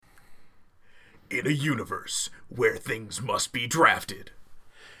In a universe where things must be drafted,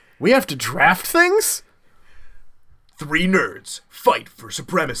 We have to draft things? 3 nerds fight for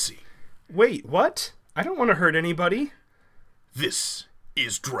supremacy. Wait, what? I don't want to hurt anybody. This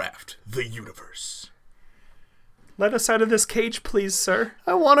is Draft the Universe. Let us out of this cage, please, sir.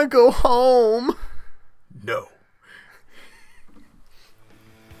 I want to go home. No.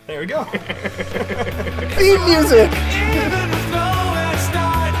 There we go. Theme music.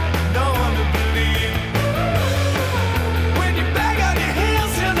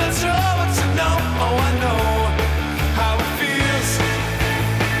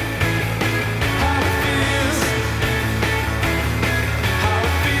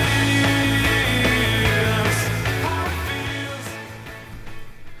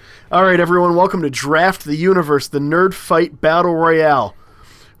 All right, everyone, welcome to Draft the Universe, the Nerd Fight Battle Royale.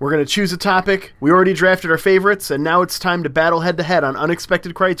 We're going to choose a topic. We already drafted our favorites, and now it's time to battle head-to-head on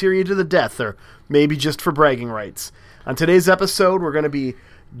unexpected criteria to the death, or maybe just for bragging rights. On today's episode, we're going to be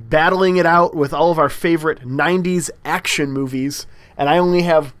battling it out with all of our favorite 90s action movies, and I only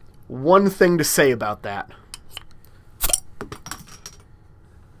have one thing to say about that.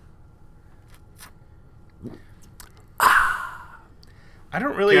 I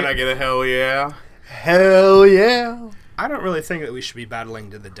don't really... Can I get a hell yeah? Hell yeah. I don't really think that we should be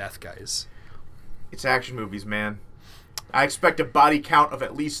battling to the death, guys. It's action movies, man. I expect a body count of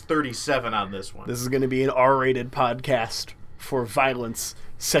at least 37 on this one. This is going to be an R-rated podcast for violence,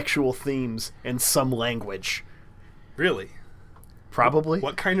 sexual themes, and some language. Really? Probably.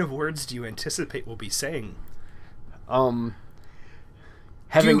 What kind of words do you anticipate we'll be saying? Having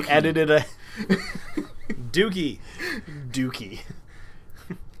Dookie. edited a... Doogie. Dookie.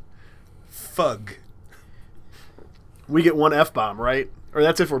 Fug. We get one F-bomb, right? Or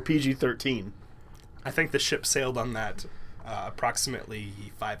that's if we're PG-13. I think the ship sailed on that approximately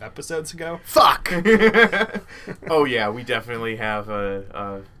 5 episodes ago. Fuck! Oh yeah, we definitely have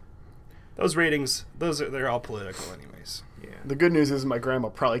Those ratings, they're all political anyways. yeah. The good news is my grandma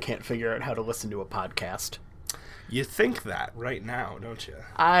probably can't figure out how to listen to a podcast. You think that right now, don't you?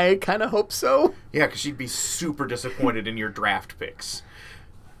 I kind of hope so. Yeah, because she'd be super disappointed in your draft picks.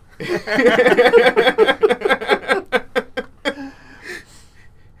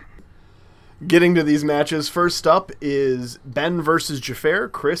 Getting to these matches, first up is Ben versus Jafar.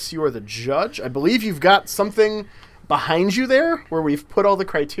 Chris, you are the judge. I believe you've got something behind you there where we've put all the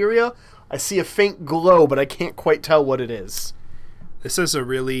criteria. I see a faint glow, but I can't quite tell what it is. This is a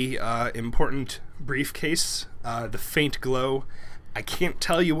really important briefcase. The faint glow. I can't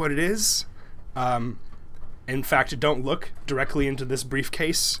tell you what it is. In fact, don't look directly into this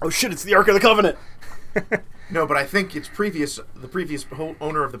briefcase. Oh shit, it's the Ark of the Covenant! No, but I think the previous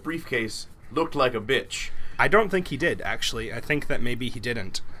owner of the briefcase looked like a bitch. I don't think he did, actually. I think that maybe he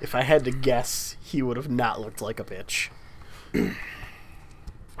didn't. If I had to guess, he would have not looked like a bitch.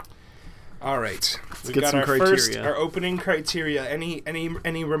 All right, we get got some our criteria. our opening criteria.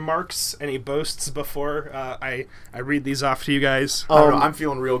 Any remarks, any boasts before I read these off to you guys? I don't know, I'm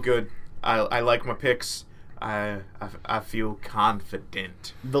feeling real good. I like my picks. I feel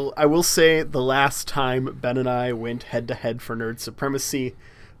confident. I will say the last time Ben and I went head-to-head for Nerd Supremacy,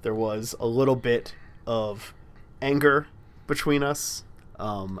 there was a little bit of anger between us.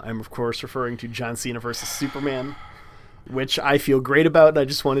 I'm, of course, referring to John Cena versus Superman, which I feel great about, and I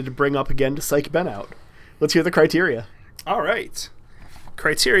just wanted to bring up again to psych Ben out. Let's hear the criteria. All right,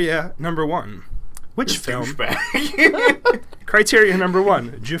 criteria number 1. Which film? Douchebag. Criteria number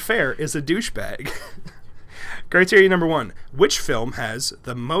 1. Jafar is a douchebag. Criteria number 1. Which film has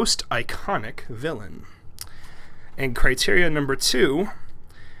the most iconic villain? And criteria number 2.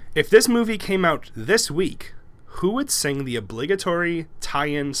 If this movie came out this week, who would sing the obligatory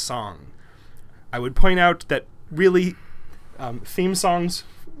tie-in song? I would point out that really theme songs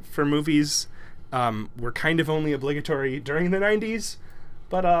for movies were kind of only obligatory during the 90s,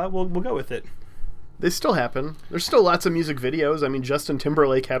 but we'll go with it. They still happen. There's still lots of music videos. I mean, Justin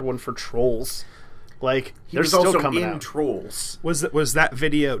Timberlake had one for Trolls. Like, He they're was still also coming in out. Trolls. Was that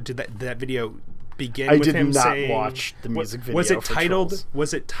video? Did that video begin I with did him not saying? watch the music video Was it for titled? Trolls.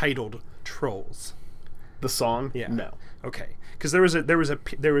 Was it titled Trolls? The song? Yeah. No. Okay, because there was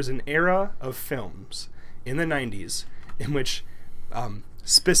an era of films in the 90s in which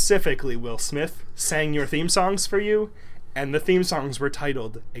specifically Will Smith sang your theme songs for you, and the theme songs were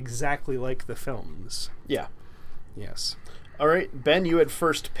titled exactly like the films. Yeah. Yes. All right, Ben, you had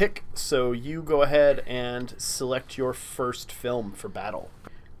first pick, so you go ahead and select your first film for battle.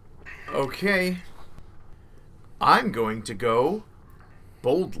 Okay. I'm going to go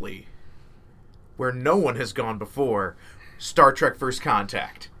boldly. Where no one has gone before. Star Trek First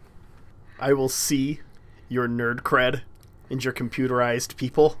Contact. I will see your nerd cred and your computerized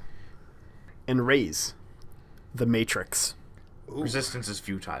people and raise the Matrix. Ooh, Resistance is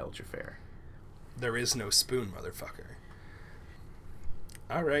futile, Jafar. there is no spoon, motherfucker.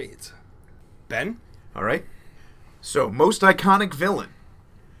 All right. Ben? All right. So, most iconic villain.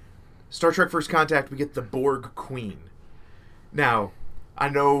 Star Trek First Contact, we get the Borg Queen. Now, I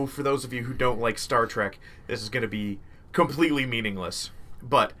know for those of you who don't like Star Trek, this is going to be completely meaningless.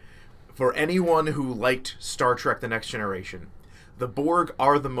 But for anyone who liked Star Trek The Next Generation, the Borg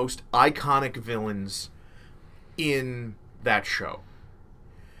are the most iconic villains in that show.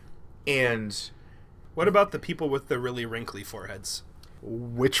 And What about the people with the really wrinkly foreheads?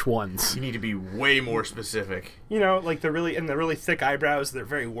 Which ones? you need to be way more specific. You know, like the really thick eyebrows. They're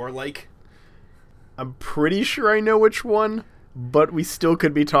very warlike. I'm pretty sure I know which one, but we still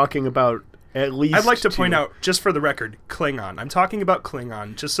could be talking about at least I'd like to two. point out, just for the record, Klingon. I'm talking about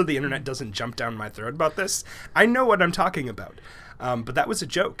Klingon, just so the internet doesn't jump down my throat about this. I know what I'm talking about, but that was a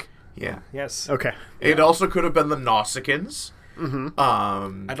joke. Yeah. Yes. Okay. It also could have been the Nausicaans.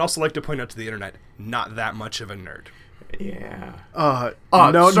 I'd also like to point out to the internet, not that much of a nerd. Yeah.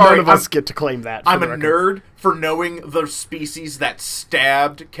 No, sorry, none of us get to claim that. I'm a nerd for knowing the species that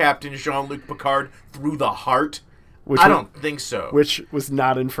stabbed Captain Jean-Luc Picard through the heart. I don't think so. Which was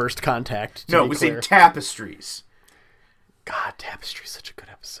not in First Contact. No, it was in Tapestries. God, Tapestry is such a good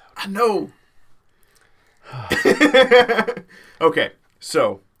episode. I know. Okay,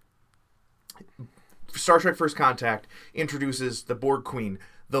 so Star Trek First Contact introduces the Borg Queen,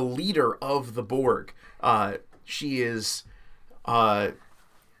 the leader of the Borg. She is,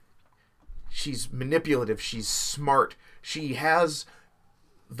 she's manipulative, she's smart, she has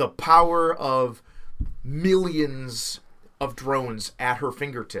the power of millions of drones at her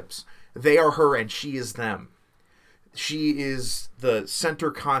fingertips. They are her and she is them. She is the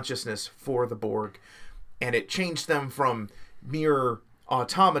center consciousness for the Borg, and it changed them from mere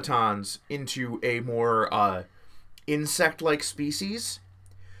automatons into a more insect-like species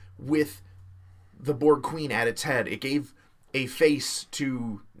with the Borg Queen at its head. It gave a face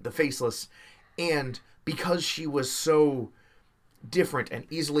to the faceless, and because she was so different and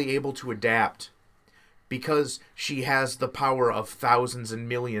easily able to adapt, because she has the power of thousands and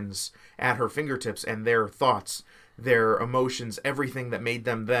millions at her fingertips, and their thoughts, their emotions, everything that made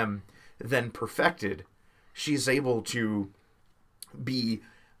them them, then perfected, she's able to be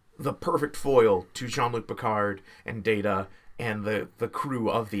the perfect foil to Jean-Luc Picard and Data and the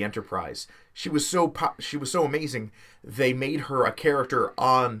crew of the Enterprise. She was so amazing, they made her a character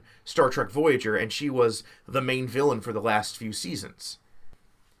on Star Trek Voyager, and she was the main villain for the last few seasons.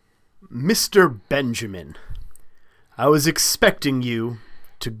 Mr. Benjamin, I was expecting you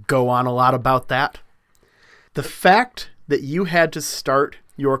to go on a lot about that. The fact that you had to start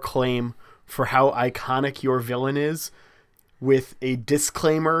your claim for how iconic your villain is with a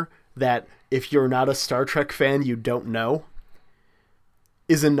disclaimer that if you're not a Star Trek fan, you don't know,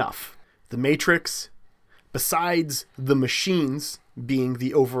 is enough. The Matrix, besides the machines being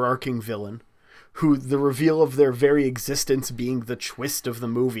the overarching villain, who the reveal of their very existence being the twist of the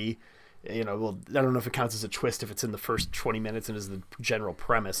movie, you know, well, I don't know if it counts as a twist if it's in the first 20 minutes and is the general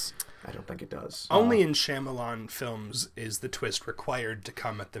premise. I don't think it does. Only in Shyamalan films is the twist required to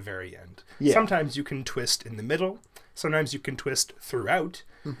come at the very end. Yeah. Sometimes you can twist in the middle. Sometimes you can twist throughout.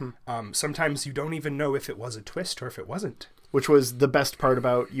 Sometimes you don't even know if it was a twist or if it wasn't. Which was the best part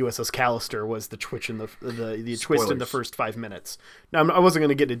about USS Callister, was the twitch in the twist in the Spoilers. first 5 minutes. Now, I wasn't going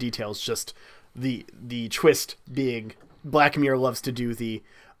to get into details, just the twist being Black Mirror loves to do the,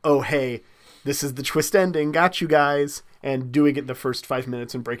 oh, hey, this is the twist ending, got you guys, and doing it in the first 5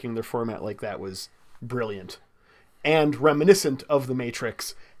 minutes and breaking their format like that was brilliant. And reminiscent of The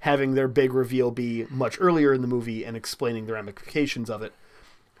Matrix, having their big reveal be much earlier in the movie and explaining the ramifications of it.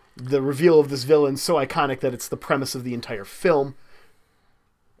 The reveal of this villain so iconic that it's the premise of the entire film.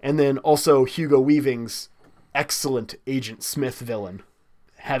 And then also Hugo Weaving's excellent Agent Smith villain,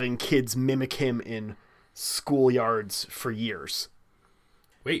 having kids mimic him in schoolyards for years.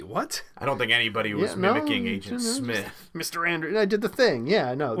 Wait, what? I don't think anybody was mimicking Agent Smith. Mr. Andrew, I did the thing.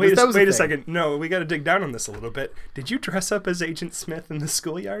 Yeah, no. Wait that was a the thing. second. No, we got to dig down on this a little bit. Did you dress up as Agent Smith in the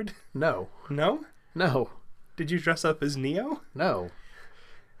schoolyard? No. No? No. Did you dress up as Neo? No.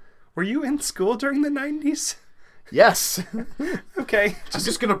 Were you in school during the 90s? Yes. Okay. I'm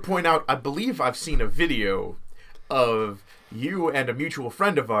just going to point out, I believe I've seen a video of you and a mutual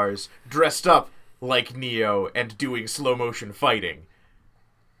friend of ours dressed up like Neo and doing slow motion fighting.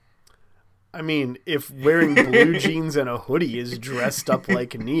 I mean, if wearing blue jeans and a hoodie is dressed up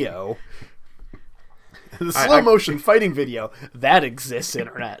like Neo, The slow motion fighting video that exists,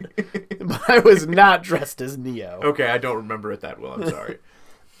 internet. But I was not dressed as Neo. Okay, I don't remember it that well. I'm sorry.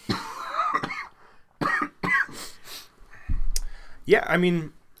 Yeah, I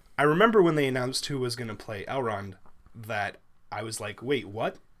mean, I remember when they announced who was going to play Elrond, that I was like, wait,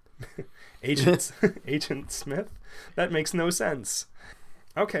 what? Agent Smith? That makes no sense.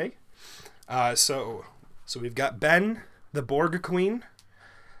 Okay. So we've got Ben, the Borg Queen,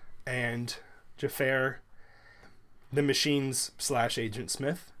 and Jafar, the Machines / Agent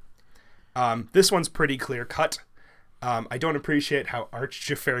Smith. This one's pretty clear cut. I don't appreciate how arch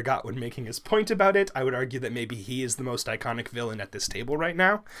Jafar got when making his point about it. I would argue that maybe he is the most iconic villain at this table right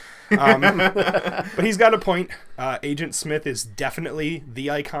now. But he's got a point. Agent Smith is definitely the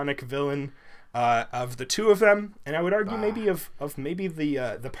iconic villain of the two of them, and I would argue maybe of maybe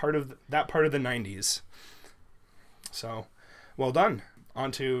the part of that part of the 90s. So, well done. On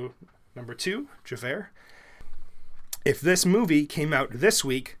to number 2, Jafar. If this movie came out this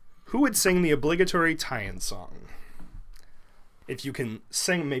week, who would sing the obligatory tie-in song? If you can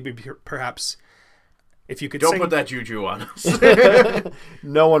sing, maybe perhaps if you could Don't sing... put that juju on us.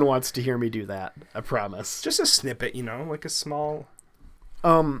 No one wants to hear me do that. I promise. Just a snippet, like a small...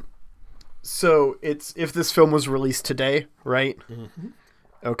 So it's if this film was released today, right? Mm-hmm.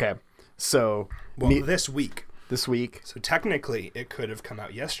 Okay. So this week. This week. So technically, it could have come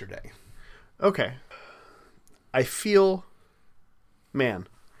out yesterday. Okay. I feel, man,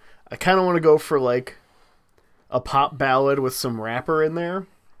 I kind of want to go for like a pop ballad with some rapper in there.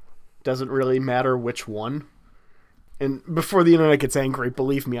 Doesn't really matter which one. And before the internet gets angry,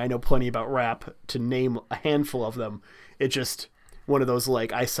 believe me, I know plenty about rap. To name a handful of them, it just one of those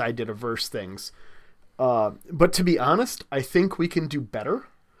like I sided a verse things. But to be honest, I think we can do better.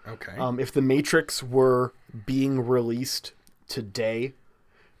 Okay. If The Matrix were being released today,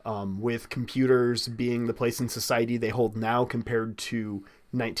 with computers being the place in society they hold now compared to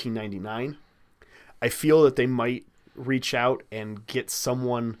 1999, I feel that they might reach out and get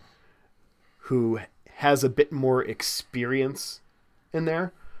someone who has a bit more experience in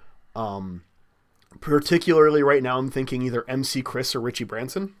there. Particularly right now, I'm thinking either MC Chris or Richie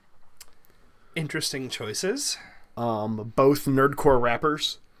Branson. Interesting choices. Both nerdcore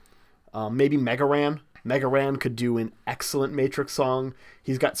rappers. Maybe Mega Ran. Mega Ran could do an excellent Matrix song.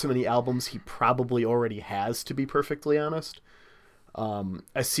 He's got so many albums he probably already has, to be perfectly honest.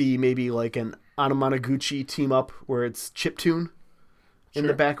 I see maybe like an Anamanaguchi team up where it's chiptune in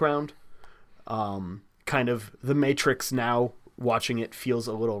the background. Kind of The Matrix now, watching it feels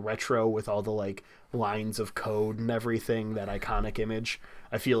a little retro with all the like lines of code and everything, that iconic image.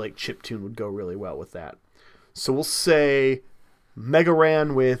 I feel like chiptune would go really well with that. So we'll say Mega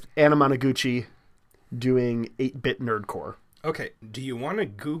Ran with Anamanaguchi doing 8-bit nerdcore. Okay, do you want to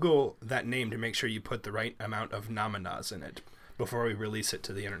Google that name to make sure you put the right amount of namanas in it before we release it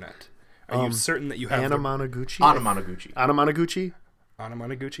to the internet? Are you certain that you have Anamanaguchi? Anamanaguchi.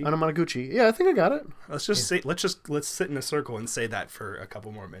 Anamanaguchi? Yeah, I think I got it. Let's just say let's sit in a circle and say that for a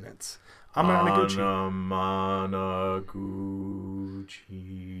couple more minutes. Anamanaguchi.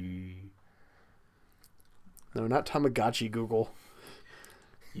 Anamanaguchi. No, not Tamagotchi, Google.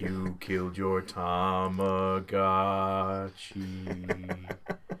 You killed your Tamagotchi.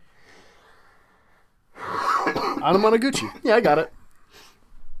 Anamanaguchi. Yeah, I got it.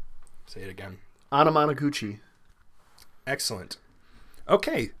 Say it again. Anamanaguchi. Excellent.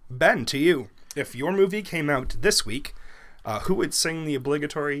 Okay, Ben, to you. If your movie came out this week, who would sing the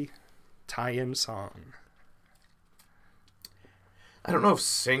obligatory tie-in song? I don't know if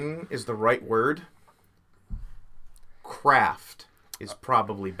sing is the right word. Craft is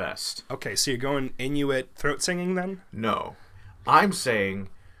probably best. Okay, so you're going Inuit throat singing then? No. I'm saying,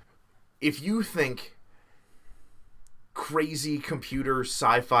 if you think crazy computer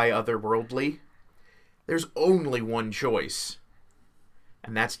sci-fi otherworldly, there's only one choice,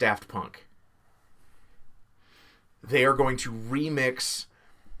 and that's Daft Punk. They are going to remix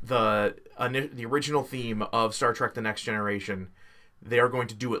the original theme of Star Trek The Next Generation. They are going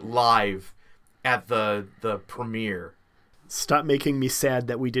to do it live at the premiere. Stop making me sad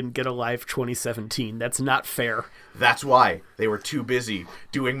that we didn't get a live 2017. That's not fair. That's why they were too busy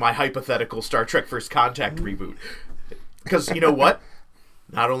doing my hypothetical Star Trek First Contact reboot. Because you know what?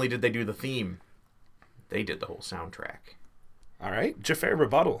 Not only did they do the theme, they did the whole soundtrack. All right, Jafar,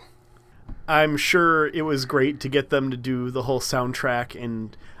 rebuttal. I'm sure it was great to get them to do the whole soundtrack,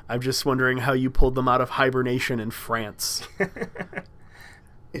 and I'm just wondering how you pulled them out of hibernation in France.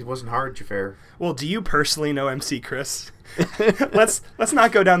 It wasn't hard, Jafar. Well, do you personally know MC Chris? let's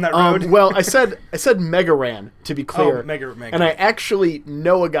not go down that road. Well, I said Mega Ran, to be clear. Oh, Mega. And I actually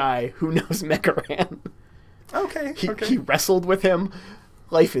know a guy who knows Mega Ran. Okay. He wrestled with him.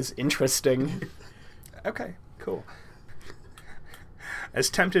 Life is interesting. Okay, cool. As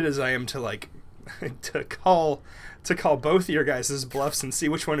tempted as I am to like to call both your guys' bluffs and see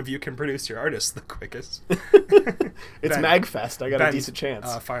which one of you can produce your artist the quickest. It's Ben, Magfest. I got Ben, a decent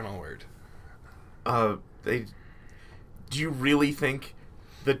chance. Final word. Do you really think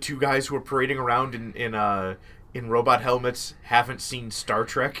the two guys who are parading around in robot helmets haven't seen Star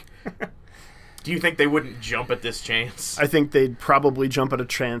Trek? Do you think they wouldn't jump at this chance? I think they'd probably jump at a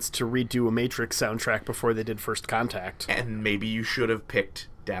chance to redo a Matrix soundtrack before they did First Contact. And maybe you should have picked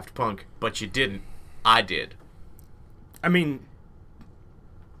Daft Punk, but you didn't. I did. I mean,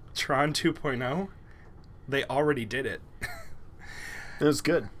 Tron 2.0, they already did it. It was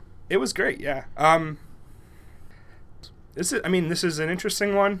good. It was great, yeah. This is an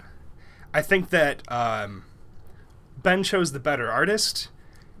interesting one. I think that Ben chose the better artist,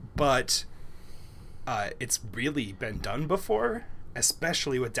 but it's really been done before,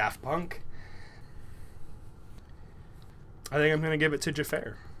 especially with Daft Punk. I think I'm going to give it to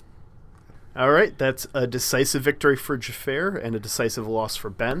Jafar. All right, that's a decisive victory for Jafar and a decisive loss for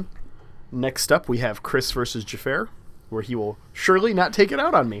Ben. Next up, we have Chris versus Jafar, where he will surely not take it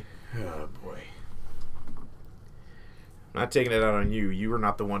out on me. Oh, boy. I'm not taking it out on you. You were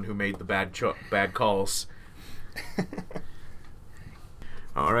not the one who made the bad calls.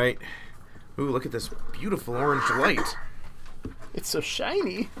 All right. Ooh, look at this beautiful orange light. It's so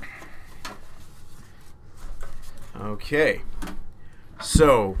shiny. Okay.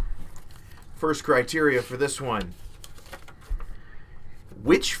 So, first criteria for this one.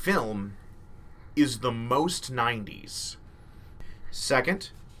 Which film is the most 90s?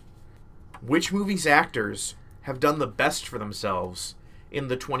 Second, which movie's actors have done the best for themselves in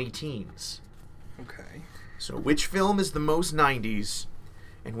the 20-teens? Okay. So which film is the most 90s,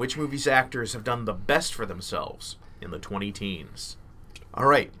 and which movie's actors have done the best for themselves in the 20-teens? All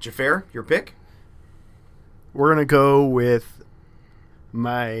right, Jafar, your pick? We're going to go with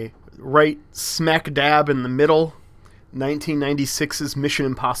my right smack dab in the middle, 1996's Mission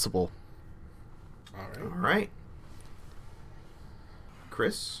Impossible. All right.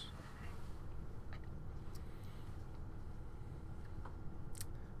 Chris?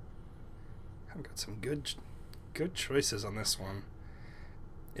 I've got some good choices on this one.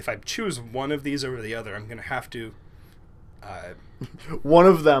 If I choose one of these over the other, I'm going to have to... One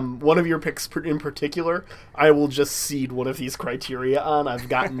of your picks in particular, I will just cede one of these criteria on. I've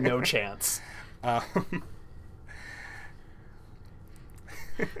got no chance. The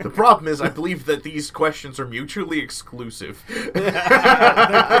problem is, I believe that these questions are mutually exclusive.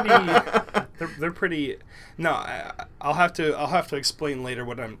 They're pretty. No, I'll have to explain later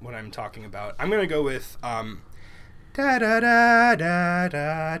what I'm talking about. I'm gonna go with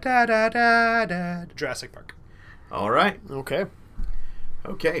Jurassic Park. All right. Okay.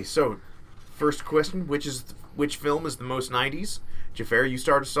 So first question: which film is the most 90s? Jafar, you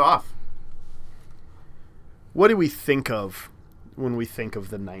start us off. What do we think of when we think of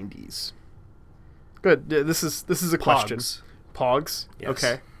the 90s? Good. This is a question. Pogs. Yes.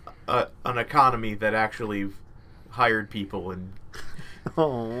 Okay. An economy that actually hired people, and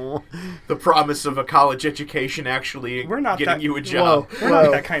Oh. the promise of a college education actually We're not getting that- you a job. We're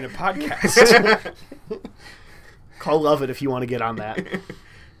not that kind of podcast. Call Love It if you want to get on that.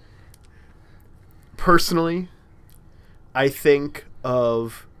 Personally, I think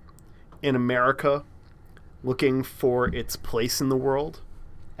of in America looking for its place in the world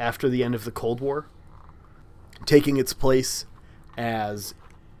after the end of the Cold War, taking its place as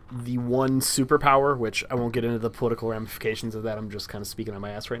the one superpower, which I won't get into the political ramifications of that. I'm just kind of speaking on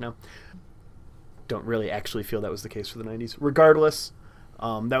my ass right now. Don't really actually feel that was the case for the 90s. Regardless,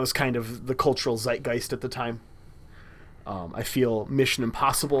 that was kind of the cultural zeitgeist at the time. I feel Mission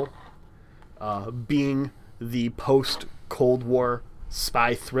Impossible, being the post-Cold War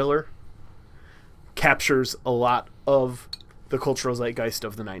spy thriller, captures a lot of the cultural zeitgeist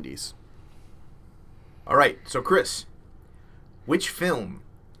of the 90s. All right, so Chris, which film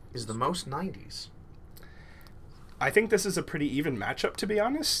is the most 90s? I think this is a pretty even matchup, to be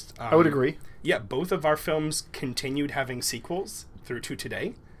honest. I would agree. Yeah, both of our films continued having sequels through to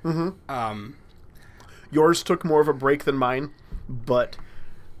today. Mm-hmm. Yours took more of a break than mine, but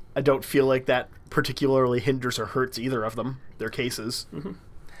I don't feel like that particularly hinders or hurts either of them, their cases. Mm-hmm.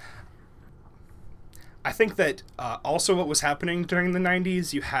 I think that also what was happening during the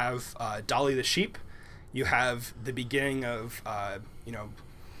 90s, you have Dolly the Sheep, you have the beginning of,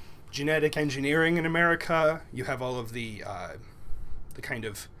 genetic engineering in America, you have all of the kind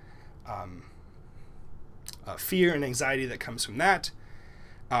of fear and anxiety that comes from that,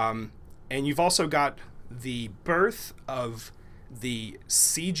 and you've also got the birth of the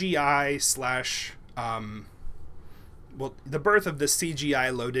CGI slash the birth of the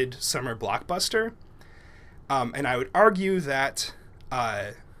CGI loaded summer blockbuster, and I would argue that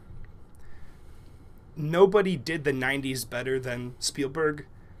nobody did the 90s better than Spielberg,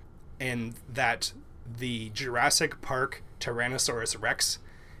 and that the Jurassic Park Tyrannosaurus Rex,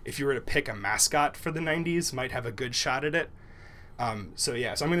 if you were to pick a mascot for the 90s, might have a good shot at it. So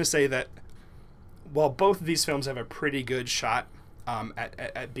I'm going to say that while both of these films have a pretty good shot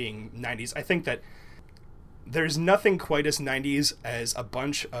at being 90s, I think that there's nothing quite as 90s as a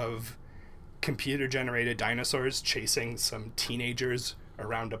bunch of computer-generated dinosaurs chasing some teenagers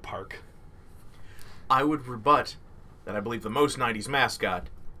around a park. I would rebut that I believe the most 90s mascot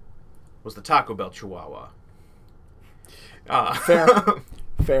was the Taco Bell Chihuahua.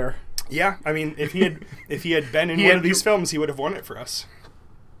 Fair. Yeah, I mean, if he had been in one of these films, he would have won it for us.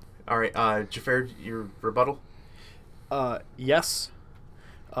 All right, Jafar, your rebuttal? Yes.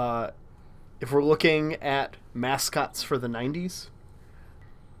 If we're looking at mascots for the 90s,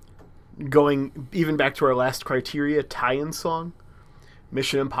 going even back to our last criteria, tie-in song,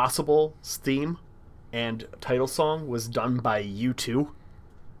 Mission Impossible's theme and title song was done by U2.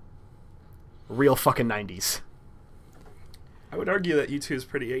 Real fucking 90s. I would argue that U2 is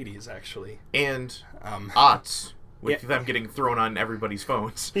pretty 80s, actually. And aughts, with them getting thrown on everybody's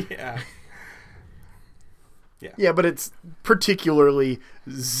phones. Yeah. Yeah, but it's particularly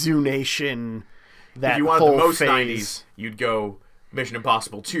Zoo Nation, that if you wanted whole the most phase. 90s, you'd go Mission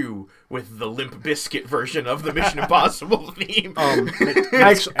Impossible 2 with the Limp Bizkit version of the Mission Impossible theme.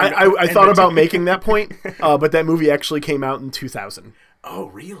 Actually, I thought about making that point, but that movie actually came out in 2000. Oh,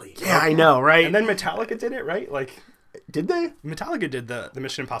 really? Yeah, I know, right? And then Metallica did it, right? Like, did they? Metallica did the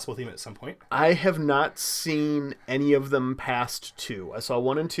Mission Impossible theme at some point. I have not seen any of them past 2. I saw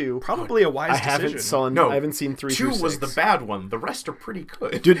 1 and 2. Probably a wise decision. No, I haven't seen 3 2 through 6. was the bad one. The rest are pretty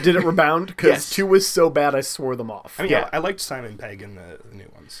good. Did it rebound? Because Yes. 2 was so bad I swore them off. I mean, I liked Simon Pegg in the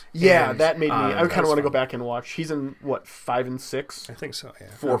new ones. Yeah, And, that made me. I that kind of was want to go fun. back and watch. He's in, what, 5 and 6? I think so,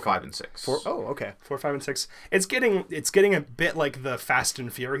 yeah. 4, 5, and 6. Oh, okay. 4, 5, and 6. It's getting a bit like the Fast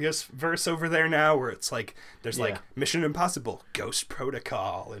and Furious verse over there now, where it's like there's like Mission Impossible, Ghost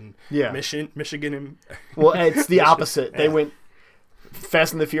Protocol, and Michigan. Well, it's the opposite. They went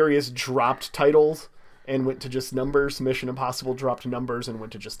Fast and the Furious dropped titles and went to just numbers. Mission Impossible dropped numbers and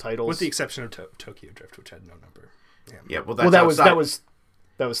went to just titles. With the exception of Tokyo Drift, which had no number. Yeah, well,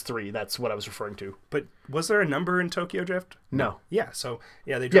 that was 3. That's what I was referring to. But was there a number in Tokyo Drift? No. Yeah. So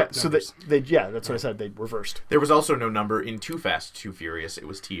they Yeah. dropped So numbers. that's what I said. They reversed. There was also no number in Too Fast, Too Furious. It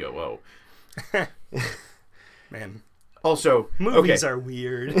was TOO. Man, Also, movies okay. are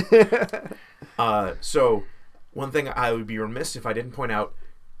weird. So, one thing I would be remiss if I didn't point out,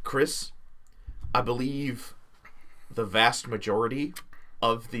 Chris, I believe the vast majority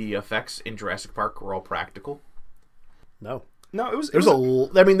of the effects in Jurassic Park were all practical. No. No, it was. There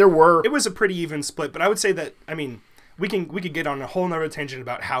were. It was a pretty even split, but I would say that we could get on a whole nother tangent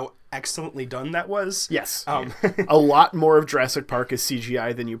about how excellently done that was. Yes. A lot more of Jurassic Park is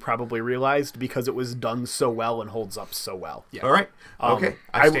CGI than you probably realized because it was done so well and holds up so well. Yeah. All right. Okay.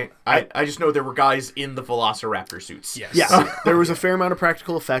 I just know there were guys in the Velociraptor suits. Yes. Yeah. There was a fair amount of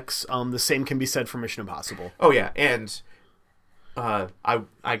practical effects. The same can be said for Mission Impossible. Oh yeah, and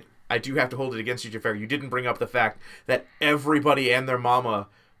I do have to hold it against you, Jafar. You didn't bring up the fact that everybody and their mama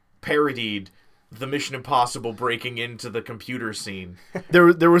parodied the Mission Impossible breaking into the computer scene.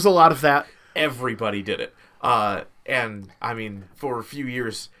 There was a lot of that. Everybody did it. And, I mean, for a few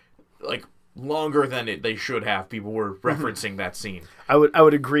years, like, longer than they should have, people were referencing that scene. I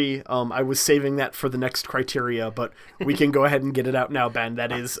would agree. I was saving that for the next criteria, but we can go ahead and get it out now, Ben.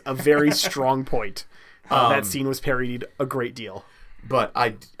 That is a very strong point. That scene was parodied a great deal. But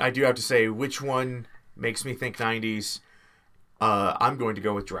I do have to say, which one makes me think 90s? I'm going to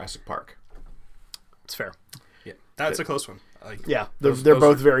go with Jurassic Park. It's fair. Yeah, that's a close one. Yeah, they're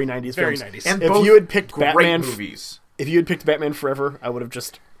both very 90s very films. 90s. And If both you had picked great Batman, movies. If you had picked Batman Forever, I would have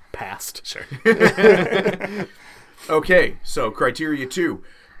just passed. Sure. Okay, so criteria 2.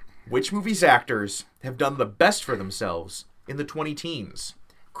 Which movies' actors have done the best for themselves in the 20-teens?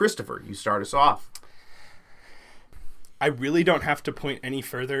 Christopher, you start us off. I really don't have to point any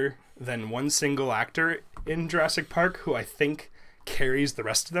further than one single actor in Jurassic Park who I think carries the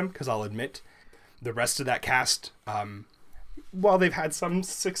rest of them, because I'll admit the rest of that cast, while they've had some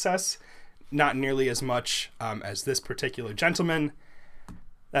success, not nearly as much as this particular gentleman.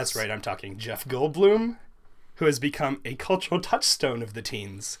 That's right, I'm talking Jeff Goldblum, who has become a cultural touchstone of the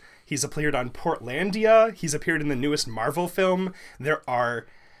teens. He's appeared on Portlandia. He's appeared in the newest Marvel film. There are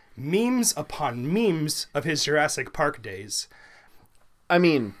memes upon memes of his Jurassic Park days. I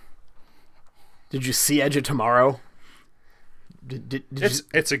mean, did you see Edge of Tomorrow? Did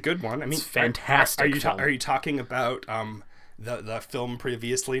It's a good one. I mean, It's fantastic Are you film. are you talking about the film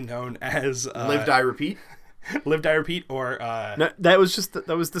previously known as Live, Die, Repeat. Live, Die, Repeat, or No, that was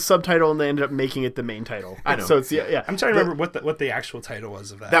the subtitle, and they ended up making it the main title. I know. So it's yeah. I'm trying to remember what the actual title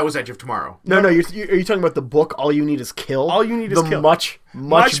was of that. That was Edge of Tomorrow. No, are you talking about the book? All You Need Is Kill. All You Need Is the Kill. much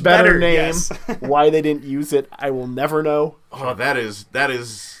Much better better, name. yes. Why they didn't use it, I will never know. Oh, that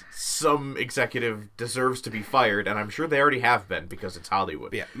is some executive deserves to be fired, and I'm sure they already have been because it's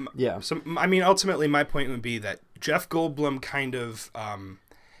Hollywood. Yeah. Yeah. So, I mean, ultimately, my point would be that Jeff Goldblum kind of,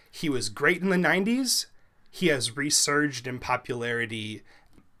 he was great in the 90s. He has resurged in popularity,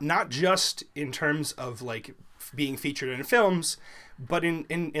 not just in terms of, like, being featured in films, but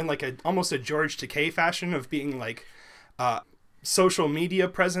in like, almost a George Takei fashion of being, like, social media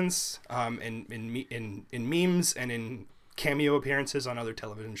presence, in memes and in cameo appearances on other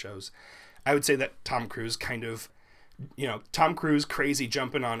television shows. I would say that Tom Cruise kind of, Tom Cruise crazy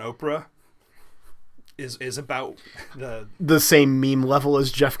jumping on Oprah is about The same meme level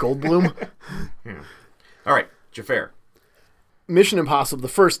as Jeff Goldblum. All right, Jafar. Mission Impossible, the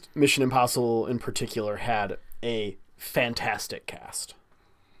first Mission Impossible in particular, had a fantastic cast,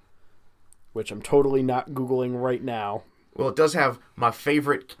 which I'm totally not Googling right now. Well, it does have my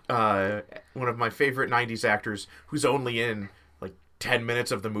favorite, one of my favorite 90s actors who's only in like 10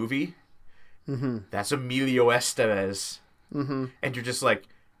 minutes of the movie. Mm-hmm. That's Emilio Estevez. Mm-hmm. And you're just like,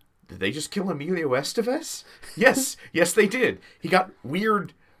 did they just kill Emilio Estevez? Yes, they did. He got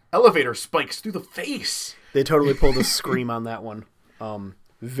weird elevator spikes through the face. They totally pulled a scream on that one.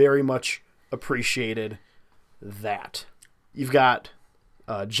 Very much appreciated that. You've got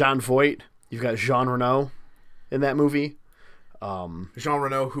John Voight. You've got Jean Reno in that movie. Jean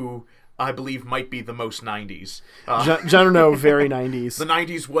Reno, who I believe might be the most 90s. Jean Reno, very 90s. The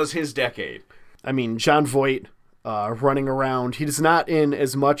 90s was his decade. I mean, John Voight running around. He's not in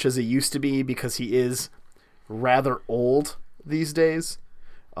as much as he used to be because he is rather old these days,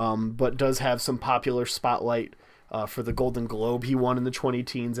 but does have some popular spotlight for the Golden Globe he won in the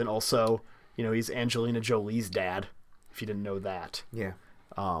 20-teens, and also, he's Angelina Jolie's dad, if you didn't know that. Yeah.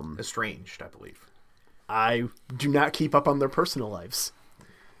 Estranged, I believe. I do not keep up on their personal lives.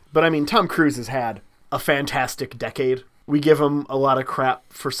 But I mean, Tom Cruise has had a fantastic decade. We give him a lot of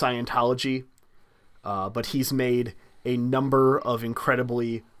crap for Scientology, but he's made a number of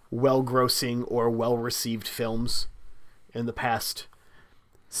incredibly well-grossing or well-received films in the past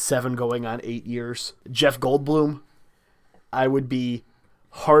 7 going on 8 years. Jeff Goldblum, I would be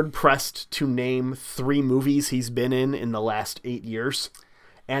hard-pressed to name 3 movies he's been in the last 8 years.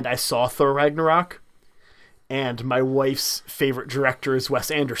 And I saw Thor Ragnarok. And my wife's favorite director is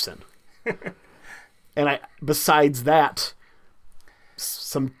Wes Anderson. And besides that,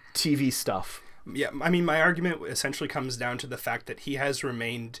 some TV stuff. Yeah, I mean, my argument essentially comes down to the fact that he has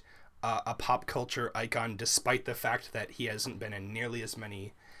remained a pop culture icon despite the fact that he hasn't been in nearly as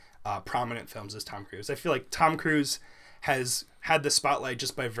many prominent films as Tom Cruise. I feel like Tom Cruise has had the spotlight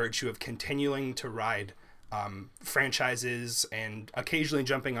just by virtue of continuing to ride franchises and occasionally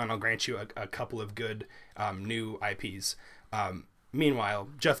jumping on, I'll grant you, a couple of good new IPs. Meanwhile,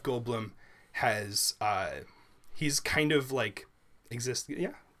 Jeff Goldblum has he's kind of like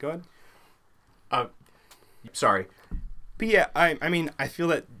yeah, go ahead. Sorry. But yeah, I mean, I feel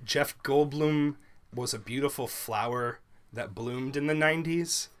that Jeff Goldblum was a beautiful flower that bloomed in the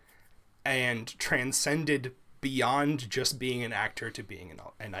 90s and transcended beyond just being an actor to being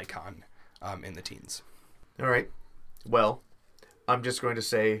an icon in the teens. All right. Well, I'm just going to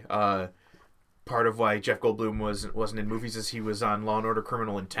say part of why Jeff Goldblum wasn't in movies is he was on Law and Order: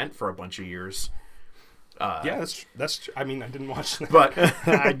 Criminal Intent for a bunch of years. Yeah, that's. I mean, I didn't watch that. But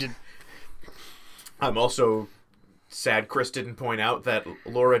I did. I'm also sad Chris didn't point out that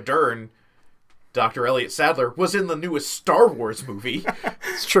Laura Dern, Dr. Elliot Sadler, was in the newest Star Wars movie.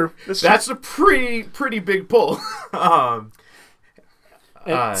 It's true. That's a pretty big pull. And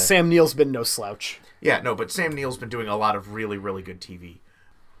Sam Neill's been no slouch. Yeah, no, but Sam Neill's been doing a lot of really, really good TV.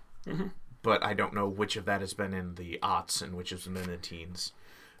 Mm-hmm. But I don't know which of that has been in the aughts and which has been in the teens.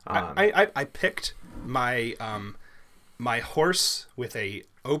 I picked my my horse with a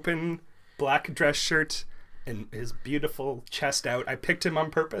open black dress shirt and his beautiful chest out. I picked him on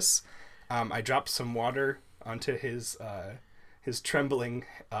purpose. I dropped some water onto his trembling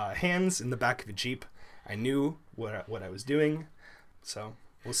hands in the back of a Jeep. I knew what I was doing, so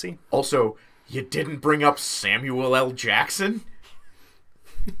we'll see. Also, you didn't bring up Samuel L. Jackson?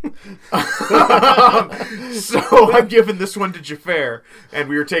 So I'm giving this one to Jafar, and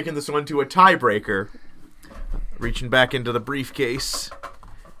we are taking this one to a tiebreaker. Reaching back into the briefcase.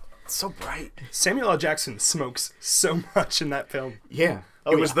 It's so bright. Samuel L. Jackson smokes so much in that film. Yeah.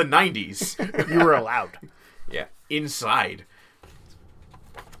 It was the 90s. You were allowed. Yeah. Inside.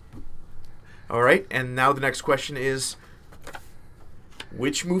 All right, and now the next question is,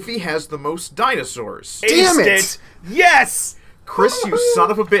 which movie has the most dinosaurs? Damn Aced it! Yes! Chris, you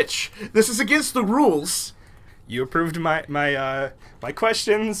son of a bitch. This is against the rules. You approved my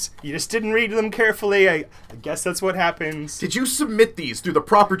questions. You just didn't read them carefully. I guess that's what happens. Did you submit these through the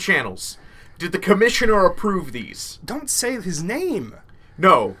proper channels? Did the commissioner approve these? Don't say his name.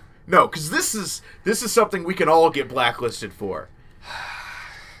 No, because this is something we can all get blacklisted for.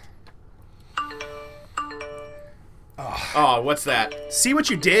 Oh, what's that? See what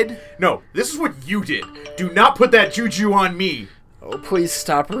you did? No, this is what you did. Do not put that juju on me. Oh, please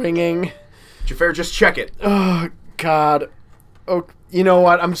stop ringing. Jafar, just check it. Oh, God. Oh, you know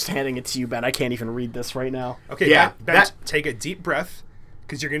what? I'm just handing it to you, Ben. I can't even read this right now. Okay, Yeah, Ben, take a deep breath,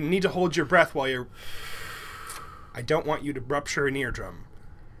 because you're going to need to hold your breath while you're... I don't want you to rupture an eardrum.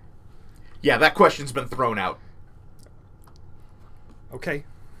 Yeah, that question's been thrown out. Okay,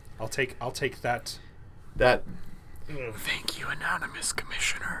 I'll take that. That Thank you, anonymous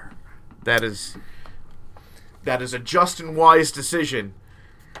commissioner. that is a just and wise decision.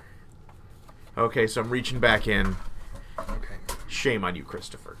 Okay, so I'm reaching back in. Okay. Shame on you,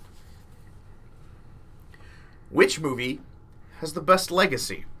 Christopher. Which movie has the best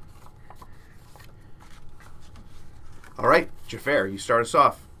legacy? All right, Jafar, you start us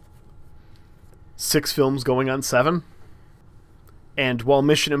off. 6 films going on 7. And while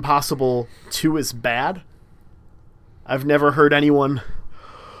Mission Impossible 2 is bad, I've never heard anyone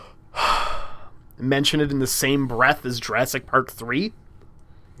mention it in the same breath as Jurassic Park 3.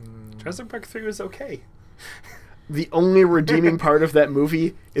 Jurassic Park 3 was okay. The only redeeming part of that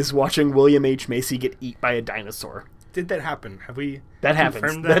movie is watching William H. Macy get eaten by a dinosaur. Did that happen? Have we That happens.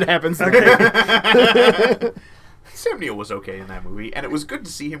 confirmed That happens. Sam Neill was okay in that movie, and it was good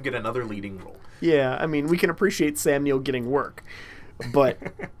to see him get another leading role. Yeah, I mean, we can appreciate Sam Neill getting work, but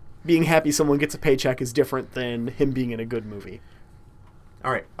being happy someone gets a paycheck is different than him being in a good movie.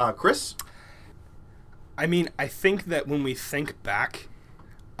 All right, Chris? I mean, I think that when we think back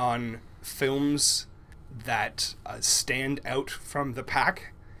on films that stand out from the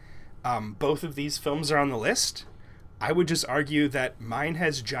pack, both of these films are on the list. I would just argue that mine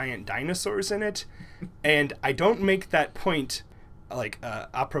has giant dinosaurs in it, and I don't make that point like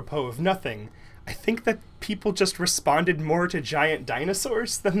apropos of nothing. I think that people just responded more to giant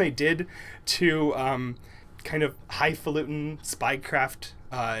dinosaurs than they did to kind of highfalutin spycraft,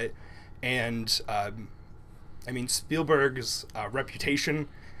 and I mean, Spielberg's reputation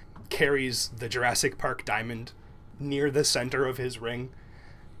carries the Jurassic Park diamond near the center of his ring.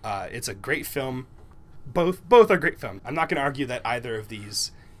 It's a great film. Both are great films. I'm not going to argue that either of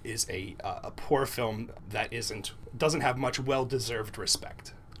these is a poor film that doesn't have much well-deserved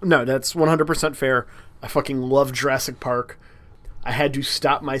respect. No, that's 100% fair. I fucking love Jurassic Park. I had to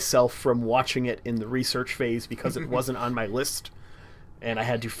stop myself from watching it in the research phase because it wasn't on my list, and I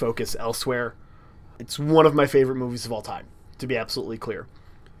had to focus elsewhere. It's one of my favorite movies of all time, to be absolutely clear.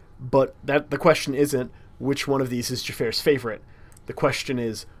 But the question isn't which one of these is Jafar's favorite. The question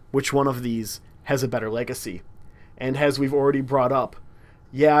is which one of these has a better legacy. And as we've already brought up,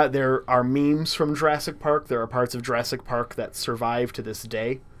 yeah, there are memes from Jurassic Park. There are parts of Jurassic Park that survive to this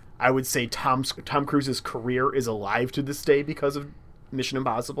day. I would say Tom Cruise's career is alive to this day because of Mission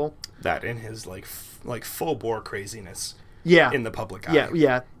Impossible. That in his like full bore craziness. Yeah. In the public eye.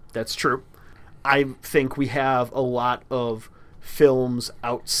 Yeah, that's true. I think we have a lot of films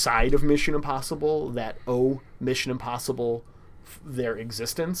outside of Mission Impossible that owe Mission Impossible their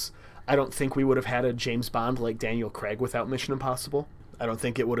existence. I don't think we would have had a James Bond like Daniel Craig without Mission Impossible. I don't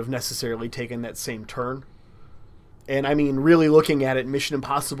think it would have necessarily taken that same turn. And I mean, really looking at it, Mission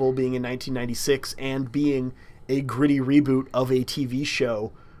Impossible being in 1996 and being a gritty reboot of a TV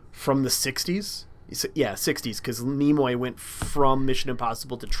show from the 60s. Yeah, 60s, because Nimoy went from Mission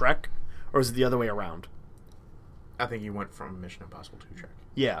Impossible to Trek, or is it the other way around? I think you went from Mission Impossible to Trek.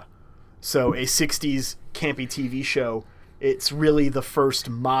 Yeah. So a 60s campy TV show, it's really the first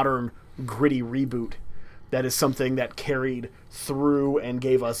modern gritty reboot that is something that carried through and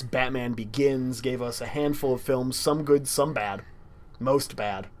gave us Batman Begins, gave us a handful of films, some good, some bad, most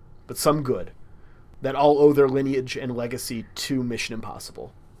bad, but some good, that all owe their lineage and legacy to Mission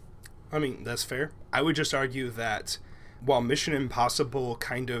Impossible. I mean, that's fair. I would just argue that while Mission Impossible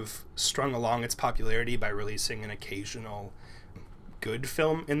kind of strung along its popularity by releasing an occasional good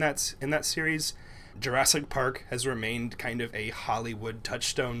film in that series. Jurassic Park has remained kind of a Hollywood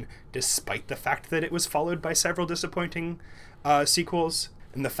touchstone, despite the fact that it was followed by several disappointing sequels.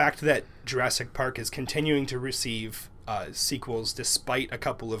 And the fact that Jurassic Park is continuing to receive sequels despite a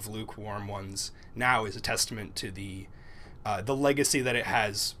couple of lukewarm ones now is a testament to the legacy that it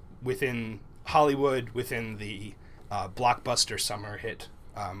has within Hollywood, within the blockbuster summer hit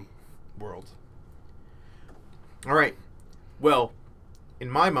world. All right. Well, in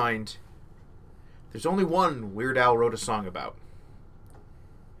my mind, there's only one Weird Al wrote a song about,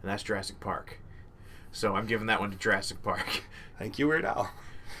 and that's Jurassic Park. So I'm giving that one to Jurassic Park. Thank you, Weird Al.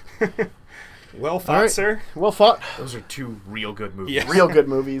 Well fought, sir. Well fought. Those are two real good movies. Yeah. Real good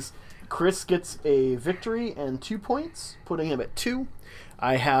movies. Chris gets a victory and 2 points, putting him at 2.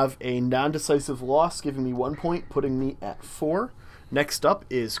 I have a non-decisive loss, giving me 1 point, putting me at 4. Next up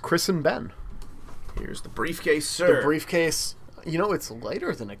is Chris and Ben. Here's the briefcase, sir. The briefcase. You know, it's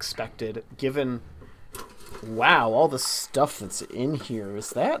lighter than expected, given... Wow, all the stuff that's in here. Is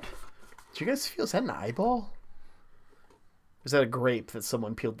that... Do you guys feel... Is that an eyeball? Or is that a grape that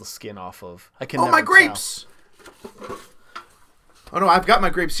someone peeled the skin off of? I can Oh, never my tell. grapes! Oh, no, I've got my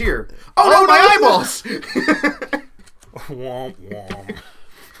grapes here. Oh, no, my eyeballs! Womp womp.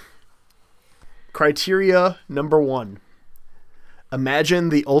 Criteria number 1. Imagine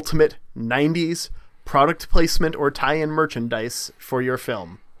the ultimate 90s product placement or tie-in merchandise for your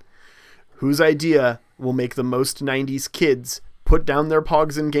film. Whose idea will make the most 90s kids put down their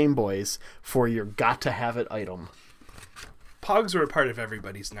Pogs and Game Boys for your got-to-have-it item? Pogs were a part of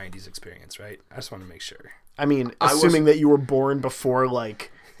everybody's 90s experience, right? I just want to make sure. I mean, assuming that you were born before,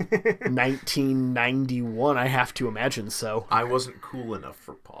 1991, I have to imagine so. I wasn't cool enough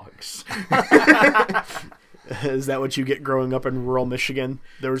for Pogs. Is that what you get growing up in rural Michigan?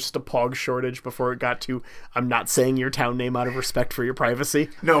 There was just a Pog shortage before it got to, I'm not saying your town name out of respect for your privacy.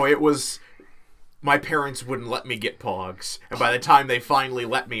 No, it was... My parents wouldn't let me get Pogs. And by the time they finally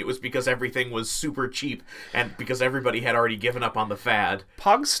let me, it was because everything was super cheap and because everybody had already given up on the fad.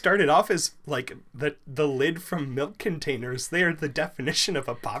 Pogs started off as, the lid from milk containers. They are the definition of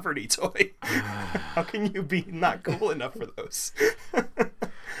a poverty toy. How can you be not cool enough for those?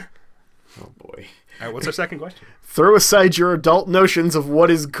 Oh, boy. All right, what's our second question? Throw aside your adult notions of what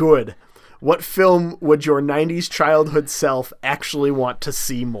is good. What film would your 90s childhood self actually want to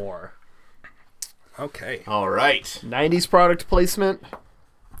see more? Okay. All right. 90s product placement.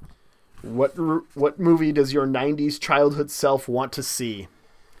 What movie does your 90s childhood self want to see?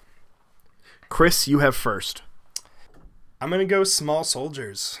 Chris, you have first. I'm going to go Small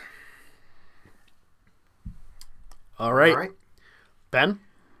Soldiers. All right. All right. Ben?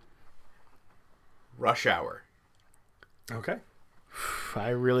 Rush Hour. Okay. I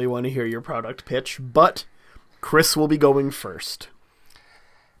really want to hear your product pitch, but Chris will be going first.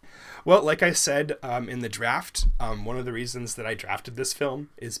 Well, like I said in the draft, one of the reasons that I drafted this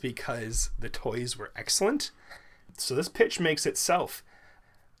film is because the toys were excellent. So this pitch makes itself.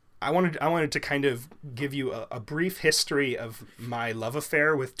 I wanted to kind of give you a brief history of my love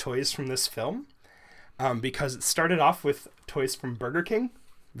affair with toys from this film, because it started off with toys from Burger King.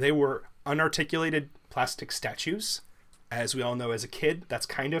 They were unarticulated plastic statues. As we all know as a kid, that's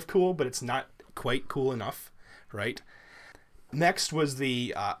kind of cool, but it's not quite cool enough, right? Next was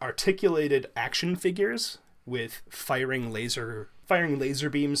the articulated action figures with firing laser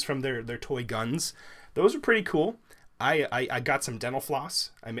beams from their toy guns. Those were pretty cool. I got some dental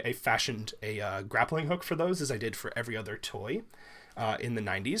floss. I fashioned a grappling hook for those, as I did for every other toy in the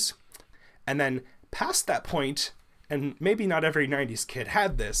 90s. And then past that point, and maybe not every 90s kid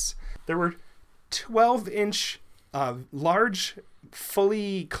had this, there were 12-inch large,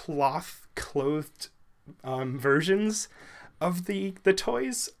 fully clothed versions of the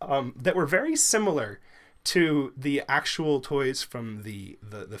toys that were very similar to the actual toys from the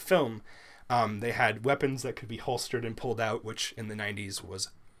film. They had weapons that could be holstered and pulled out, which in the 90s was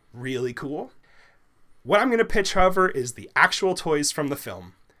really cool. What I'm going to pitch, however, is the actual toys from the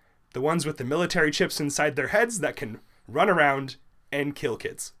film. The ones with the military chips inside their heads that can run around and kill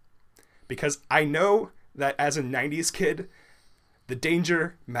kids. Because I know that as a 90s kid, the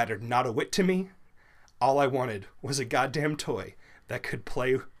danger mattered not a whit to me. All I wanted was a goddamn toy that could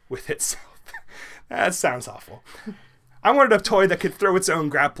play with itself. That sounds awful. I wanted a toy that could throw its own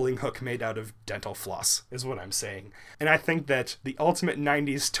grappling hook made out of dental floss, is what I'm saying. And I think that the ultimate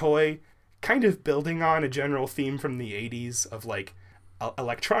 90s toy, kind of building on a general theme from the 80s of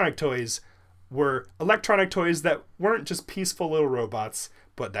electronic toys, were electronic toys that weren't just peaceful little robots,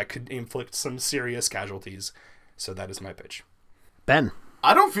 but that could inflict some serious casualties. So that is my pitch. Ben.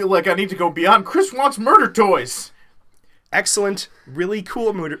 I don't feel like I need to go beyond Chris wants murder toys. excellent, really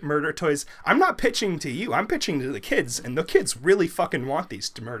cool murder toys. I'm not pitching to you. I'm pitching to the kids, and the kids really fucking want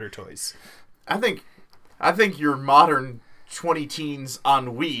these murder toys. I think your modern 20 teens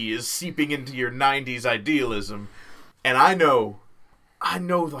ennui is seeping into your 90s idealism. And I know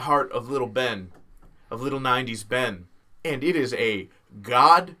the heart of little Ben, of little 90s Ben. And it is a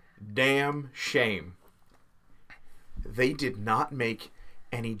goddamn shame they did not make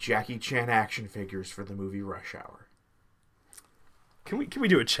any Jackie Chan action figures for the movie Rush Hour. Can we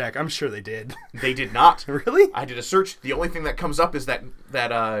do a check? I'm sure they did. They did not. Really? I did a search. The only thing that comes up is that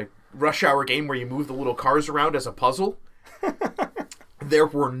Rush Hour game where you move the little cars around as a puzzle. There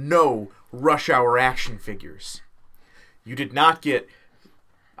were no Rush Hour action figures. You did not get,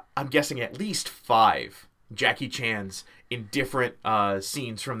 I'm guessing, at least 5 Jackie Chans in different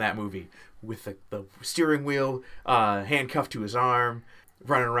scenes from that movie, with the steering wheel handcuffed to his arm,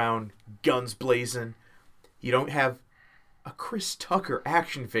 running around, guns blazing. You don't have a Chris Tucker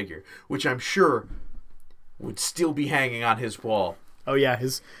action figure, which I'm sure would still be hanging on his wall. Oh yeah,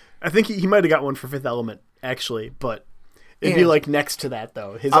 I think he might have got one for Fifth Element, actually, but it'd be like next to that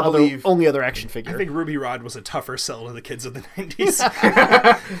though. His only other action figure. I think Ruby Rod was a tougher sell to the kids of the 90s.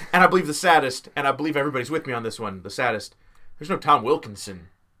 And I believe the saddest, and I believe everybody's with me on this one, the saddest, there's no Tom Wilkinson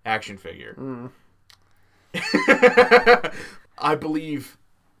action figure. I believe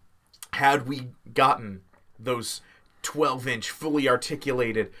had we gotten those 12-inch, fully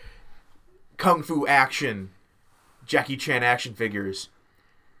articulated kung fu action Jackie Chan action figures,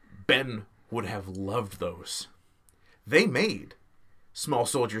 Ben would have loved those. They made Small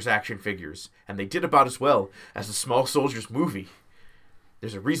Soldiers action figures, and they did about as well as the Small Soldiers movie.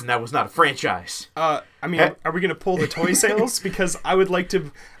 There's a reason that was not a franchise. Are we going to pull the toy sales? Because I would like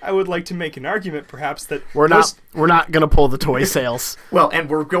to make an argument, perhaps, that we're not going to pull the toy sales. Well, and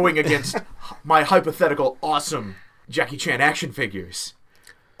we're going against my hypothetical awesome Jackie Chan action figures.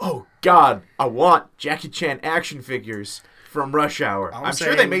 Oh God, I want Jackie Chan action figures from Rush Hour. I'm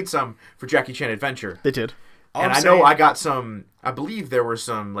sure they made some for Jackie Chan Adventure. They did. And I know I got some. I believe there were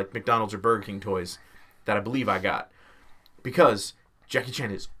some like McDonald's or Burger King toys that I believe I got because Jackie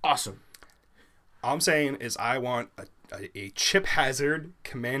Chan is awesome. All I'm saying is I want a Chip Hazard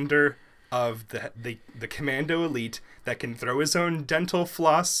commander of the Commando Elite that can throw his own dental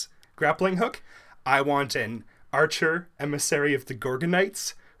floss grappling hook. I want an Archer, emissary of the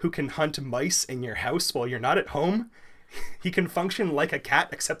Gorgonites, who can hunt mice in your house while you're not at home. He can function like a cat,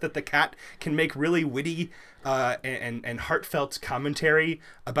 except that the cat can make really witty and heartfelt commentary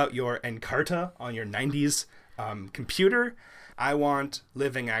about your Encarta on your 90s computer. I want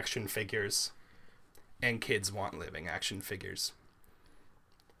living action figures, and kids want living action figures.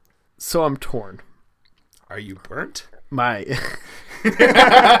 So I'm torn. Are you burnt? One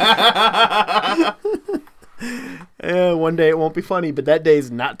day it won't be funny, but that day's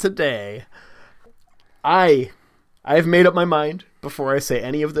not today. I've made up my mind before I say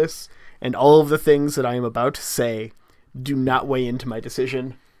any of this, and all of the things that I am about to say do not weigh into my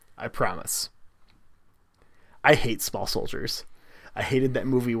decision. I promise. I hate Small Soldiers. I hated that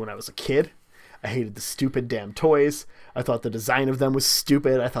movie when I was a kid. I hated the stupid damn toys. I thought the design of them was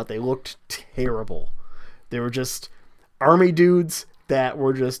stupid. I thought they looked terrible. They were just army dudes that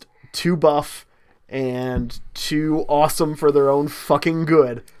were just too buff and too awesome for their own fucking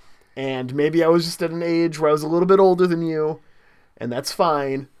good. And maybe I was just at an age where I was a little bit older than you, and that's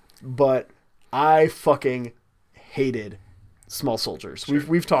fine, but I fucking hated Small Soldiers. Sure.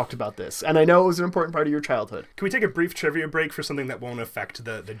 We've talked about this, and I know it was an important part of your childhood. Can we take a brief trivia break for something that won't affect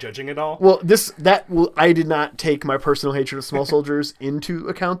the judging at all? Well, I did not take my personal hatred of Small Soldiers into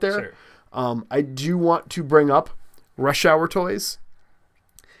account there. Sure. I do want to bring up Rush Hour toys.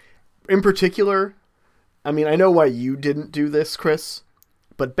 In particular, I mean, I know why you didn't do this, Chris,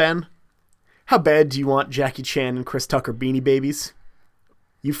 but Ben, how bad do you want Jackie Chan and Chris Tucker Beanie Babies?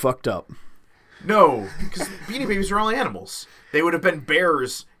 You fucked up. No, because Beanie Babies are all animals. They would have been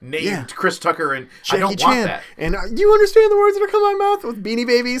bears named Chris Tucker, and Jackie I don't Chan. want that. And do you understand the words that are coming out of my mouth with Beanie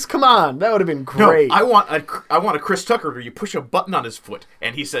Babies? Come on, that would have been great. No, I want a Chris Tucker where you push a button on his foot,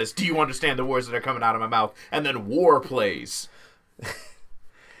 and he says, "Do you understand the words that are coming out of my mouth?" And then war plays.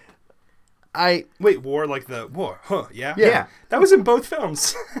 Wait, war like the war? Huh? Yeah. Yeah. That was in both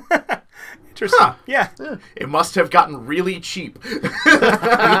films. Interesting. Huh. Yeah. It must have gotten really cheap to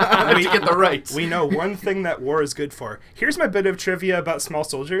get the rights. We know one thing that war is good for. Here's my bit of trivia about Small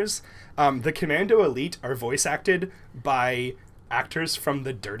Soldiers. The Commando Elite are voice acted by actors from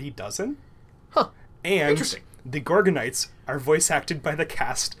The Dirty Dozen. Huh. And Interesting. the Gorgonites are voice acted by the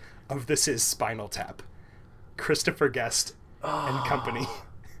cast of This Is Spinal Tap. Christopher Guest and company.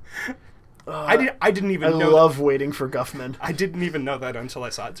 I didn't even I know. love waiting for Guffman. I didn't even know that until I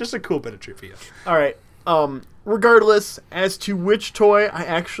saw it. Just a cool bit of trivia. All right. Regardless as to which toy I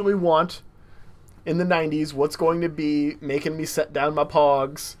actually want in the 90s, what's going to be making me set down my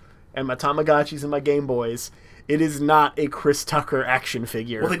Pogs and my Tamagotchis and my Game Boys, it is not a Chris Tucker action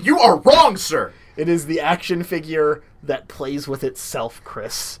figure. Well, then you are wrong, sir. It is the action figure that plays with itself,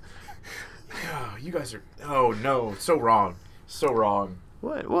 Chris. Oh, you guys are... Oh, no. So wrong. So wrong.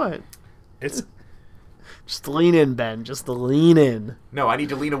 What? It's Just lean in, Ben. Just lean in. No, I need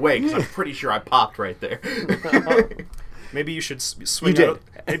to lean away because I'm pretty sure I popped right there. maybe you should swing You out.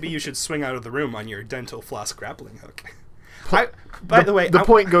 Maybe you should swing out of the room on your dental floss grappling hook. By the way, The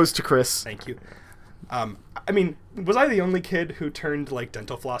point goes to Chris. Thank you. I mean, was I the only kid who turned like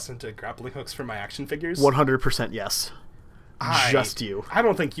dental floss into grappling hooks for my action figures? 100% yes. Just you. I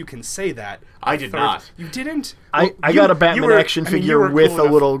don't think you can say that. I did not. You didn't? I Well, got a you Batman were- action I mean, you figure were with cool a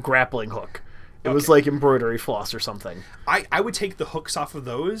enough- little grappling hook. It was Okay. like embroidery floss or something. I would take the hooks off of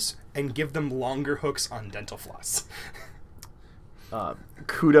those and give them longer hooks on dental floss.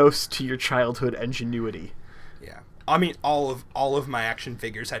 Kudos to your childhood ingenuity. Yeah. I mean, all of my action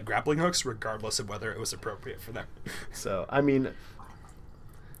figures had grappling hooks, regardless of whether it was appropriate for them. So, I mean,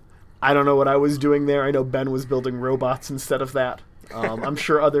 I don't know what I was doing there. I know Ben was building robots instead of that. I'm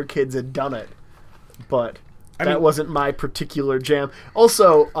sure other kids had done it, but that wasn't my particular jam.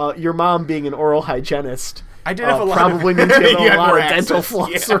 Also, your mom being an oral hygienist I did have a lot probably of, means you You have had a lot more of dental access,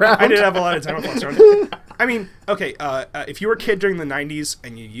 floss yeah. around. I did have a lot of dental floss around. I mean, okay, if you were a kid during the 90s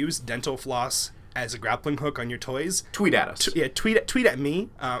and you used dental floss as a grappling hook on your toys, Tweet at us. tweet at me.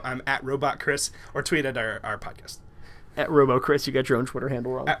 I'm at Robot Chris, or tweet at our podcast. At Robo Chris, you got your own Twitter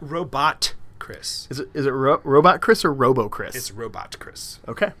handle wrong. At Robot Chris. Is it Robot Chris or Robo Chris? It's Robot Chris.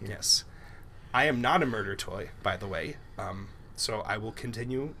 Okay. Yes. I am not a murder toy, by the way. So I will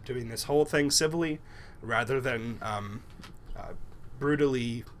continue doing this whole thing civilly rather than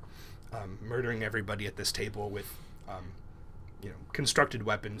brutally murdering everybody at this table with constructed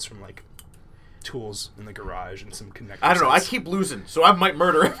weapons from like tools in the garage and some connectors. I don't know. I keep losing, so I might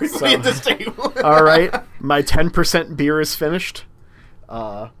murder everybody at this table. All right. My 10% beer is finished.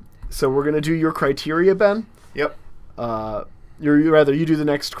 So we're going to do your criteria, Ben. Yep. You do the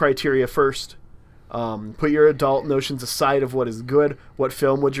next criteria first. Put your adult notions aside of what is good. What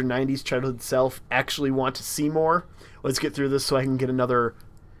film would your 90s childhood self actually want to see more? Let's get through this so I can get another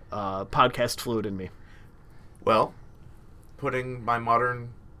podcast fluid in me. Well, putting my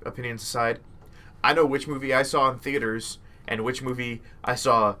modern opinions aside, I know which movie I saw in theaters and which movie I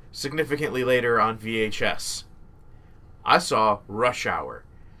saw significantly later on VHS. I saw Rush Hour.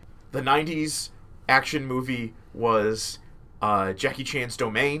 The 90s action movie was Jackie Chan's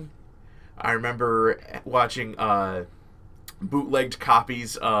Domain. I remember watching bootlegged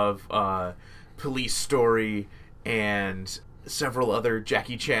copies of Police Story and several other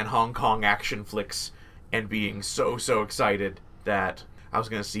Jackie Chan Hong Kong action flicks and being so excited that I was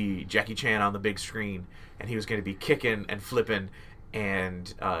going to see Jackie Chan on the big screen and he was going to be kicking and flipping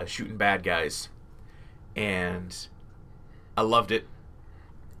and shooting bad guys. And I loved it.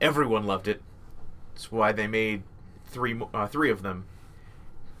 Everyone loved it. That's why they made three of them.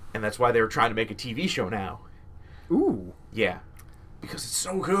 And that's why they were trying to make a TV show now. Ooh. Yeah. Because it's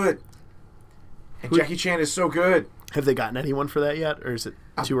so good. And Jackie Chan is so good. Have they gotten anyone for that yet, or is it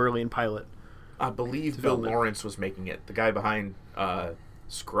too early in pilot? I believe Bill Development. Lawrence was making it. The guy behind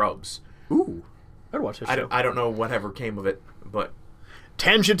Scrubs. Ooh. I'd watch that show. I don't know whatever came of it, but...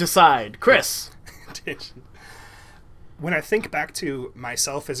 Tangent aside. Chris. When I think back to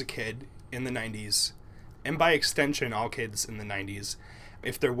myself as a kid in the 90s, and by extension all kids in the 90s,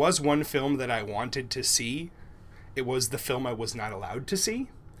 if there was one film that I wanted to see, it was the film I was not allowed to see.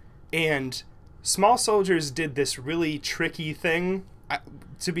 And Small Soldiers did this really tricky thing.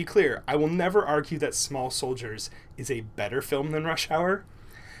 To be clear, I will never argue that Small Soldiers is a better film than Rush Hour,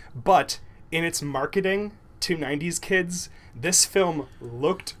 but in its marketing to 90s kids, this film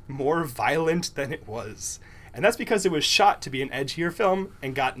looked more violent than it was. And that's because it was shot to be an edgier film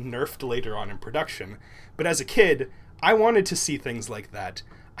and got nerfed later on in production. But as a kid, I wanted to see things like that.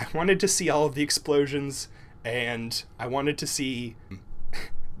 I wanted to see all of the explosions, and I wanted to see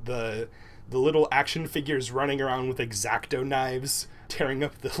the little action figures running around with X-Acto knives, tearing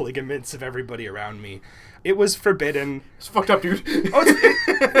up the ligaments of everybody around me. It was forbidden. It's fucked up, dude. Oh,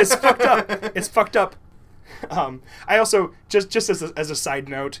 it's fucked up. It's fucked up. I also, just as a side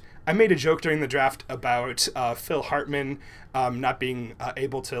note, I made a joke during the draft about Phil Hartman not being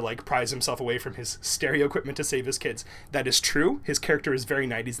able to like prize himself away from his stereo equipment to save his kids. That is true. His character is very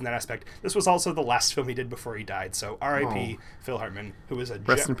 90s in that aspect. This was also the last film he did before he died. So R.I.P. Phil Hartman, who was a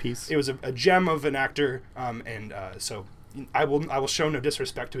Rest gem. in peace. It was a gem of an actor, so I will show no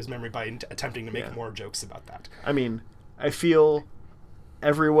disrespect to his memory by attempting to make more jokes about that. I mean, I feel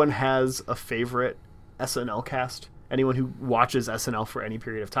everyone has a favorite SNL cast. Anyone who watches SNL for any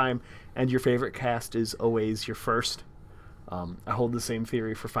period of time, and your favorite cast is always your first. I hold the same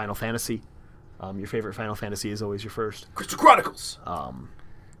theory for Final Fantasy. Your favorite Final Fantasy is always your first. Crystal Chronicles.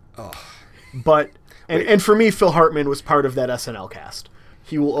 But and for me, Phil Hartman was part of that SNL cast.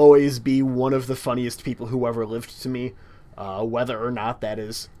 He will always be one of the funniest people who ever lived to me, whether or not that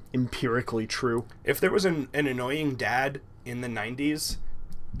is empirically true. If there was an annoying dad in the 90s,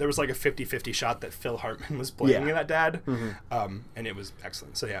 there was like a 50-50 shot that Phil Hartman was playing that dad, and it was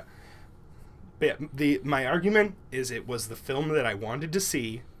excellent. So yeah. But yeah, my argument is it was the film that I wanted to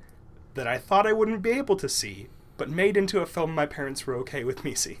see, that I thought I wouldn't be able to see, but made into a film my parents were okay with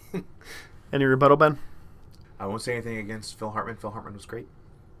me seeing. Any rebuttal, Ben? I won't say anything against Phil Hartman. Phil Hartman was great.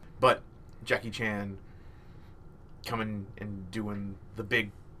 But Jackie Chan coming and doing the big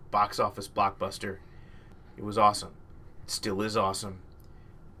box office blockbuster, it was awesome. It still is awesome.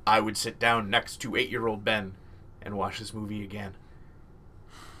 I would sit down next to 8-year-old Ben and watch this movie again.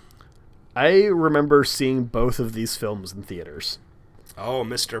 I remember seeing both of these films in theaters. Oh,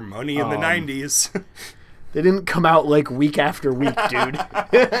 Mr. Money in the 90s. They didn't come out like week after week, dude.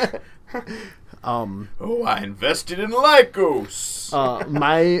 I invested in Lycos.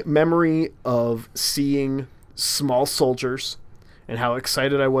 My memory of seeing Small Soldiers and how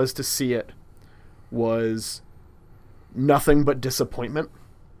excited I was to see it was nothing but disappointment.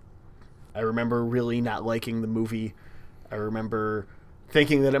 I remember really not liking the movie. I remember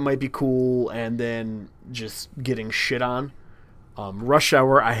thinking that it might be cool and then just getting shit on. Rush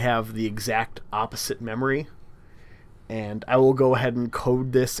Hour, I have the exact opposite memory. And I will go ahead and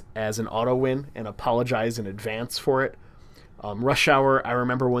code this as an auto win and apologize in advance for it. Rush Hour, I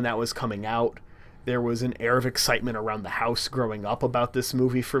remember when that was coming out, there was an air of excitement around the house growing up about this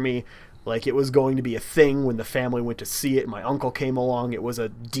movie for me. Like it was going to be a thing when the family went to see it. My uncle came along. It was a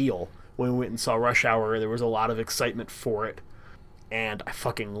deal. When we went and saw Rush Hour, there was a lot of excitement for it. And I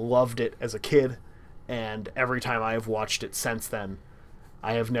fucking loved it as a kid. And every time I have watched it since then,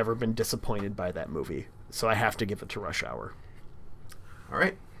 I have never been disappointed by that movie. So I have to give it to Rush Hour. All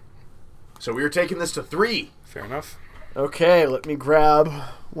right. So we are taking this to 3. Fair enough. Okay, let me grab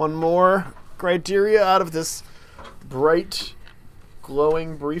one more criteria out of this bright,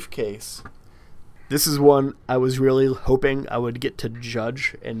 glowing briefcase. This is one I was really hoping I would get to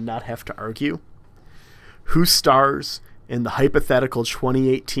judge and not have to argue. Who stars in the hypothetical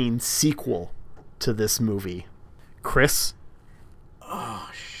 2018 sequel to this movie? Chris?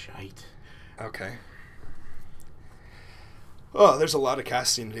 Oh, shite. Okay. Oh, there's a lot of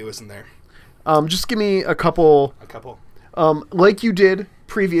casting to do, isn't there? Just give me a couple. A couple. Like you did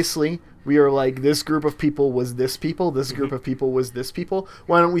previously, we are like, this group of people was this people, this group of people was this people.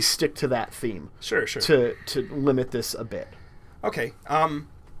 Why don't we stick to that theme? Sure. To limit this a bit. Okay.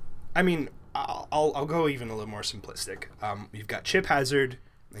 I mean, I'll go even a little more simplistic. You've got Chip Hazard,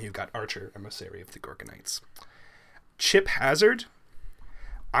 and you've got Archer, emissary of the Gorgonites. Chip Hazard,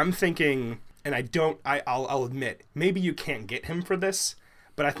 I'm thinking, and I'll admit, maybe you can't get him for this,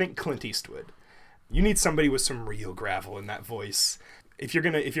 but I think Clint Eastwood. You need somebody with some real gravel in that voice. If you're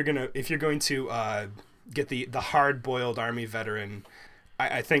going to get the hard-boiled Army veteran,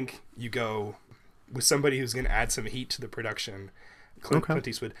 I think you go with somebody who's going to add some heat to the production. Clint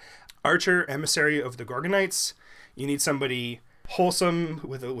Eastwood. Archer, emissary of the Gorgonites. You need somebody wholesome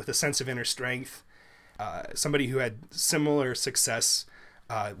with a sense of inner strength. Somebody who had similar success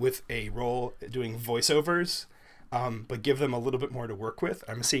with a role doing voiceovers, but give them a little bit more to work with.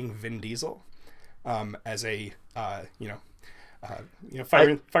 I'm seeing Vin Diesel as a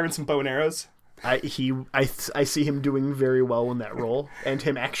firing some bow and arrows. I see him doing very well in that role, and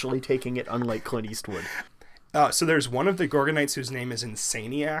him actually taking it, unlike Clint Eastwood. So there's one of the Gorgonites whose name is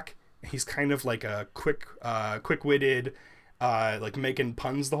Insaniac. He's kind of like a quick-witted, like making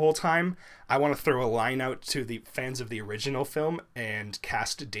puns the whole time. I want to throw a line out to the fans of the original film and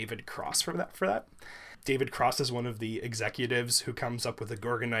cast David Cross for that. David Cross is one of the executives who comes up with the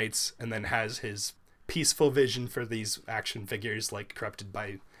Gorgonites and then has his peaceful vision for these action figures like corrupted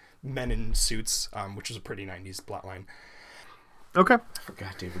by men in suits, which was a pretty 90s plotline. Okay. I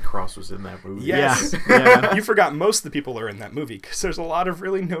forgot David Cross was in that movie. Yes. Yeah. You forgot most of the people are in that movie because there's a lot of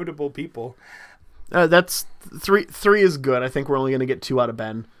really notable people. That's three. Three is good. I think we're only going to get 2 out of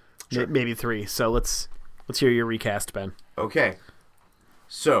Ben, Sure. maybe 3. So let's hear your recast, Ben. Okay.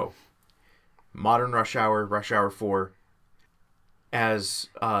 So, modern Rush Hour, Rush Hour 4, as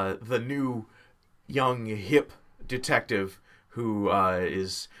the new young hip detective who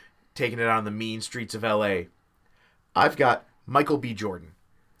is taking it on the mean streets of L.A. I've got Michael B. Jordan.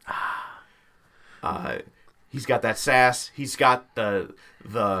 He's got that sass. He's got the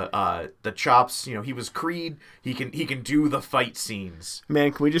chops. You know, he was Creed. He can do the fight scenes.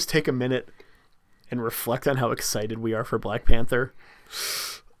 Man, can we just take a minute and reflect on how excited we are for Black Panther?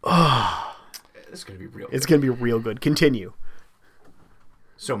 It's gonna be real. It's going to be real good. Continue.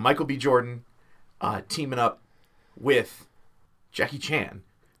 So Michael B. Jordan teaming up with Jackie Chan.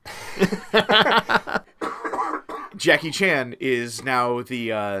 Jackie Chan is now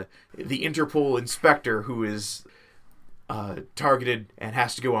the Interpol inspector who is targeted and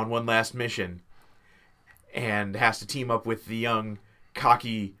has to go on one last mission and has to team up with the young,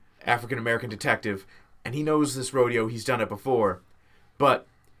 cocky African-American detective. And he knows this rodeo. He's done it before. But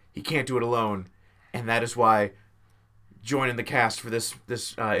he can't do it alone. And that is why joining the cast for this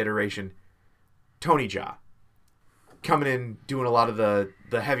iteration, Tony Jaa. Coming in, doing a lot of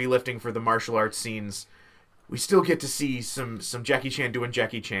the heavy lifting for the martial arts scenes. We still get to see some Jackie Chan doing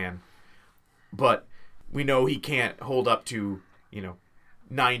Jackie Chan, but we know he can't hold up to,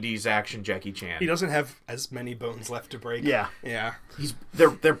 90s action Jackie Chan. He doesn't have as many bones left to break. Yeah. Yeah.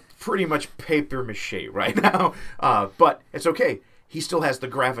 They're pretty much paper mache right now, but it's okay. He still has the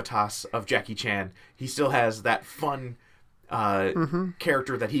gravitas of Jackie Chan. He still has that fun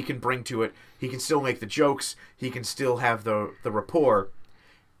character that he can bring to it. He can still make the jokes. He can still have the rapport,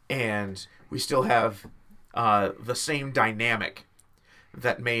 and we still have the same dynamic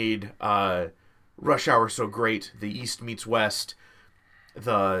that made Rush Hour so great. The East meets West,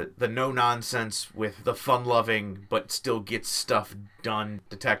 the no nonsense with the fun loving but still gets stuff done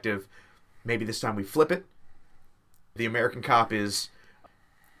detective. Maybe this time we flip it. The American cop is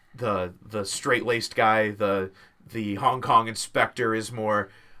the straight laced guy. The Hong Kong inspector is more,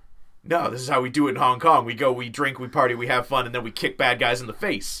 no, this is how we do it in Hong Kong. We go, we drink, we party, we have fun, and then we kick bad guys in the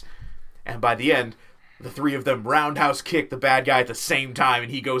face. And by the end, the three of them roundhouse kick the bad guy at the same time,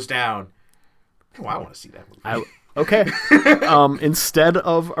 and he goes down. Oh, I want to see that movie. Okay. Instead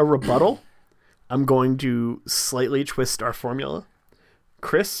of a rebuttal, I'm going to slightly twist our formula.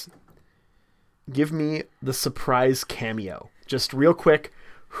 Chris, give me the surprise cameo. Just real quick,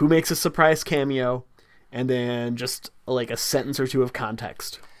 who makes a surprise cameo? And then just like a sentence or two of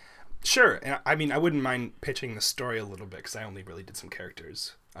context. Sure. And I mean, I wouldn't mind pitching the story a little bit because I only really did some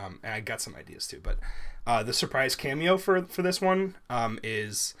characters. And I got some ideas too. But the surprise cameo for this one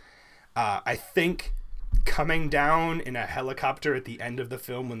is, I think, coming down in a helicopter at the end of the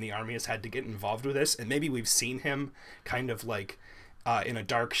film when the army has had to get involved with this. And maybe we've seen him kind of like in a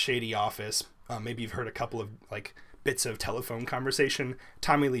dark, shady office. Maybe you've heard a couple of like bits of telephone conversation.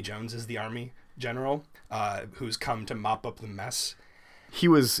 Tommy Lee Jones is the army general who's come to mop up the mess. He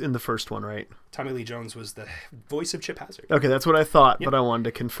was in the first one, right? Tommy Lee Jones was the voice of Chip Hazard. Okay, that's what I thought, Yep. but I wanted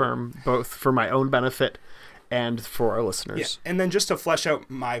to confirm both for my own benefit and for our listeners. Yeah, and then just to flesh out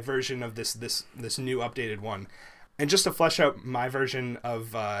my version of this new updated one, and just to flesh out my version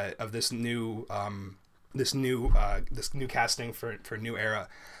of this new casting for New Era,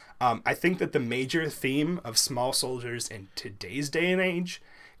 I think that the major theme of small soldiers in today's day and age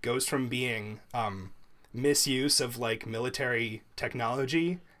goes from being misuse of like military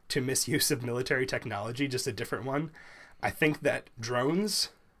technology to misuse of military technology, just a different one. I think that drones,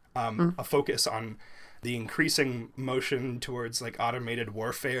 a focus on the increasing motion towards like automated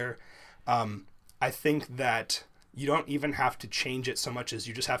warfare. I think that you don't even have to change it so much as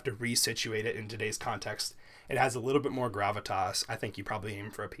you just have to resituate it in today's context. It has a little bit more gravitas. I think you probably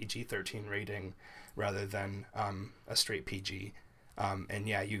aim for a PG-13 rating rather than a straight PG. And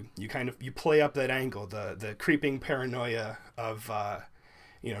yeah, you play up that angle, the creeping paranoia of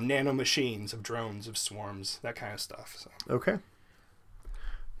nano machines, of drones, of swarms, that kind of stuff. So. Okay.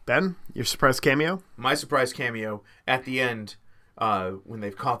 Ben, your surprise cameo? My surprise cameo at the end, when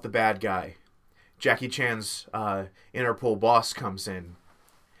they've caught the bad guy, Jackie Chan's Interpol boss comes in,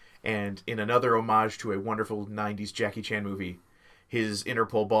 and in another homage to a wonderful 90s Jackie Chan movie, his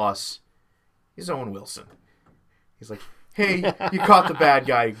Interpol boss is Owen Wilson. He's like, hey, you caught the bad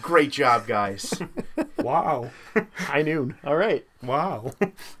guy. Great job, guys. Wow. High noon. All right. Wow.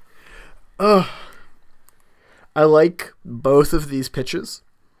 I like both of these pitches.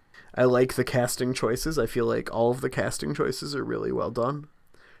 I like the casting choices. I feel like all of the casting choices are really well done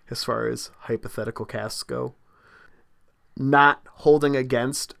as far as hypothetical casts go. Not holding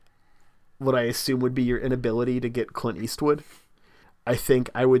against what I assume would be your inability to get Clint Eastwood, I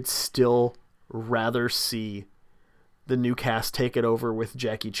think I would still rather see the new cast take it over with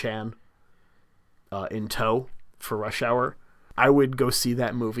Jackie Chan in tow for Rush Hour. I would go see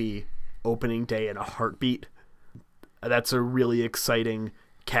that movie opening day in a heartbeat. That's a really exciting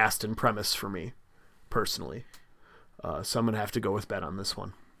cast and premise for me, personally. So I'm going to have to go with Ben on this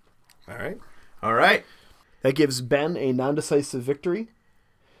one. All right. That gives Ben a non-decisive victory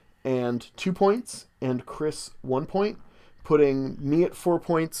and 2 points, and Chris 1 point, putting me at 4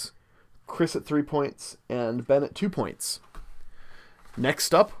 points, Chris at 3 points, and Ben at 2 points.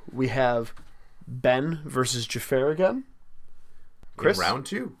 Next up, we have Ben versus Jafar again. Chris? In round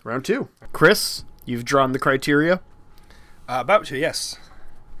 2. Round 2. Chris, you've drawn the criteria. About to, yes.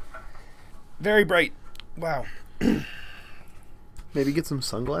 Very bright. Wow. Maybe get some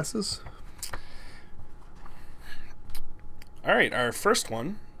sunglasses? All right, our first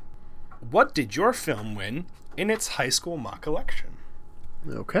one. What did your film win in its high school mock election?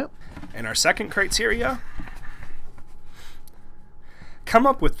 Okay. And our second criteria. Come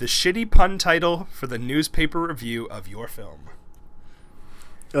up with the shitty pun title for the newspaper review of your film.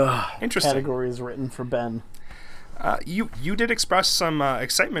 Interesting. Category is written for Ben. You did express some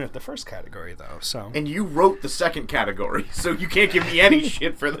excitement at the first category, though. So And you wrote the second category, so you can't give me any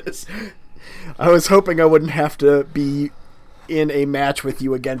shit for this. I was hoping I wouldn't have to be in a match with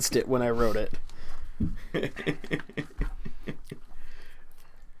you against it when I wrote it.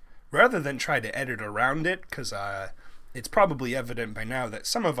 rather than try to edit around it, because it's probably evident by now that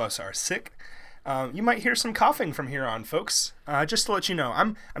some of us are sick, you might hear some coughing from here on, folks. Just to let you know,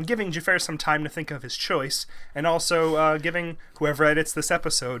 I'm giving Jafar some time to think of his choice, and also giving whoever edits this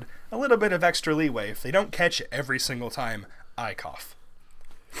episode a little bit of extra leeway. If they don't catch it every single time, I cough.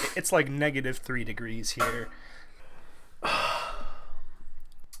 It's like -3 degrees here.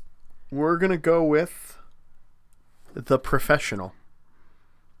 We're going to go with The Professional.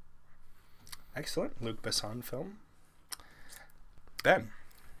 Excellent. Luc Besson film. Ben.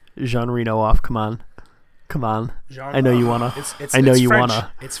 Jean Reno off. Come on. Jean, I know you wanna. It's I know you French.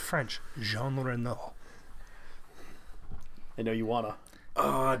 wanna. It's French. Jean Reno. I know you wanna.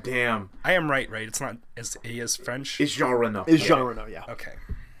 Oh, damn. I am right? It's not. He is French. It's Jean Reno. It's Jean Reno, yeah. Okay.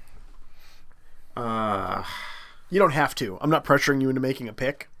 You don't have to. I'm not pressuring you into making a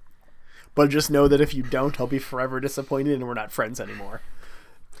pick. But just know that if you don't, I'll be forever disappointed and we're not friends anymore.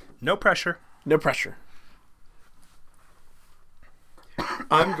 No pressure. No pressure.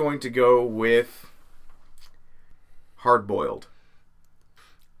 I'm going to go with Hard Boiled.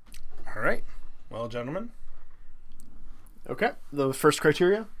 All right. Well, gentlemen, Okay. The first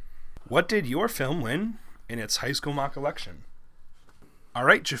criteria? what did your film win in its high school mock election? All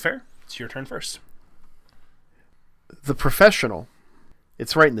right, Jafar, it's your turn first. The Professional.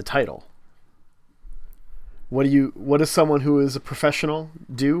 It's right in the title. What does someone who is a professional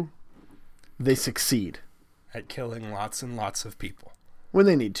do? They succeed. At killing lots and lots of people. When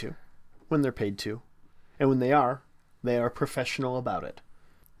they need to. When they're paid to. And when they are professional about it.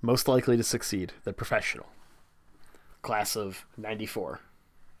 Most likely to succeed. They're professional. Class of 94.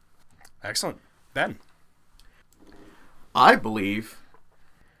 Excellent. Ben. I believe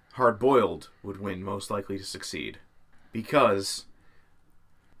Hard Boiled would win most likely to succeed because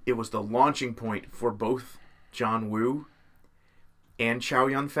it was the launching point for both John Woo and Chow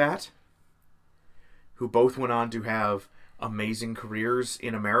Yun-fat, who both went on to have amazing careers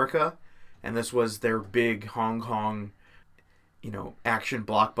in America, and this was their big Hong Kong, action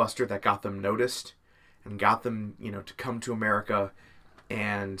blockbuster that got them noticed and got them, to come to America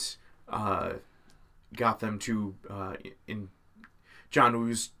and got them to, in John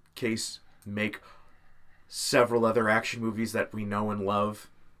Woo's case, make several other action movies that we know and love,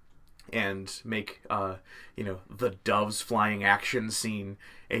 and make, the doves flying action scene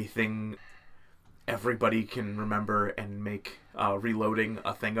a thing everybody can remember, and make Reloading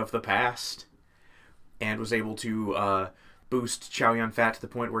a thing of the past, and was able to boost Chow Yun-fat to the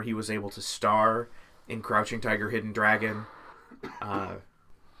point where he was able to star in Crouching Tiger, Hidden Dragon,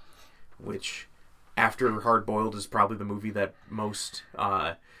 which, after Hard Boiled, is probably the movie that most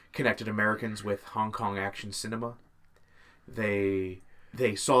connected Americans with Hong Kong action cinema. They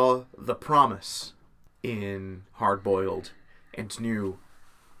saw the promise in Hard Boiled and knew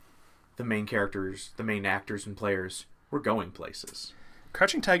the main characters, the main actors and players were going places.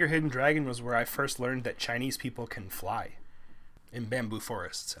 Crouching Tiger, Hidden Dragon was where I first learned that Chinese people can fly. In bamboo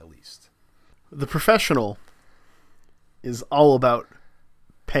forests, at least. The Professional is all about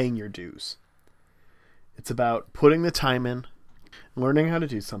paying your dues. It's about putting the time in, learning how to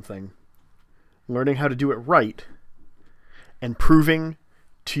do something, learning how to do it right, and proving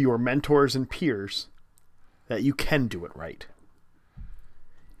to your mentors and peers that you can do it right.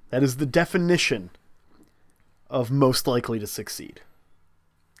 That is the definition of most likely to succeed.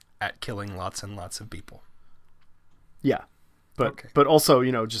 At killing lots and lots of people. Yeah. But Okay. but also,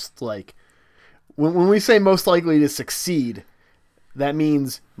 just like when we say most likely to succeed, that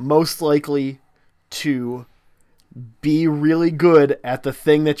means most likely to be really good at the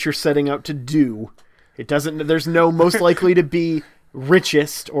thing that you're setting out to do. There's no most likely to be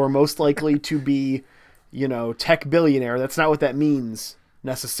richest or most likely to be, tech billionaire. That's not what that means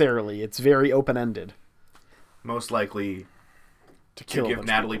necessarily. It's very open-ended. Most likely To to kill a give bunch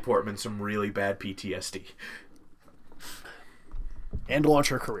of Natalie Portman some really bad PTSD. and launch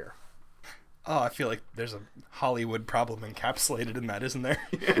her career. Oh, I feel like there's a Hollywood problem encapsulated in that, isn't there?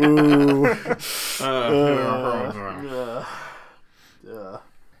 Ooh.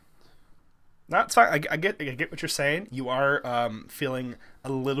 No, it's fine. I get what you're saying. You are feeling a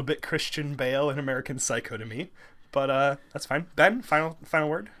little bit Christian Bale in American Psycho to me, but that's fine. Ben, final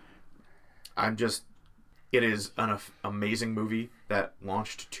word. It is an amazing movie that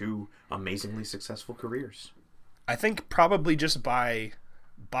launched 2 amazingly successful careers. I think probably just by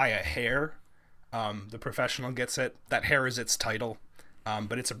a hair, The Professional gets it. That hair is its title,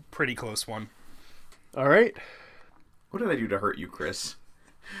 but it's a pretty close one. All right. What did I do to hurt you, Chris?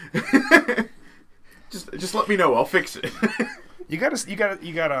 just let me know. I'll fix it. You got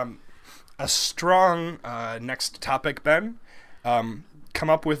a strong next topic, Ben. Come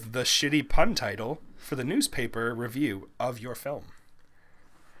up with the shitty pun title for the newspaper review of your film.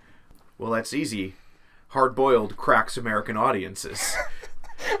 Well, that's easy. Hard Boiled cracks American audiences.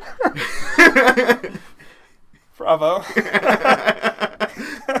 Bravo.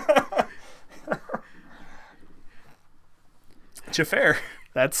 Jafar.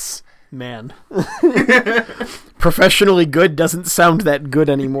 That's, man. Professionally good doesn't sound that good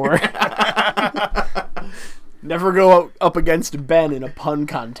anymore. Never go up against Ben in a pun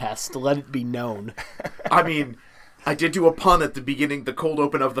contest. Let it be known. I mean, I did do a pun at the beginning, the cold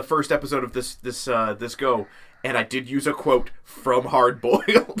open of the first episode of this go, and I did use a quote from Hard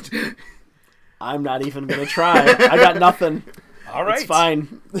Boiled. I'm not even going to try. I got nothing. All right. It's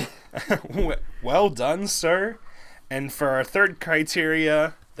fine. Well done, sir. And for our third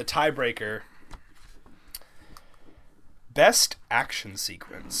criteria, the tiebreaker, best action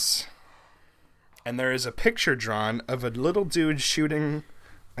sequence. And there is a picture drawn of a little dude shooting,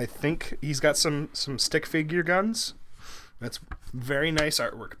 I think he's got some stick figure guns. That's very nice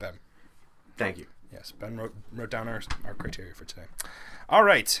artwork, Ben. Thank you. Yes, Ben wrote down our criteria for today. All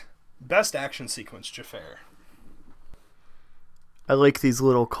right, best action sequence, Jafar. I like these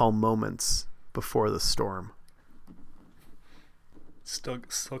little calm moments before the storm. Still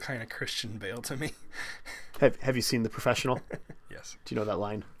kind of Christian Bale to me. Have you seen The Professional? Yes, Do you know that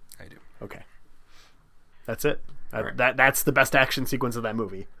line? I do. Okay. That's it. Right. That's the best action sequence of that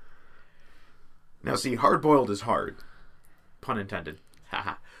movie. Now, see, Hard Boiled is hard. Pun intended.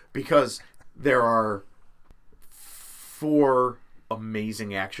 Haha. Because there are 4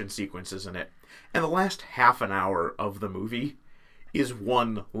 amazing action sequences in it. And the last half an hour of the movie is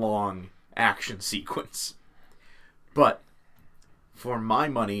one long action sequence. But for my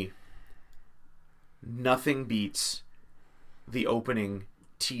money, nothing beats the opening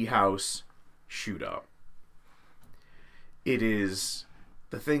tea house shootout. It is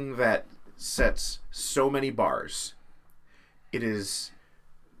the thing that sets so many bars. It is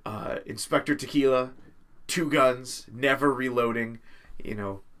Inspector Tequila, 2 guns, never reloading,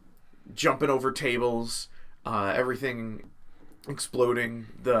 jumping over tables, everything exploding.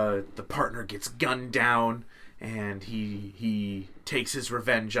 The partner gets gunned down, and he takes his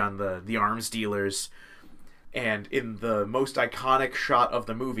revenge on the arms dealers. And in the most iconic shot of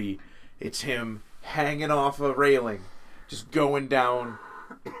the movie, it's him hanging off a railing, just going down,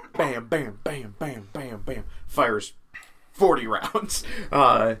 bam, bam, bam, bam, bam, bam, fires 40 rounds.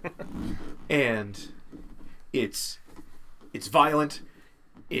 And it's violent,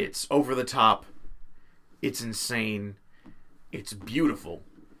 it's over the top, it's insane, it's beautiful,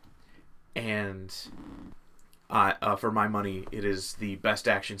 and for my money, it is the best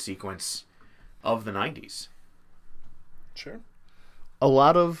action sequence of the 90s. Sure. A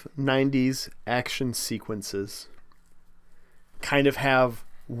lot of 90s action sequences kind of have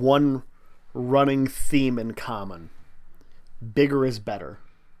one running theme in common. Bigger is better.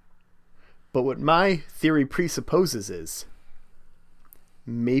 But what my theory presupposes is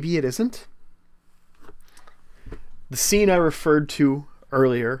maybe it isn't. The scene I referred to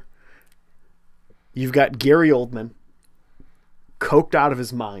earlier, you've got Gary Oldman, coked out of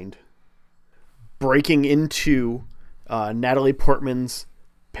his mind, breaking into Natalie Portman's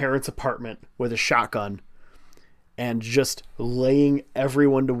parents' apartment with a shotgun and just laying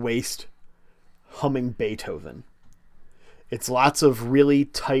everyone to waste humming Beethoven. It's lots of really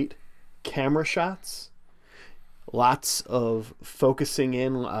tight camera shots, lots of focusing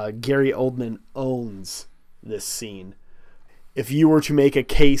in. Gary Oldman owns this scene. If you were to make a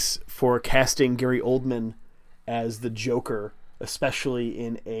case for casting Gary Oldman as the Joker, especially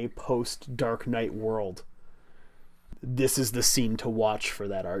in a post-Dark Knight world, this is the scene to watch for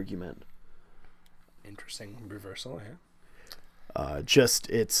that argument. Interesting reversal, yeah.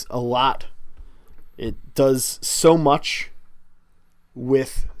 It's a lot. It does so much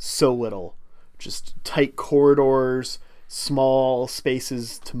with so little. Just tight corridors, small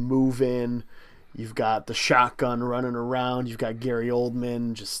spaces to move in. You've got the shotgun running around. You've got Gary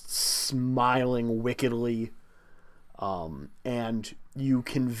Oldman just smiling wickedly. And you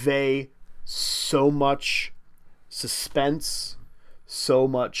convey so much suspense, so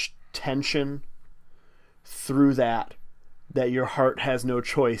much tension through that your heart has no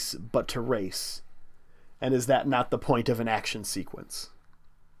choice but to race. And is that not the point of an action sequence?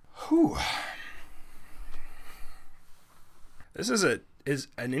 Whew. This is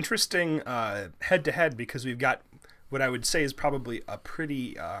an interesting head-to-head, because we've got what I would say is probably a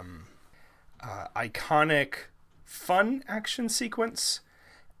pretty iconic, fun action sequence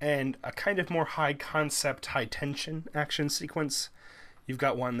and a kind of more high-concept, high-tension action sequence. You've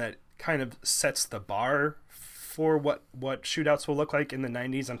got one that kind of sets the bar for what shootouts will look like in the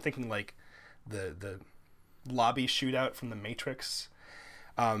 90s. I'm thinking like the lobby shootout from The Matrix.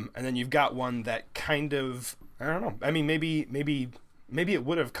 And then you've got one that kind of, I don't know, I mean, maybe it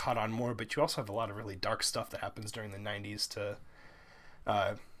would have caught on more, but you also have a lot of really dark stuff that happens during the 90s to,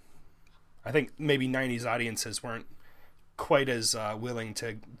 I think maybe 90s audiences weren't quite as willing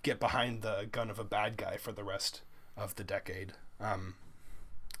to get behind the gun of a bad guy for the rest of the decade.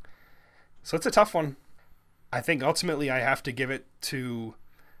 So it's a tough one. I think ultimately I have to give it to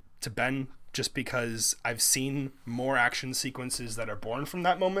Ben, just because I've seen more action sequences that are born from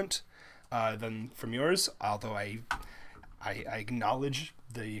that moment than from yours, although I acknowledge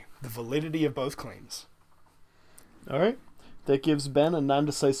the validity of both claims. All right. That gives Ben a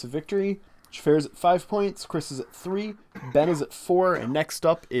non-decisive victory. Jafar's at 5 points. Chris is at 3. Ben is at 4. And next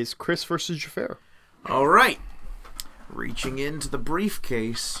up is Chris versus Jafar. All right. Reaching into the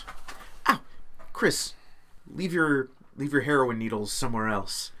briefcase. Ow! Chris, leave your heroin needles somewhere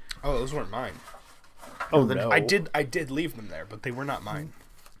else. Oh, those weren't mine. Oh, no. I did leave them there, but they were not mine.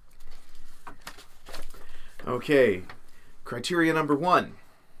 Okay. Criteria number 1.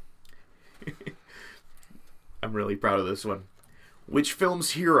 I'm really proud of this one. Which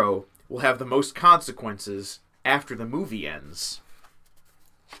film's hero will have the most consequences after the movie ends?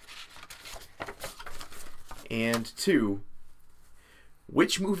 And 2.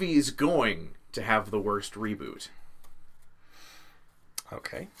 Which movie is going to have the worst reboot?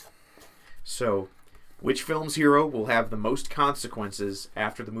 Okay. So, which film's hero will have the most consequences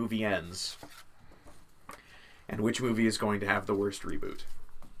after the movie ends? And which movie is going to have the worst reboot?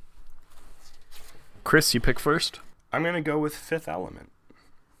 Chris, you pick first. I'm going to go with Fifth Element.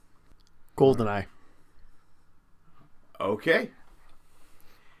 GoldenEye. Okay.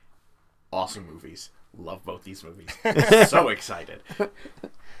 Awesome movies. Love both these movies. So excited.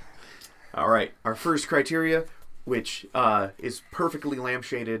 All right. Our first criteria, which is perfectly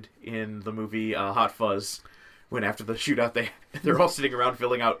lampshaded in the movie Hot Fuzz, when after the shootout they're all sitting around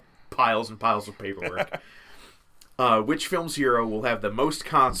filling out piles and piles of paperwork. Which film's hero will have the most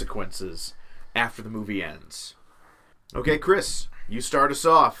consequences after the movie ends? Okay, Chris, you start us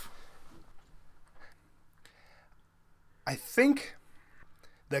off. I think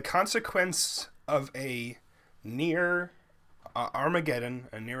the consequence of a near Armageddon,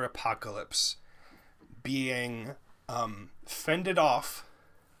 a near apocalypse, being fended off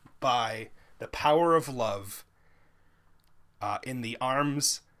by the power of love in the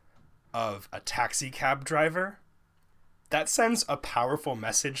arms of a taxi cab driver, that sends a powerful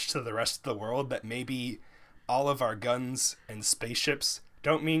message to the rest of the world that maybe all of our guns and spaceships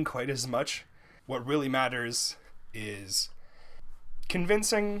don't mean quite as much. What really matters is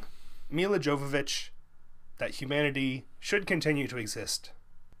convincing Mila Jovovich that humanity should continue to exist.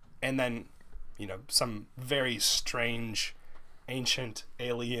 And then, some very strange, ancient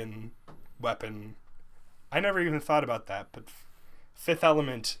alien weapon. I never even thought about that, but Fifth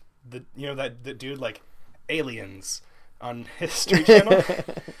Element, the dude like Aliens on History Channel.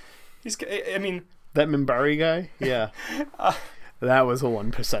 That Minbari guy? Yeah. That was a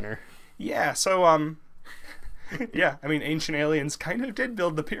 1%er. Yeah, so, ancient aliens kind of did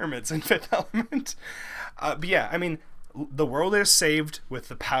build the pyramids in Fifth Element. But yeah, The world is saved with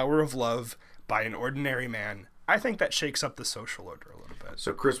the power of love by an ordinary man. I think that shakes up the social order a little bit.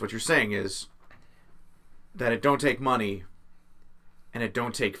 So, Chris, what you're saying is that it don't take money and it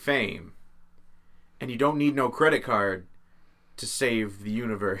don't take fame and you don't need no credit card to save the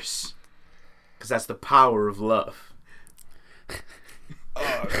universe because that's the power of love.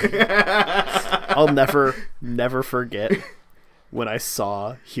 I'll never forget when I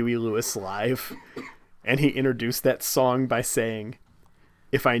saw Huey Lewis live and he introduced that song by saying,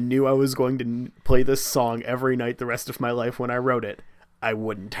 if I knew I was going to play this song every night the rest of my life when I wrote it, I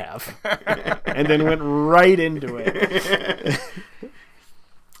wouldn't have. And then went right into it.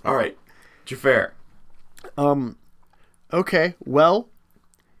 All right, Jafar. Okay, well,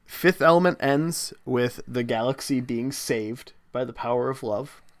 Fifth Element ends with the galaxy being saved by the power of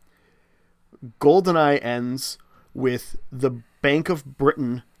love. GoldenEye ends with the Bank of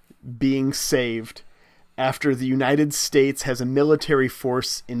Britain being saved after the United States has a military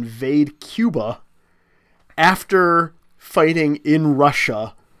force invade Cuba after fighting in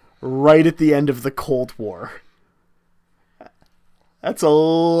Russia right at the end of the Cold War. That's a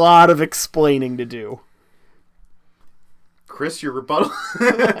lot of explaining to do. Chris, your rebuttal?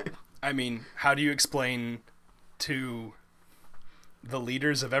 I mean, how do you explain to the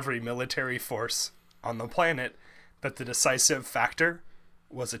leaders of every military force on the planet that the decisive factor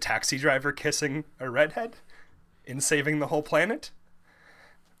was a taxi driver kissing a redhead in saving the whole planet?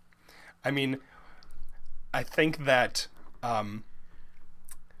 I mean, I think that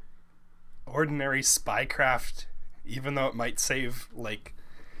ordinary spycraft, even though it might save,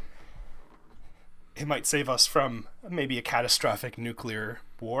 it might save us from maybe a catastrophic nuclear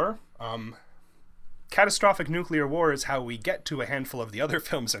war. Catastrophic nuclear war is how we get to a handful of the other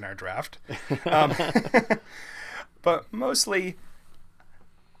films in our draft. But mostly,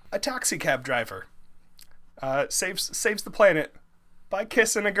 a taxi cab driver saves the planet by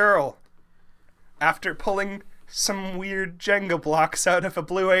kissing a girl after pulling some weird Jenga blocks out of a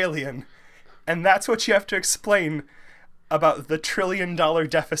blue alien. And that's what you have to explain about the $1 trillion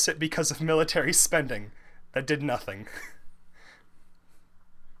deficit because of military spending that did nothing.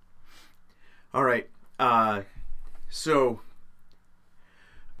 All right. So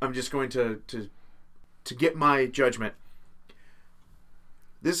I'm just going to get my judgment.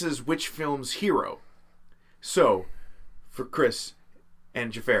 This is which film's hero. So, for Chris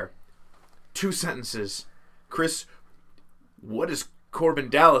and Jafar, 2 sentences. Chris, what is Corbin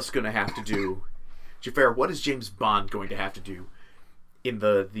Dallas going to have to do? Jafar, what is James Bond going to have to do in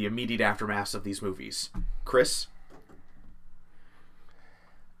the immediate aftermath of these movies? Chris?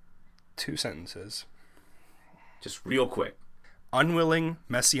 2 sentences. Just real quick. Unwilling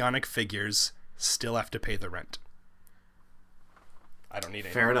messianic figures still have to pay the rent. I don't need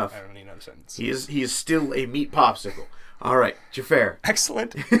Fair enough. I don't need another sentence. He is still a meat popsicle. All right, Jafar.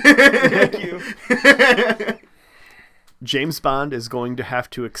 Excellent. Thank you. James Bond is going to have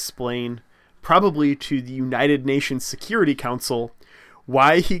to explain, probably to the United Nations Security Council,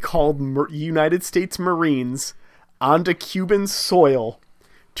 why he called United States Marines onto Cuban soil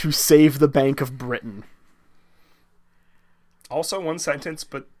to save the Bank of Britain. Also 1 sentence,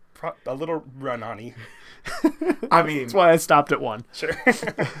 but a little run-on-y. I mean, That's why I stopped at 1. Sure.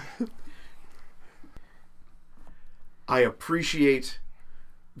 I appreciate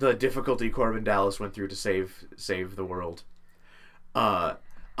the difficulty Corbin Dallas went through to save the world. I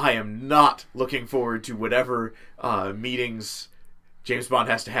am not looking forward to whatever meetings James Bond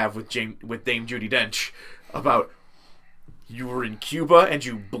has to have with Dame Judi Dench about you were in Cuba and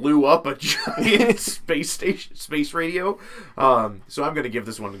you blew up a giant space radio. So I'm going to give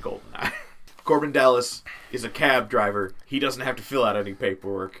this one to GoldenEye. Corbin Dallas is a cab driver. He doesn't have to fill out any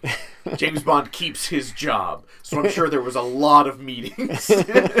paperwork. James Bond keeps his job. So I'm sure there was a lot of meetings. I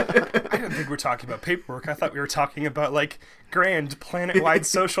didn't think we were talking about paperwork. I thought we were talking about, grand planet-wide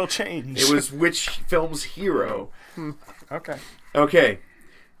social change. It was which film's hero. Okay. Okay.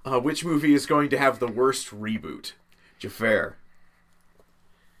 Which movie is going to have the worst reboot? Jafar.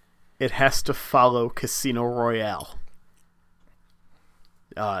 It has to follow Casino Royale.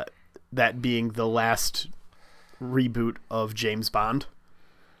 That being the last reboot of James Bond.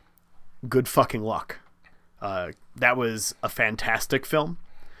 Good fucking luck. That was a fantastic film.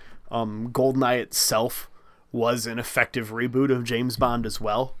 GoldenEye itself was an effective reboot of James Bond as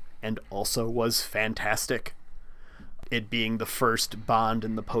well, and also was fantastic. It being the first Bond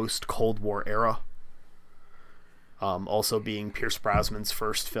in the post-Cold War era. Also being Pierce Brosnan's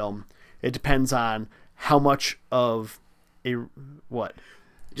first film. It depends on how much of a... What?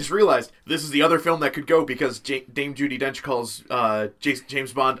 Just realized this is the other film that could go because Dame Judi Dench calls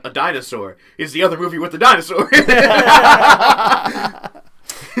James Bond a dinosaur. Is the other movie with the dinosaur?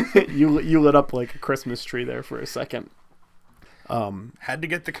 You lit up like a Christmas tree there for a second. Had to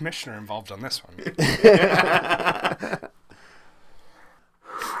get the commissioner involved on this one.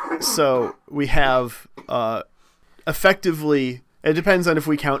 So we have effectively, it depends on if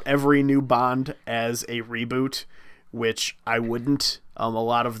we count every new Bond as a reboot, which I wouldn't. A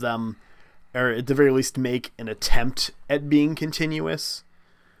lot of them, or at the very least, make an attempt at being continuous.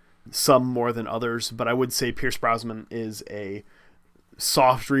 Some more than others, but I would say Pierce Brosnan is a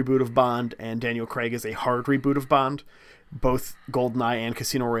soft reboot of Bond, and Daniel Craig is a hard reboot of Bond. Both GoldenEye and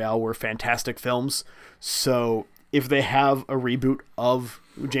Casino Royale were fantastic films, so if they have a reboot of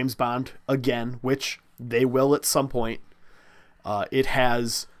James Bond again, which they will at some point, it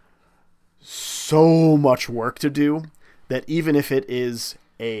has so much work to do that even if it is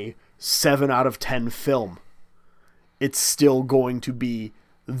a 7 out of 10 film, it's still going to be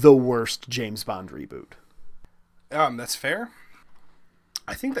the worst James Bond reboot. That's fair.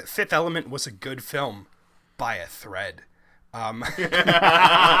 I think that Fifth Element was a good film by a thread.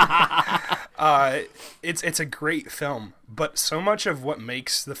 It's a great film, but so much of what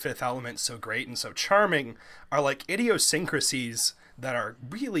makes The Fifth Element so great and so charming are like idiosyncrasies that are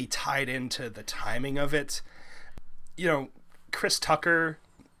really tied into the timing of it. You know, Chris Tucker,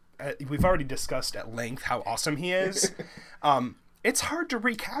 we've already discussed at length how awesome he is. It's hard to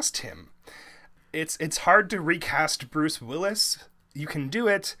recast him. It's hard to recast Bruce Willis. You can do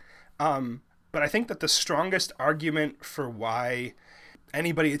it, but I think that the strongest argument for why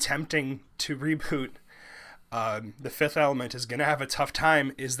anybody attempting to reboot The Fifth Element is going to have a tough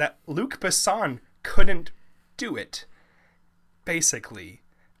time is that Luc Besson couldn't do it, basically,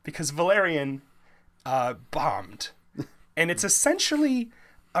 because Valerian bombed. And it's essentially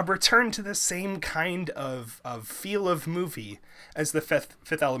a return to the same kind of feel of movie as The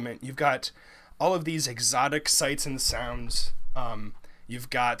Fifth Element. You've got all of these exotic sights and sounds. You've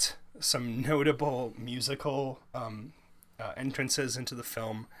got some notable musical entrances into the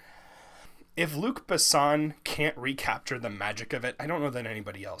film. If Luc Besson can't recapture the magic of it, I don't know that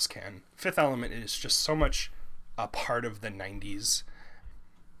anybody else can. Fifth Element is just so much a part of the 90s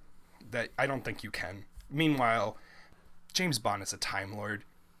that I don't think you can. Meanwhile, James Bond is a Time Lord.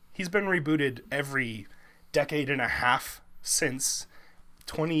 He's been rebooted every decade and a half since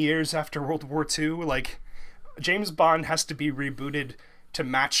 20 years after World War II. Like, James Bond has to be rebooted to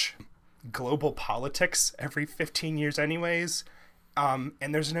match global politics every 15 years anyways. And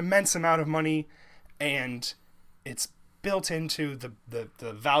there's an immense amount of money, and it's built into the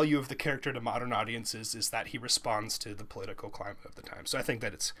value of the character to modern audiences is that he responds to the political climate of the time. So I think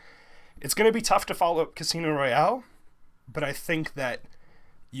that it's going to be tough to follow up Casino Royale, but I think that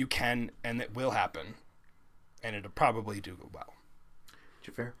you can, and it will happen, and it'll probably do well.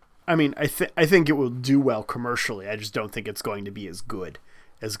 Fair. I mean, I think it will do well commercially. I just don't think it's going to be as good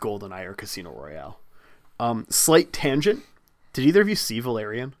as GoldenEye or Casino Royale. Slight tangent. Did either of you see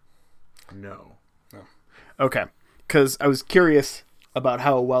Valerian? No. Okay. Because I was curious about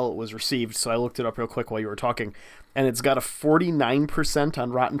how well it was received, so I looked it up real quick while you were talking. And it's got a 49%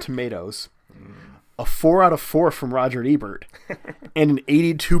 on Rotten Tomatoes, a 4 out of 4 from Roger Ebert, and an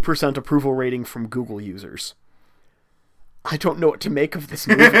 82% approval rating from Google users. I don't know what to make of this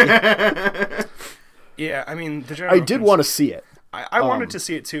movie. Yeah, I mean, I did want to see it. I wanted to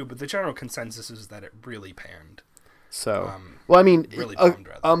see it too, but the general consensus is that it really panned. So, well, I mean, really bombed,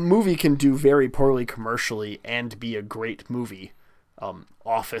 a movie can do very poorly commercially and be a great movie.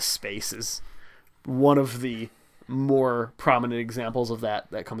 Office Space is one of the more prominent examples of that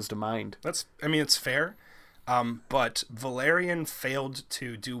comes to mind. It's fair, but Valerian failed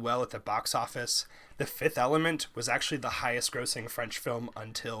to do well at the box office. The Fifth Element was actually the highest grossing French film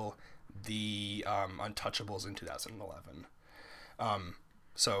until the Untouchables in 2011.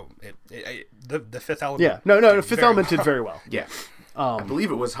 So the Fifth Element. Yeah, no, the Fifth Element did very well. Yeah, I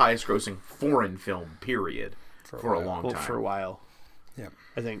believe it was highest grossing foreign film period for a long time. For a while. Yeah,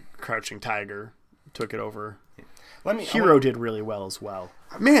 I think Crouching Tiger took it over. Yeah. Hero did really well as well.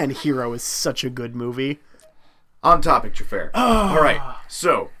 Man, Hero is such a good movie. On topic, Jafar. All right,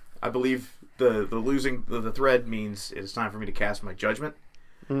 so I believe the losing the thread means it is time for me to cast my judgment.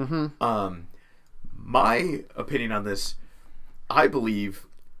 Mm-hmm. My opinion on this, I believe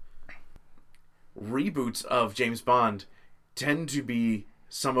reboots of James Bond tend to be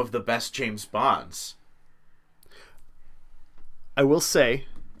some of the best James Bonds. I will say,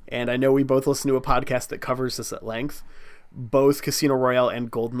 and I know we both listen to a podcast that covers this at length, both Casino Royale and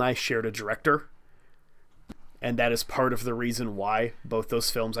GoldenEye shared a director. and that is part of the reason why both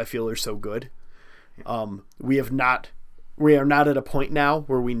those films I feel are so good. We are not at a point now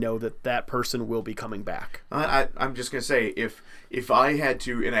where we know that person will be coming back. I'm just gonna say, if I had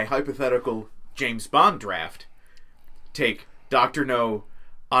to, in a hypothetical James Bond draft, take Dr. No,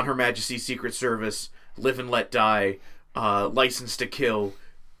 On Her Majesty's Secret Service, Live and Let Die, License to Kill,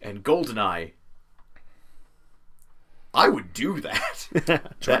 and GoldenEye, I would do that.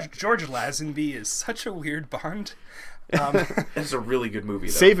 George Lazenby is such a weird Bond. It's a really good movie,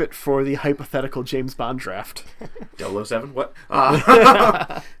 though. Save it for the hypothetical James Bond draft. 007? What?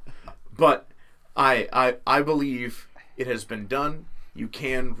 But I believe it has been done. You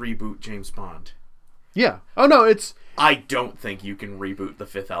can reboot James Bond. Yeah. Oh, no, it's... I don't think you can reboot The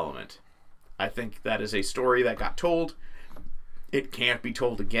Fifth Element. I think that is a story that got told. It can't be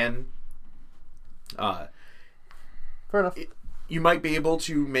told again. Fair enough. You might be able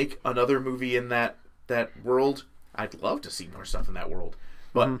to make another movie in that world. I'd love to see more stuff in that world.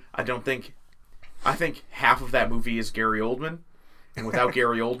 But I don't think... I think half of that movie is Gary Oldman. And without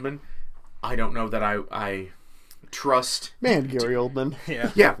Gary Oldman, I don't know that I trust... Man, Gary Oldman.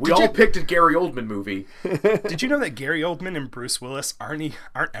 Yeah. Yeah, we all picked a Gary Oldman movie. Did you know that Gary Oldman and Bruce Willis aren't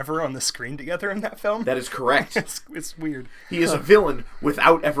ever on the screen together in that film? That is correct. It's weird. He is a villain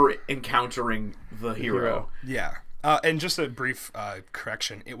without ever encountering the hero. Yeah. And just a brief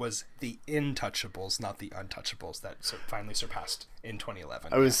correction. It was the Intouchables, not the Untouchables, that finally surpassed in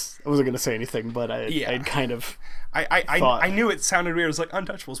 2011. I wasn't going to say anything, but I'd kind of thought. I knew it sounded weird. It was like,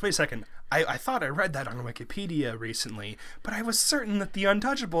 Untouchables. Wait a second. I thought I read that on Wikipedia recently, but I was certain that the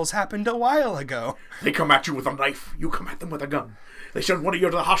Untouchables happened a while ago. They come at you with a knife. You come at them with a gun. They send one of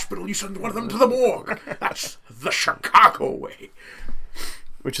you to the hospital. You send one of them to the morgue. That's the Chicago way.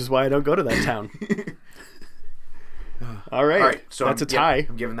 Which is why I don't go to that town. All right. So that's a tie. Yeah,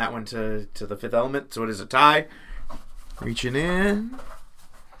 I'm giving that one to The Fifth Element. So it is a tie. Reaching in.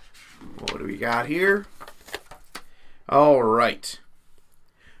 What do we got here? All right.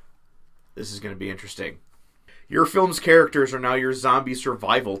 This is going to be interesting. Your film's characters are now your zombie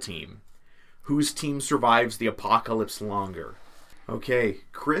survival team. Whose team survives the apocalypse longer? Okay,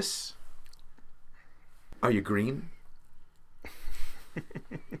 Chris. Are you green?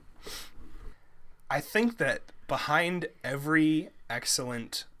 I think that behind every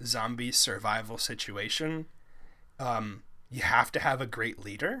excellent zombie survival situation, you have to have a great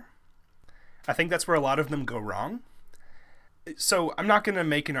leader. I think that's where a lot of them go wrong. So I'm not going to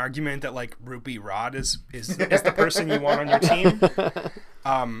make an argument that like Ruby Rod is the person you want on your team.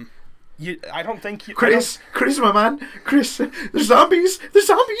 I don't think you... Chris, my man. Chris, the zombies.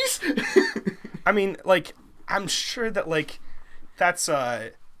 I mean, like, I'm sure that like that's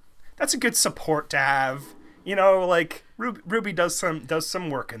a good support to have. You know, like Ruby does some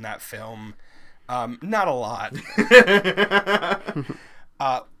work in that film. Not a lot.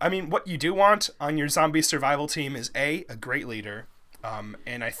 I mean, what you do want on your zombie survival team is a great leader,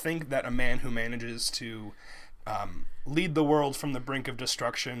 and I think that a man who manages to lead the world from the brink of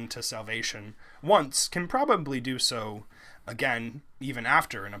destruction to salvation once can probably do so again, even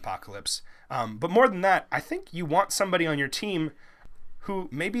after an apocalypse. But more than that, I think you want somebody on your team who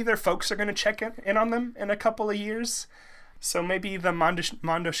maybe their folks are going to check in on them in a couple of years. So maybe the Mondo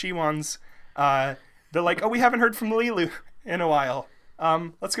Shiwans, they're like, oh, we haven't heard from Lilu in a while.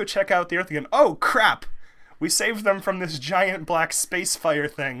 Let's go check out the Earth again. Oh, crap! We saved them from this giant black space fire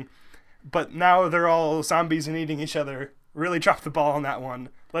thing, but now they're all zombies and eating each other. Really dropped the ball on that one.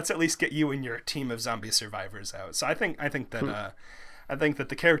 Let's at least get you and your team of zombie survivors out. So I think that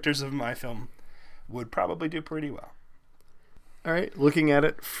the characters of my film would probably do pretty well. All right, looking at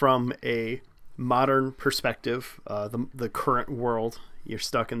it from a modern perspective, the current world, you're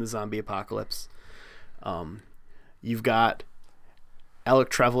stuck in the zombie apocalypse. You've got Alec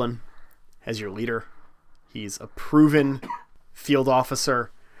Trevelyan as your leader. He's a proven field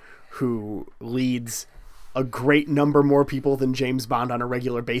officer who leads a great number more people than James Bond on a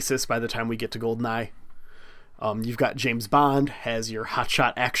regular basis by the time we get to GoldenEye. You've got James Bond as your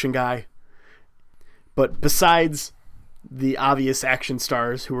hotshot action guy. But besides the obvious action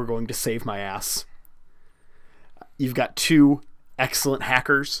stars who are going to save my ass, you've got two excellent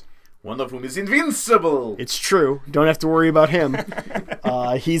hackers. One of whom is invincible. It's true. Don't have to worry about him.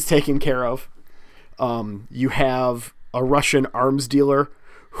 He's taken care of. You have a Russian arms dealer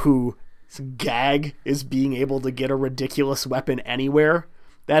whose gag is being able to get a ridiculous weapon anywhere.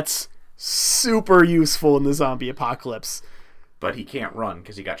 That's super useful in the zombie apocalypse. But he can't run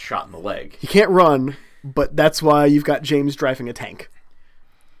because he got shot in the leg. He can't run, but that's why you've got James driving a tank.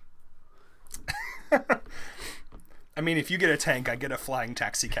 I mean, if you get a tank, I get a flying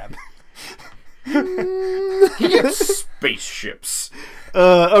taxi cab. He gets spaceships.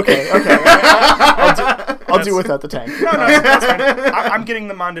 Okay. I'll do without the tank. No, that's fine. I'm getting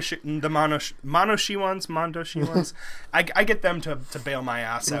the Monoshi ones. I get them to bail my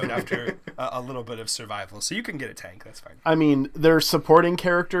ass out after a little bit of survival. So you can get a tank. That's fine. I mean, they're supporting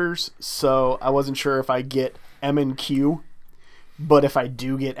characters, so I wasn't sure if I get M and Q. But if I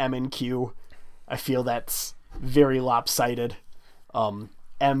do get M and Q, I feel that's very lopsided.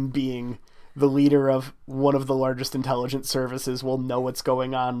 M being the leader of one of the largest intelligence services will know what's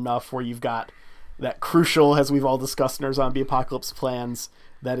going on enough where you've got that crucial, as we've all discussed in our zombie apocalypse plans,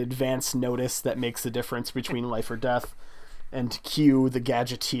 that advance notice that makes the difference between life or death. And Q, the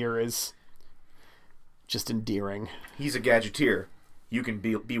gadgeteer, is just endearing. He's a gadgeteer. You can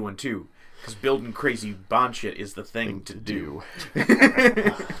be one too. Because building crazy Bond shit is the thing to do.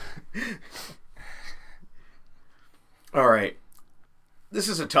 Alright. This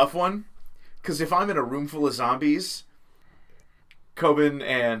is a tough one. Because if I'm in a room full of zombies, Kobin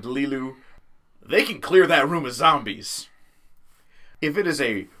and Lilu, they can clear that room of zombies. If it is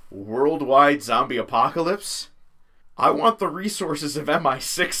a worldwide zombie apocalypse, I want the resources of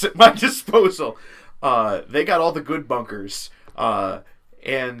MI6 at my disposal. They got all the good bunkers.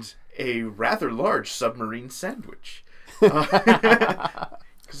 And a rather large submarine sandwich.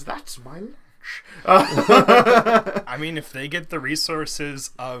 Because that's my lunch. I mean, if they get the resources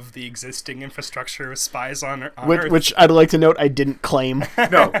of the existing infrastructure with spies on Earth... Which I'd like to note I didn't claim.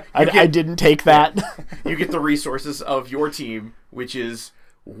 No. I didn't take that. You get the resources of your team, which is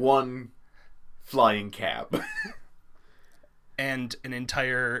one flying cab. And an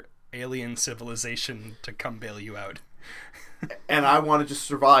entire alien civilization to come bail you out. And I want to just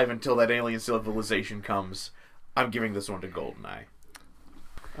survive until that alien civilization comes. I'm giving this one to GoldenEye.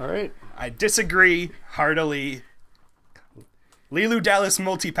 All right. I disagree heartily. Lilu Dallas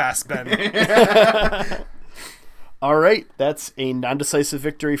multipass, Ben. All right. That's a non-decisive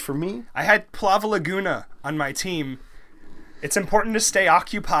victory for me. I had Plava Laguna on my team. It's important to stay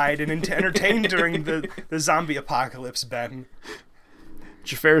occupied and entertained during the zombie apocalypse, Ben.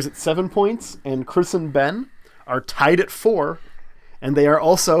 Jafar's at 7 points, and Chris and Ben are tied at 4, and they are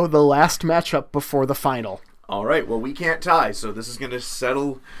also the last matchup before the final. All right, well, we can't tie, so this is going to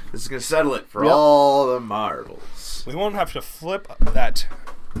settle it for all the marbles. We won't have to flip that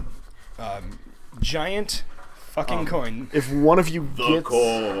giant fucking coin. If one of you coin.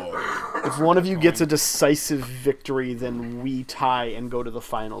 gets a decisive victory, then we tie and go to the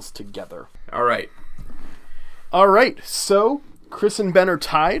finals together. All right. So Chris and Ben are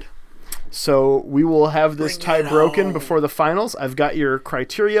tied. So we will have this tie broken before the finals. I've got your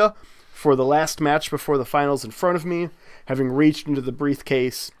criteria for the last match before the finals in front of me, having reached into the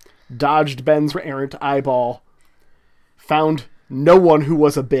briefcase, dodged Ben's errant eyeball, found no one who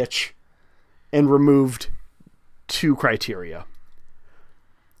was a bitch, and removed 2 criteria.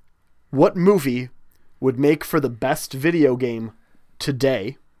 What movie would make for the best video game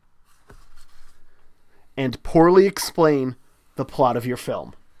today and poorly explain the plot of your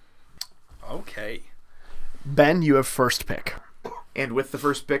film? Okay. Ben, you have first pick. And with the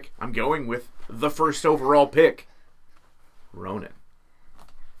first pick, I'm going with the first overall pick, Ronan.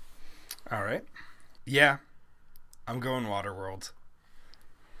 All right. Yeah, I'm going Waterworld.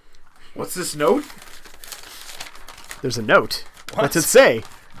 What's this note? There's a note. What? What's it say?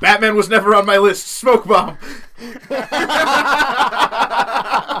 Batman was never on my list. Smoke bomb.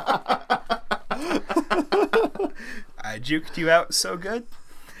 I juked you out so good.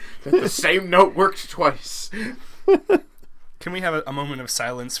 The same note worked twice. Can we have a moment of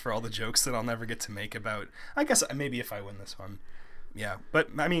silence for all the jokes that I'll never get to make about... I guess maybe if I win this one. Yeah, but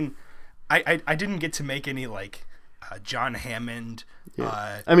I mean, I didn't get to make any, like, John Hammond,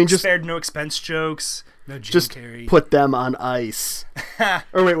 just spared no expense jokes, no Jim Just Carrey. put them on ice.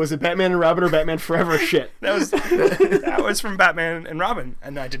 Or wait, was it Batman and Robin or Batman Forever? Shit. That was from Batman and Robin,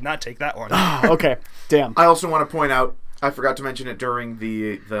 and I did not take that one. Okay, damn. I also want to point out, I forgot to mention it during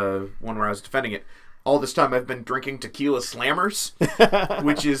the one where I was defending it. All this time I've been drinking tequila slammers,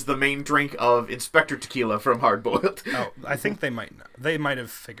 which is the main drink of Inspector Tequila from Hard Boiled. Oh, I think they might know. They might have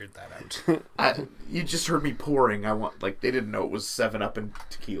figured that out. You just heard me pouring. They didn't know it was 7-Up and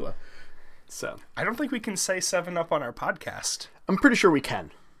tequila. So I don't think we can say 7-Up on our podcast. I'm pretty sure we can.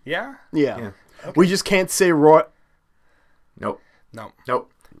 Yeah? Yeah. Okay. We just can't say Roy. Nope. No.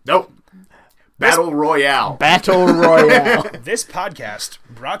 Battle Royale. Battle Royale. This podcast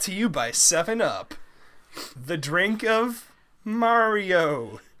brought to you by 7-Up. The drink of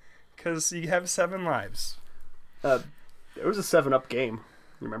Mario. Because you have 7 lives. There was a 7-Up game.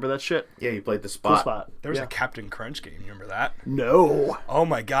 Remember that shit? Yeah, you played the Cool spot. spot. There was Yeah. a Captain Crunch game. You remember that? No. Oh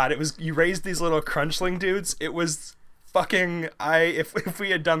my god! It was you raised these little crunchling dudes. It was fucking. If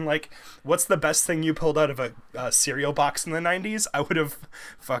we had done like, what's the best thing you pulled out of a cereal box in the 90s? I would have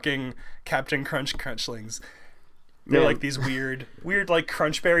fucking Captain Crunchlings. They're Man. like these weird like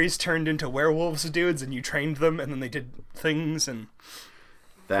crunch berries turned into werewolves dudes, and you trained them, and then they did things and.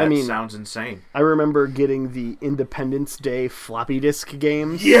 That mean- sounds insane. I remember getting the Independence Day floppy disk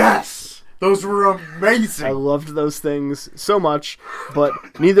games. Yes! Those were I amazing! loved those things so much, but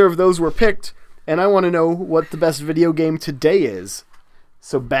neither of those were picked, and I want to know what the best video game today is.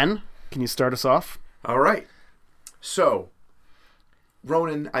 So, Ben, can you start us off? All right. So,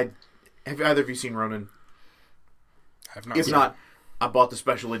 Ronin, have either of you seen Ronin? I've not. If seen not, I bought the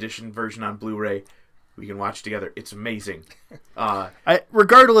special edition version on Blu-ray. We can watch together. It's amazing.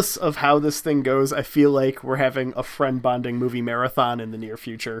 Regardless of how this thing goes, I feel like we're having a friend bonding movie marathon in the near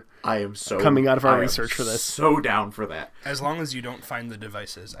future. I am so Coming out of our I am research for this. So down for that. As long as you don't find the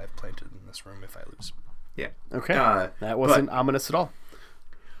devices I've planted in this room if I lose. Yeah. Okay, Uh, that wasn't ominous at all.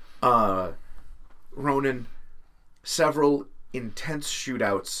 Ronin, several intense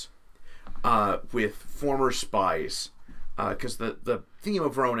shootouts with former spies. Because the theme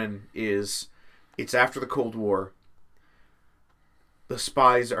of Ronin is it's after the Cold War. The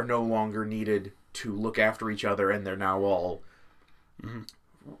spies are no longer needed to look after each other, and they're now all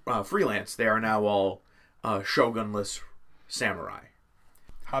freelance. They are now all shogunless samurai.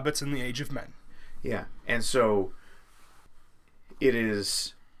 Hobbits in the Age of Men. Yeah, and so it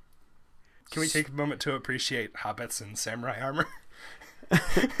is. Can we take a moment to appreciate hobbits in samurai armor?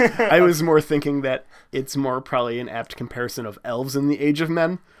 I was more thinking that it's more probably an apt comparison of elves in the Age of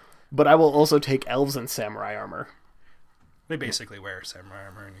Men, but I will also take elves in samurai armor. They basically wear samurai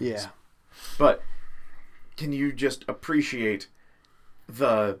armor. Anyways. Yeah. But can you just appreciate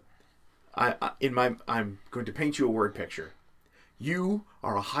the? I'm going to paint you a word picture. You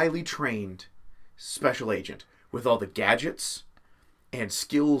are a highly trained special agent with all the gadgets and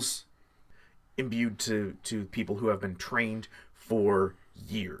skills imbued to people who have been trained for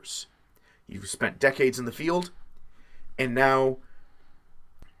years. You've spent decades in the field, and now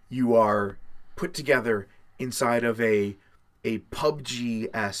you are put together inside of a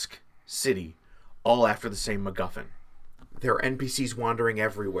PUBG-esque city, all after the same MacGuffin. There are NPCs wandering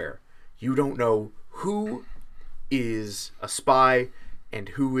everywhere. You don't know who is a spy and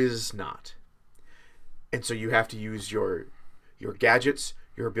who is not. And so you have to use your gadgets,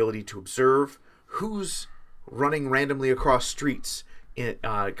 your ability to observe who's running randomly across streets,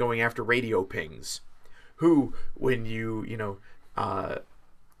 going after radio pings. Who, when you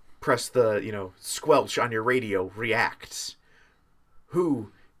press the squelch on your radio, reacts.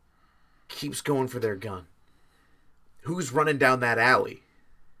 Who keeps going for their gun. Who's running down that alley?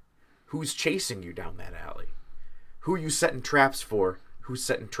 Who's chasing you down that alley? Who are you setting traps for? Who's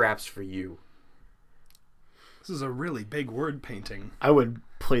setting traps for you? This is a really big word painting. I would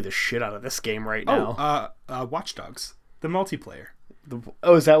play the shit out of this game right now. Watch Dogs, the multiplayer.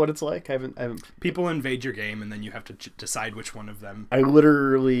 Is that what it's like? I haven't. People invade your game, and then you have to decide which one of them. I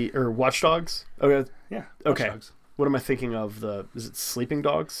literally Watch Dogs. Okay. Yeah. Watch Okay. Dogs. What am I thinking of? Is it Sleeping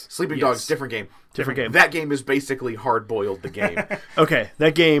Dogs? Sleeping Yes. Dogs, different game. Different game. That game is basically hard-boiled the game. Okay,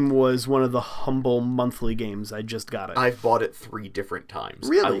 that game was one of the humble monthly games. I just got it. I've bought it 3 different times.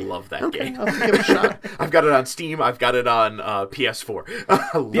 Really? I love that Okay, game. I'll give it a shot. I've got it on Steam. I've got it on PS4.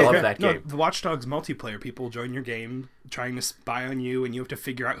 I love that game. The Watch Dogs multiplayer, people join your game trying to spy on you, and you have to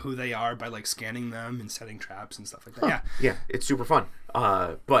figure out who they are by like scanning them and setting traps and stuff like that. Yeah. Yeah, it's super fun.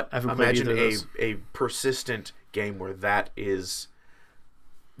 But haven't played imagine either of those. a persistent game where that is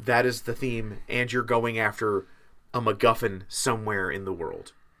the theme, and you're going after a MacGuffin somewhere in the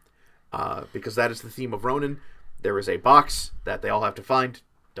world. Because that is the theme of Ronin. There is a box that they all have to find.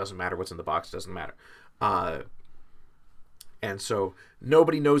 Doesn't matter what's in the box. Doesn't matter. And so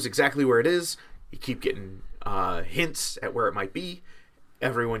nobody knows exactly where it is. You keep getting hints at where it might be.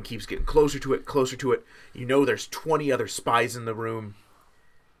 Everyone keeps getting closer to it. You know there's 20 other spies in the room,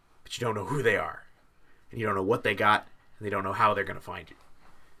 but you don't know who they are. And you don't know what they got, and they don't know how they're going to find you.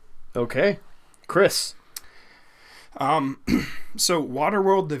 Okay, Chris. So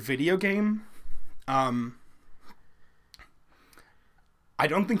Waterworld, the video game, I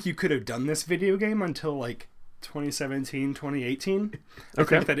don't think you could have done this video game until like 2017, 2018. I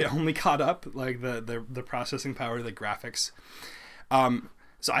think that it only caught up, like the processing power, the graphics.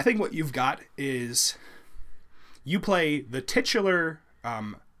 So I think what you've got is you play the titular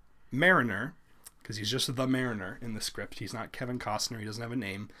mariner because he's just the Mariner in the script. He's not Kevin Costner. He doesn't have a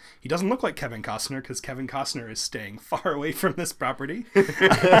name. He doesn't look like Kevin Costner because Kevin Costner is staying far away from this property.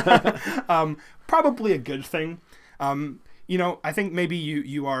 Probably a good thing. I think maybe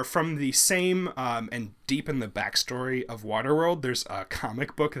you are from the same and deep in the backstory of Waterworld. There's a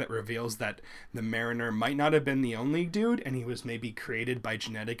comic book that reveals that the Mariner might not have been the only dude, and he was maybe created by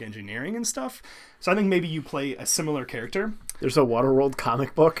genetic engineering and stuff. So I think maybe you play a similar character. There's a Waterworld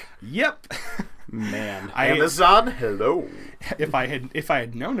comic book? Yep. Man. Amazon, hello. If I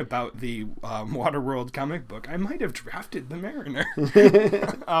had known about the Waterworld comic book, I might have drafted the Mariner.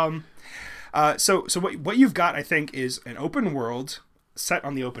 So what you've got, I think, is an open world set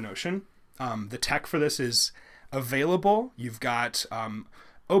on the open ocean. The tech for this is available. You've got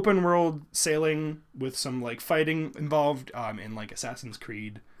open world sailing with some like fighting involved in like Assassin's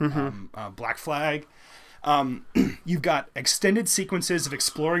Creed, Black Flag. You've got extended sequences of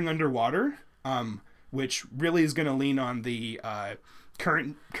exploring underwater, which really is going to lean on the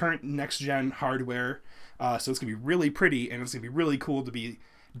current next gen hardware. So it's going to be really pretty, and it's going to be really cool to be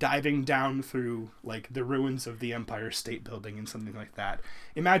diving down through like the ruins of the Empire State Building and something like that.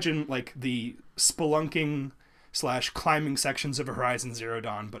 Imagine like the spelunking / climbing sections of Horizon Zero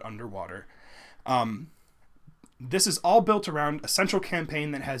Dawn, but underwater. This is all built around a central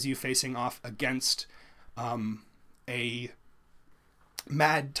campaign that has you facing off against a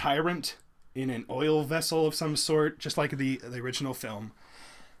mad tyrant in an oil vessel of some sort, just like the original film.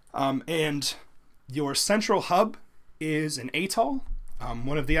 And your central hub is an atoll,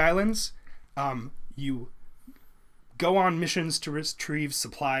 one of the islands. You go on missions to retrieve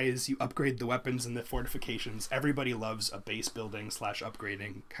supplies, you upgrade the weapons and the fortifications. Everybody loves a base building /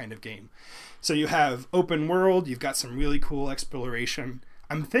 upgrading kind of game. So you have open world, you've got some really cool exploration.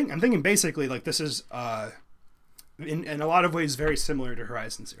 I'm thinking basically like this is in a lot of ways very similar to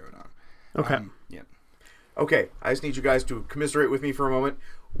Horizon Zero Dawn. Okay. Yeah. Okay, I just need you guys to commiserate with me for a moment.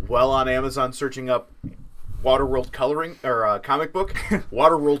 While on Amazon searching up Waterworld coloring or comic book,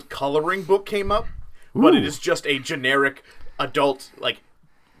 Waterworld coloring book came up, but it is just a generic adult like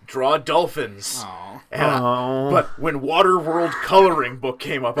draw dolphins. But when Waterworld coloring book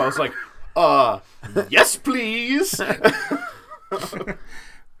came up, I was like, yes, please.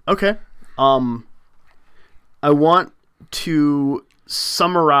 Okay. I want to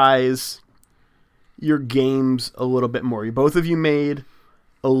summarize your games a little bit more. Both of you made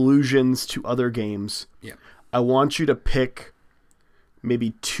allusions to other games. Yeah. I want you to pick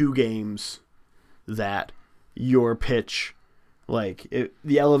maybe 2 games that your pitch, the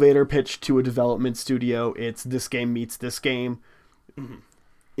elevator pitch to a development studio, it's this game meets this game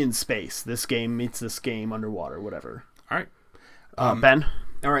in space. This game meets this game underwater, whatever. All right. Ben?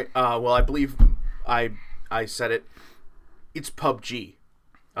 All right. Well, I believe I said it. It's PUBG.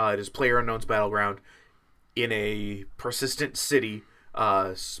 It is PlayerUnknown's Battleground in a persistent city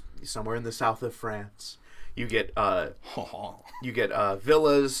somewhere in the south of France. You get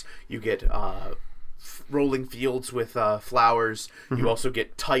villas. You get rolling fields with flowers. You also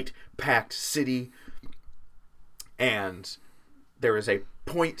get tight, packed city. And there is a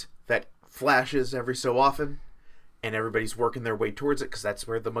point that flashes every so often, and everybody's working their way towards it because that's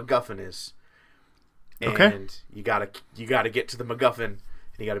where the MacGuffin is. And Okay. you gotta get to the MacGuffin, and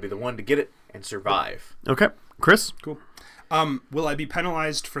you gotta be the one to get it and survive. Okay. Chris? Cool. Will I be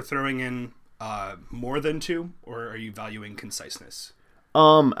penalized for throwing in more than 2, or are you valuing conciseness?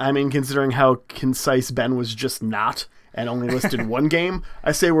 I mean, considering how concise Ben was just not and only listed 1 game,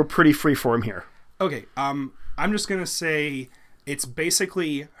 I say we're pretty freeform here. Okay. I'm just gonna say it's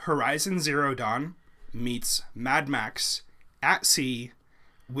basically Horizon Zero Dawn meets Mad Max at sea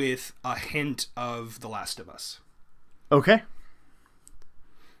with a hint of The Last of Us. Okay.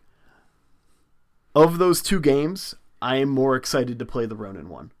 Of those 2 games, I am more excited to play the Ronin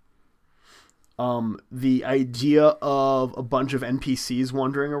one. The idea of a bunch of NPCs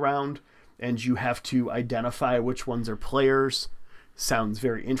wandering around and you have to identify which ones are players sounds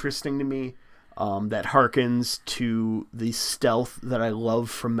very interesting to me. That harkens to the stealth that I love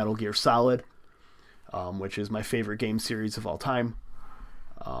from Metal Gear Solid, which is my favorite game series of all time.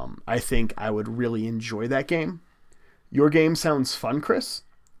 I think I would really enjoy that game. Your game sounds fun, Chris.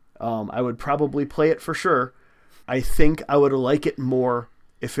 I would probably play it for sure. I think I would like it more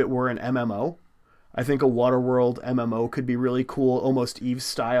if it were an MMO. I think a Waterworld MMO could be really cool, almost Eve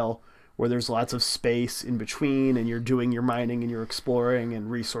style, where there's lots of space in between and you're doing your mining and you're exploring and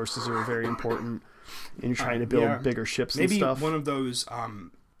resources are very important and you're trying to build bigger ships and stuff. Maybe one of those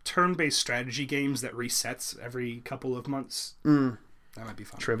turn-based strategy games that resets every couple of months. That might be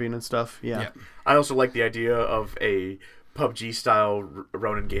fun. Trivian and stuff, yeah. I also like the idea of a PUBG style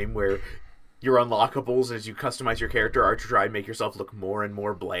Ronin game where your unlockables as you customize your character are to try and make yourself look more and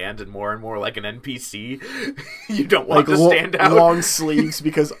more bland and more like an NPC. You don't want to stand out. Long sleeves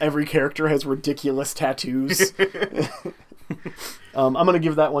because every character has ridiculous tattoos. I'm going to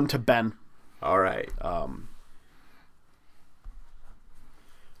give that one to Ben. All right. All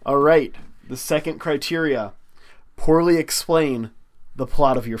right. The second criteria. Poorly explain the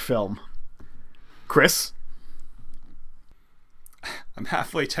plot of your film. Chris? I'm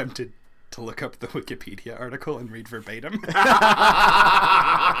halfway tempted to look up the Wikipedia article and read verbatim.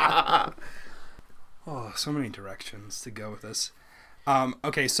 Oh, so many directions to go with this.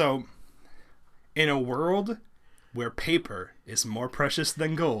 Okay, so in a world where paper is more precious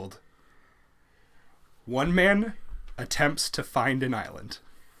than gold, one man attempts to find an island.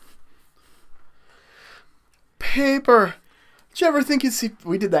 Paper. Did you ever think you'd see...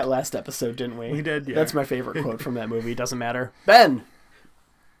 We did that last episode, didn't we? We did, yeah. That's my favorite quote from that movie. Doesn't matter. Ben.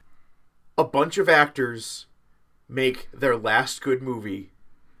 A bunch of actors make their last good movie,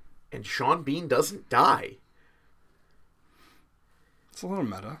 and Sean Bean doesn't die. It's a little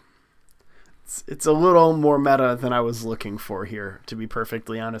meta. It's a little more meta than I was looking for here, to be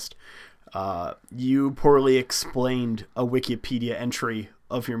perfectly honest. You poorly explained a Wikipedia entry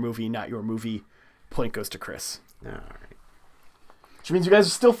of your movie, not your movie. Point goes to Chris. All right. Which means you guys are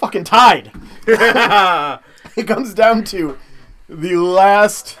still fucking tied. It comes down to the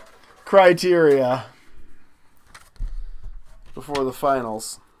last criteria before the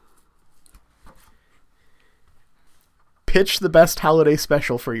finals. Pitch the best holiday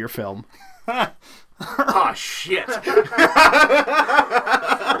special for your film. Oh, shit.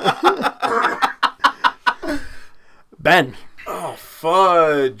 Ben. Oh,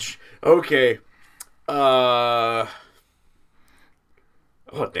 fudge. Okay. Oh,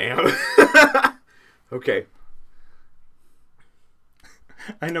 damn. Okay.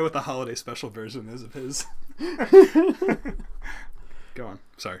 I know what the holiday special version is of his. Go on.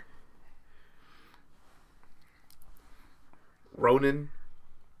 Sorry. Ronin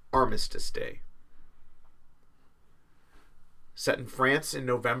Armistice Day. Set in France in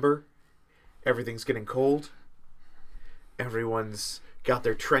November. Everything's getting cold. Everyone's got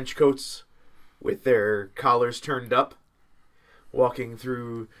their trench coats with their collars turned up, walking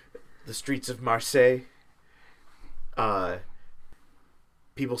through the streets of Marseille.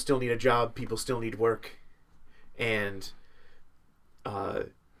 People still need a job. People still need work. And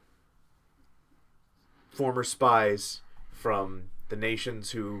former spies from the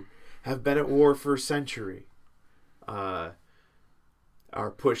nations who have been at war for a century are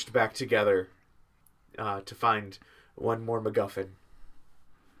pushed back together to find one more MacGuffin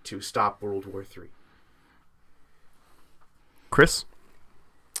to stop World War III. Chris?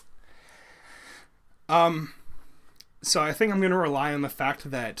 So I think I'm going to rely on the fact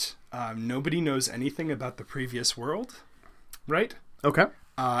that nobody knows anything about the previous world, right? Okay.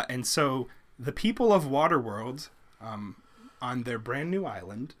 And so the people of Waterworld, on their brand new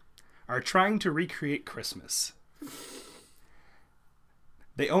island, are trying to recreate Christmas.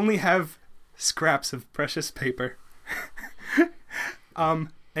 They only have scraps of precious paper.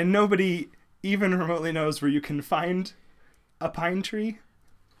 And nobody even remotely knows where you can find a pine tree.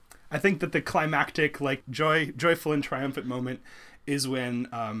 I think that the climactic, like, joyful and triumphant moment is when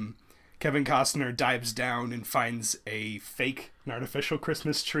Kevin Costner dives down and finds an artificial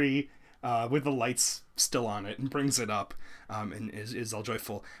Christmas tree with the lights still on it and brings it up and is all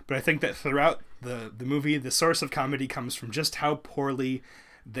joyful. But I think that throughout the movie, the source of comedy comes from just how poorly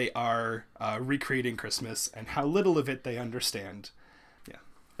they are recreating Christmas and how little of it they understand. Yeah.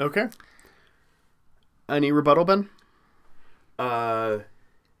 Okay. Any rebuttal, Ben? I'm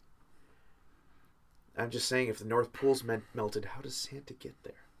just saying, if the North Pole's melted, how does Santa get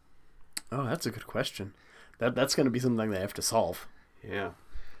there? Oh, that's a good question. That's going to be something they have to solve. Yeah,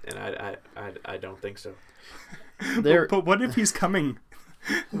 and I don't think so. But what if he's coming?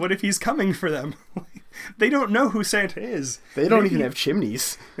 What if he's coming for them? They don't know who Santa is. They don't even have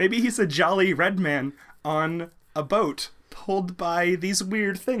chimneys. Maybe he's a jolly red man on a boat pulled by these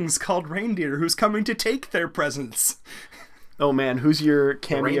weird things called reindeer who's coming to take their presents. Oh man, who's your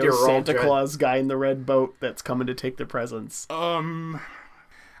cameo Reindeer Santa Claus guy in the red boat that's coming to take their presents? I'm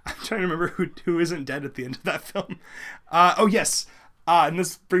trying to remember who isn't dead at the end of that film. Oh yes. And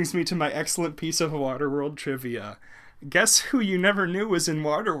this brings me to my excellent piece of Waterworld trivia. Guess who you never knew was in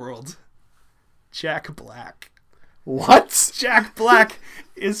Waterworld? Jack Black. What? Jack Black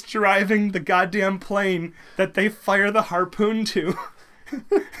is driving the goddamn plane that they fire the harpoon to.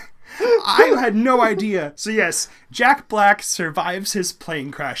 I had no idea. So yes, Jack Black survives his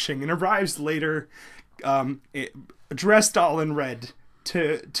plane crashing and arrives later dressed all in red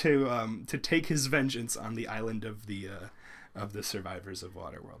to take his vengeance on the island of the survivors of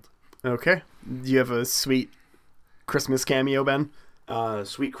Waterworld. Okay. Do you have a sweet Christmas cameo, Ben?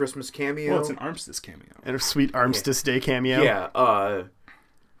 Sweet Christmas cameo. Well, it's an Armistice cameo. And a sweet Armistice Day cameo? Yeah.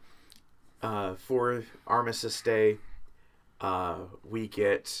 For Armistice Day, we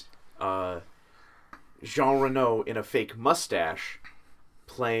get Jean Reno in a fake mustache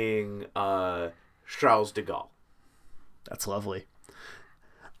playing Charles de Gaulle. That's lovely.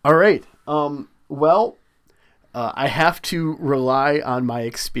 All right. Well, I have to rely on my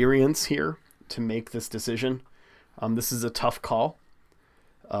experience here to make this decision. This is a tough call.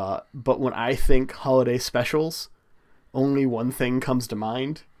 But when I think holiday specials, only one thing comes to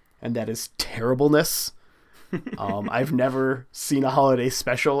mind, and that is terribleness. I've never seen a holiday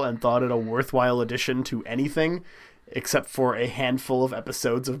special and thought it a worthwhile addition to anything except for a handful of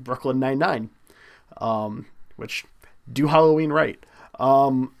episodes of Brooklyn Nine-Nine, which do Halloween right.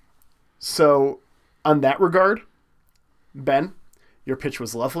 So, on that regard, Ben, your pitch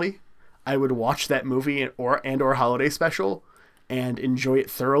was lovely. I would watch that movie or holiday special and enjoy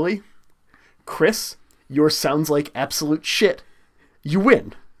it thoroughly. Chris, yours sounds like absolute shit. You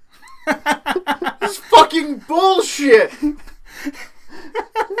win. This fucking bullshit!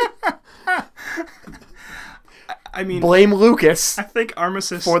 I mean, blame Lucas I think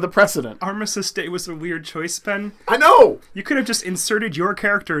Armistice for the precedent. Armistice Day was a weird choice, Ben. I know! You could have just inserted your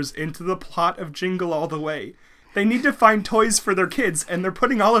characters into the plot of Jingle All the Way. They need to find toys for their kids, and they're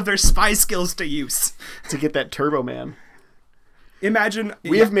putting all of their spy skills to use. To get that Turbo Man. Imagine...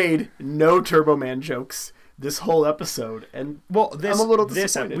 We have made no Turbo Man jokes this whole episode, and Well, this, I'm a little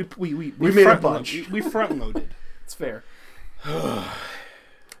this, disappointed. we made a bunch. We front-loaded. It's fair.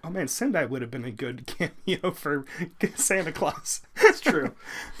 Oh man, Sinbad would have been a good cameo for Santa Claus. It's true.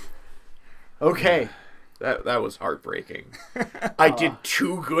 Okay. That was heartbreaking. I did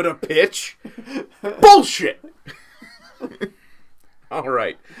too good a pitch? Bullshit!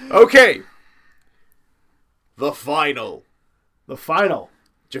 Alright. Okay. The final. The final.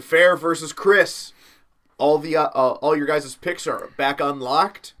 Jafar versus Chris. All your guys' picks are back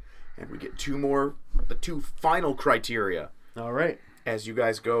unlocked. And we get the two final criteria. All right. As you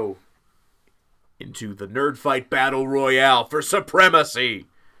guys go into the Nerd Fight Battle Royale for supremacy.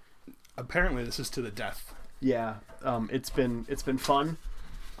 Apparently this is to the death. Yeah. It's been fun.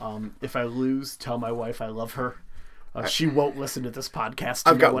 If I lose, tell my wife I love her. She won't listen to this podcast.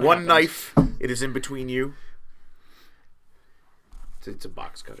 I've got one knife. It is in between you. It's a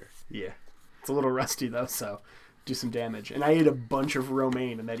box cutter. Yeah. It's a little rusty though, so do some damage. And I ate a bunch of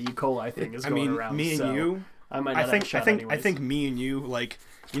romaine, and that E. coli thing is going around. Me and so you. I might not have a shot I think me and you, like,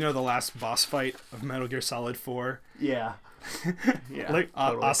 you know, the last boss fight of Metal Gear Solid 4. Yeah. Yeah. Like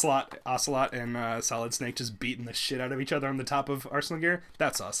totally. Ocelot and Solid Snake just beating the shit out of each other on the top of Arsenal Gear.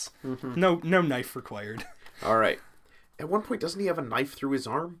 That's us. Mm-hmm. No knife required. All right. At one point, doesn't he have a knife through his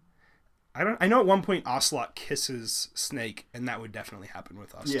arm? I know at one point Ocelot kisses Snake, and that would definitely happen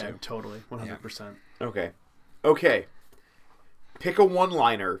with us Yeah, too. totally. 100%. Okay. Pick a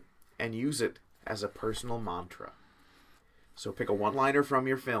one-liner and use it as a personal mantra. So pick a one-liner from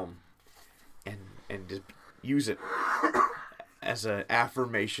your film and just use it as an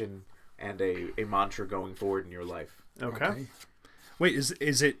affirmation and a mantra going forward in your life. Okay. Wait,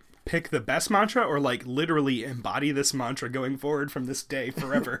 is it pick the best mantra or like literally embody this mantra going forward from this day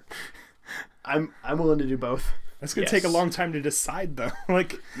forever? I'm willing to do both. That's gonna take a long time to decide though.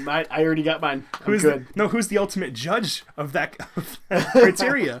 Like, I already got mine. I'm who's good. who's the ultimate judge of that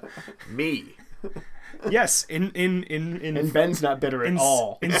criteria? Me. Yes, in And Ben's not bitter at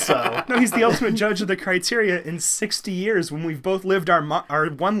all. So no, he's the ultimate judge of the criteria in 60 years when we've both lived our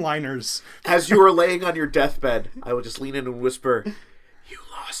one-liners. As you are laying on your deathbed, I will just lean in and whisper, "You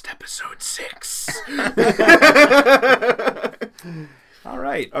lost episode 6." All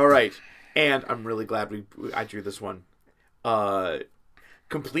right. And I'm really glad I drew this one.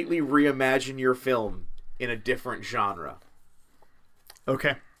 Completely reimagine your film in a different genre.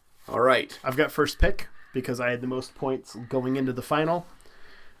 okay. All right. I've got first pick because I had the most points going into the final.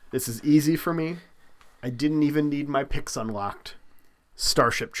 This is easy for me. I didn't even need my picks unlocked.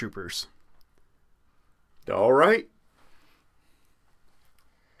 Starship Troopers. All right.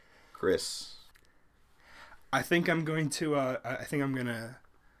 Chris. I think I'm gonna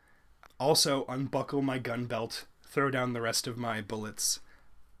also unbuckle my gun belt, throw down the rest of my bullets,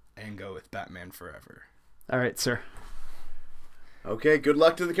 and go with Batman Forever. All right, sir. Okay, good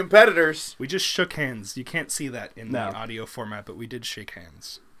luck to the competitors. We just shook hands. You can't see that in No. the audio format, but we did shake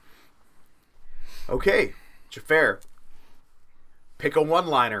hands. Okay, Jafar. Pick a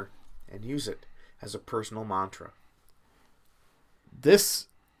one-liner and use it as a personal mantra. This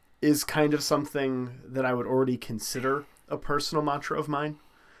is kind of something that I would already consider a personal mantra of mine.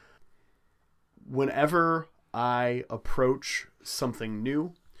 Whenever I approach something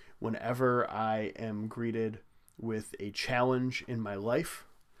new, whenever I am greeted with a challenge in my life,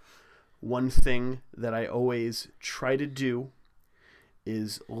 one thing that I always try to do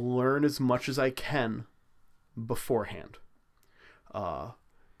is learn as much as I can beforehand.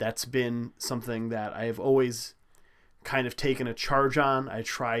 That's been something that I have always kind of taken a charge on. I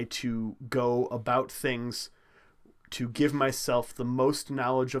try to go about things to give myself the most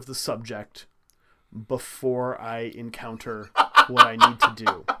knowledge of the subject before I encounter what I need to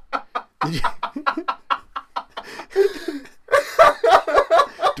do.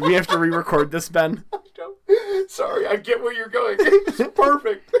 Do we have to re-record this, Ben? Sorry, I get where you're going. It's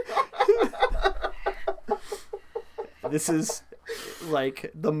perfect. This is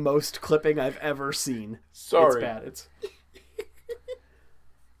like the most clipping I've ever seen. Sorry. It's bad.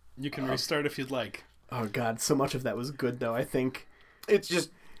 You can restart if you'd like. Oh God, so much of that was good though. I think It's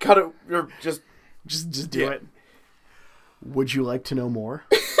just cut it. Or just do it. Would you like to know more?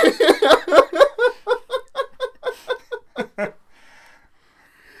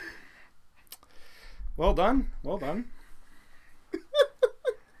 Well done. Well done.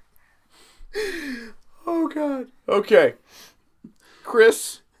 Oh God. Okay,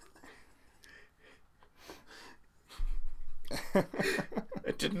 Chris.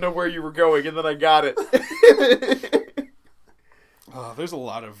 I didn't know where you were going, and then I got it. Oh, there's a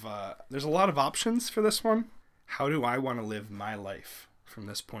lot of options for this one. How do I want to live my life from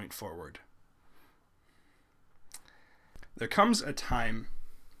this point forward? There comes a time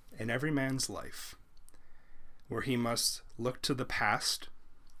in every man's life where he must look to the past,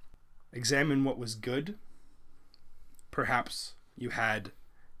 examine what was good. Perhaps you had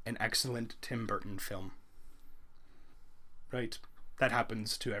an excellent Tim Burton film. Right? That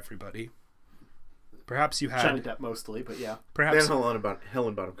happens to everybody. Perhaps you had Johnny Depp mostly, but yeah. perhaps Helen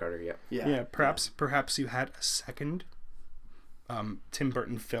Bonham Carter. Yeah. yeah, perhaps you had a second Tim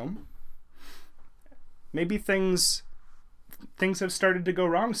Burton film. Maybe things have started to go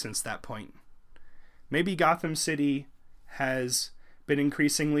wrong since that point. Maybe Gotham City has been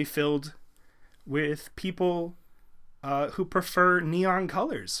increasingly filled with people who prefer neon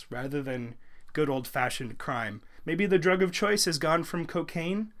colors rather than good old-fashioned crime. Maybe the drug of choice has gone from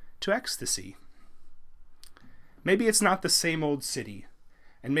cocaine to ecstasy. Maybe it's not the same old city,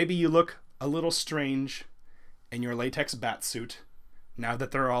 and maybe you look a little strange in your latex bat suit now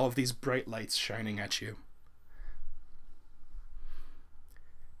that there are all of these bright lights shining at you.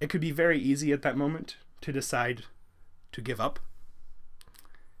 It could be very easy at that moment to decide to give up.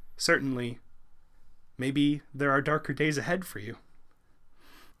 Certainly, maybe there are darker days ahead for you.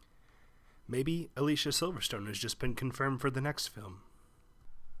 Maybe Alicia Silverstone has just been confirmed for the next film.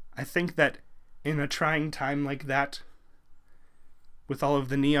 I think that in a trying time like that, with all of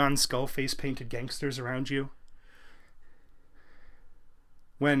the neon skull face painted gangsters around you,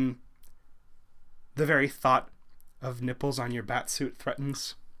 when the very thought of nipples on your batsuit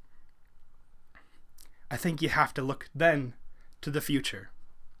threatens, I think you have to look then to the future.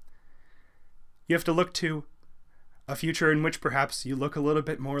 You have to look to a future in which perhaps you look a little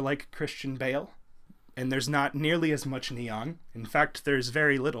bit more like Christian Bale, and there's not nearly as much neon. In fact, there's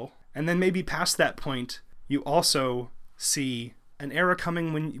very little. And then maybe past that point, you also see an era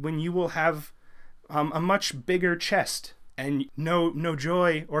coming when you will have a much bigger chest and no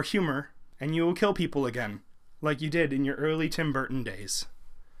joy or humor, and you will kill people again, like you did in your early Tim Burton days.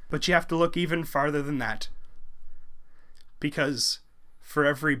 But you have to look even farther than that, because for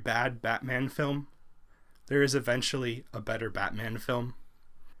every bad Batman film, there is eventually a better Batman film.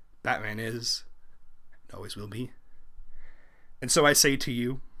 Batman is, and always will be. And so I say to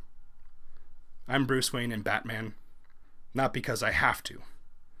you, I'm Bruce Wayne in Batman, not because I have to.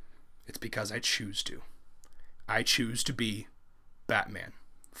 It's because I choose to. I choose to be Batman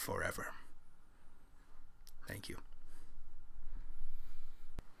forever. Thank you.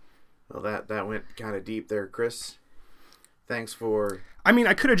 Well, that went kind of deep there, Chris. Thanks for... I mean,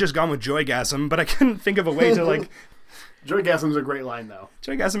 I could have just gone with Joygasm, but I couldn't think of a way to, like... Joygasm's a great line, though.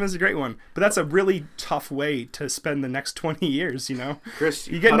 Joygasm is a great one, but that's a really tough way to spend the next 20 years, you know? Chris,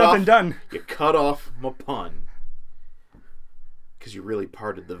 you get nothing done. You cut off my pun. Because you really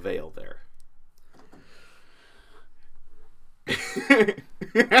parted the veil there.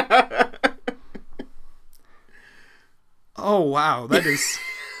 Oh, wow, that is...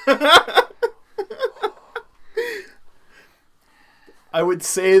 I would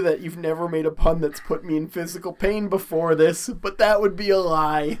say that you've never made a pun that's put me in physical pain before this, but that would be a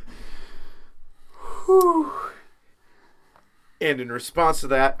lie. Whew. And in response to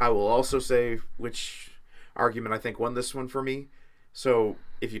that, I will also say which argument I think won this one for me. So,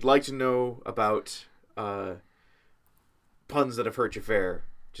 if you'd like to know about puns that have hurt Jafar,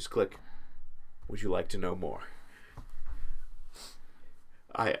 just click, would you like to know more?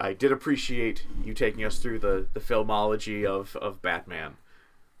 I did appreciate you taking us through the filmology of Batman.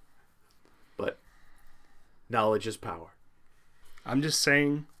 But knowledge is power. I'm just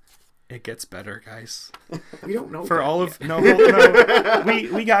saying, it gets better, guys. We don't know For that all of yet. no,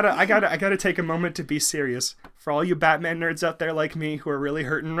 we gotta I gotta take a moment to be serious. For all you Batman nerds out there like me who are really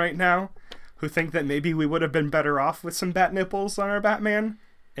hurting right now, who think that maybe we would have been better off with some bat nipples on our Batman,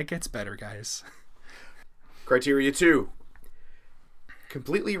 it gets better, guys. Criteria 2.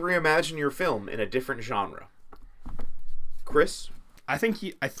 Completely reimagine your film in a different genre. Chris? I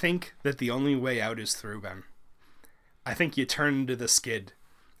think that the only way out is through, Ben. I think you turn into the Skid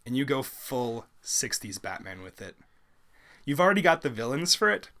and you go full 60s Batman with it. You've already got the villains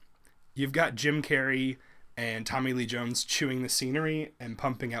for it. You've got Jim Carrey and Tommy Lee Jones chewing the scenery and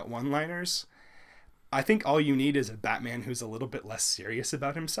pumping out one-liners. I think all you need is a Batman who's a little bit less serious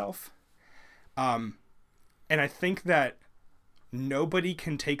about himself. And I think that nobody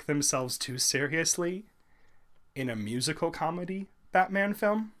can take themselves too seriously in a musical comedy Batman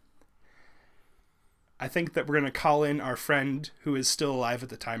film. I think that we're going to call in our friend who is still alive at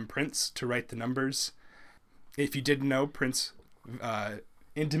the time, Prince, to write the numbers. If you didn't know, Prince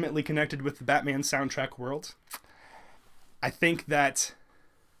intimately connected with the Batman soundtrack world. I think that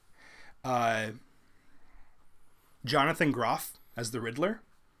Jonathan Groff as the Riddler.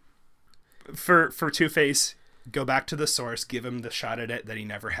 For Two-Face, go back to the source, give him the shot at it that he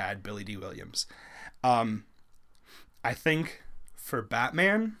never had, Billy D. Williams. I think for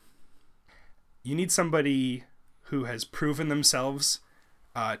Batman, you need somebody who has proven themselves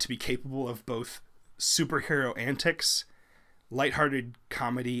to be capable of both superhero antics, lighthearted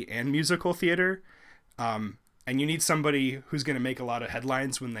comedy, and musical theater. And you need somebody who's going to make a lot of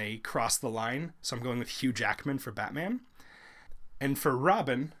headlines when they cross the line. So I'm going with Hugh Jackman for Batman. And for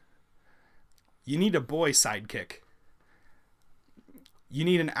Robin, you need a boy sidekick. You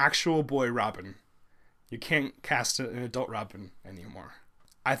need an actual boy Robin. You can't cast an adult Robin anymore.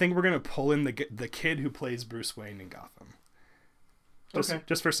 I think we're going to pull in the kid who plays Bruce Wayne in Gotham.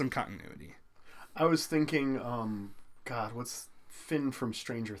 Just for some continuity. I was thinking, what's Finn from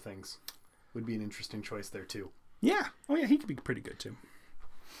Stranger Things? Would be an interesting choice there, too. Yeah. Oh, yeah, he could be pretty good, too.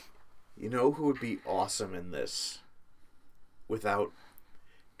 You know who would be awesome in this? Without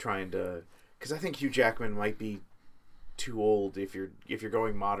trying to... Because I think Hugh Jackman might be too old if you're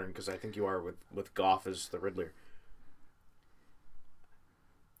going modern, because I think you are with Goff as the Riddler.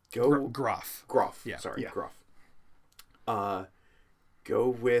 Groff. Groff. Yeah. Sorry, Yeah. Groff. Go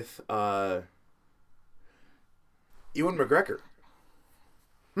with Ewan McGregor.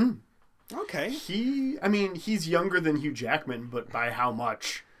 Okay. He's younger than Hugh Jackman, but by how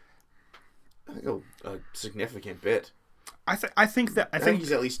much? I think a significant bit. I think I think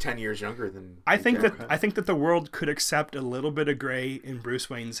he's at least 10 years younger than. I think Hugh Jackman. that I think that the world could accept a little bit of gray in Bruce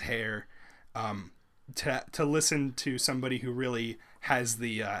Wayne's hair, to listen to somebody who really has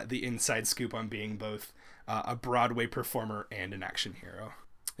the inside scoop on being both a Broadway performer and an action hero.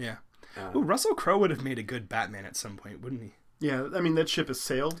 Yeah. Ooh, Russell Crowe would have made a good Batman at some point, wouldn't he? Yeah, I mean, that ship has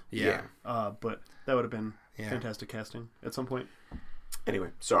sailed. Yeah. But that would have been fantastic casting at some point. Anyway,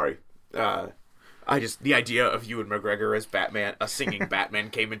 sorry. The idea of Ewan McGregor as Batman, a singing Batman,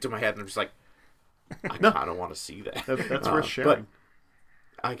 came into my head, and I'm just like, I kind of want to see that. That's worth sharing.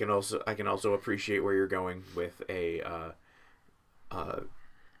 But I can also appreciate where you're going with a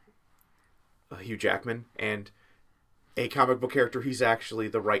Hugh Jackman and a comic book character he's actually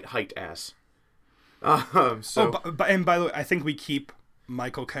the right height as. And by the way, I think we keep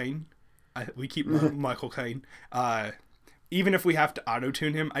Michael Caine. Michael Caine. Even if we have to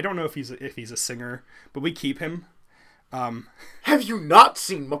auto-tune him, I don't know if he's a singer, but we keep him. Have you not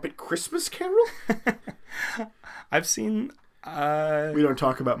seen Muppet Christmas Carol? I've seen. We don't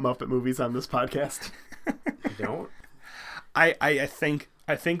talk about Muppet movies on this podcast. You don't? I think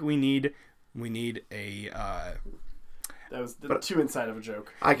we need a. That was too inside of a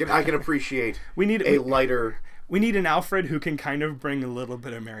joke. I can appreciate. We need lighter. We need an Alfred who can kind of bring a little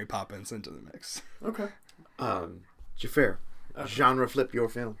bit of Mary Poppins into the mix. Okay. Jafar, genre flip your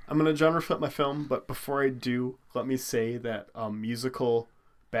film. I'm going to genre flip my film, but before I do, let me say that musical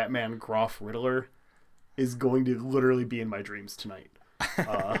Batman Groff Riddler is going to literally be in my dreams tonight.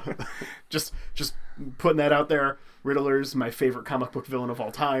 Just putting that out there. Riddler's my favorite comic book villain of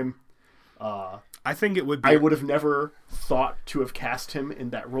all time. I think it would be. I would have never thought to have cast him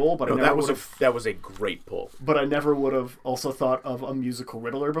in that role, but I never would have. That was a great pull. But I never would have also thought of a musical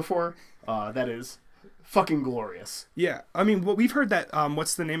Riddler before. That is fucking glorious. Yeah, I mean, well, we've heard that.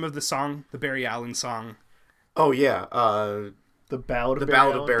 What's the name of the song? The Barry Allen song. Oh yeah, The Ballad of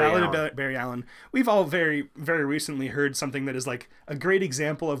Ballad of Barry Ballad Allen. of Barry Allen. We've all very, very recently heard something that is like a great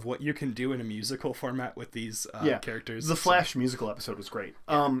example of what you can do in a musical format with these characters. The Flash musical episode was great.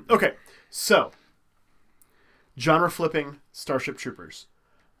 Okay, so genre flipping Starship Troopers.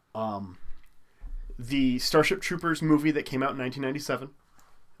 The Starship Troopers movie that came out in 1997,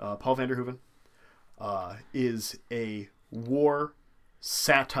 Paul Vanderhooven, is a war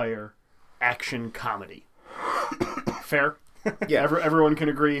satire action comedy. Fair? Yeah. Everyone can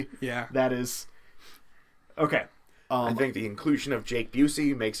agree. Yeah. That is okay. I think the inclusion of Jake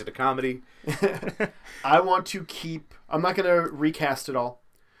Busey makes it a comedy. I want to keep. I'm not going to recast it all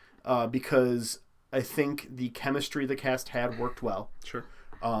because I think the chemistry the cast had worked well. Sure.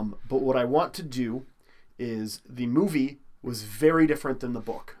 But what I want to do is the movie was very different than the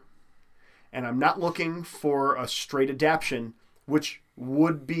book, and I'm not looking for a straight adaptation, which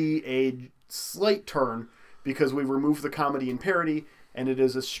would be a slight turn because we remove the comedy and parody, and it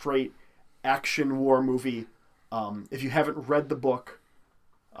is a straight action war movie. If you haven't read the book,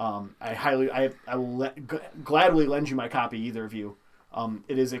 I will gladly lend you my copy, either of you.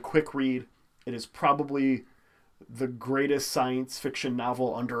 It is a quick read. It is probably the greatest science fiction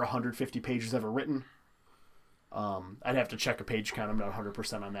novel under 150 pages ever written. I'd have to check a page count. I'm not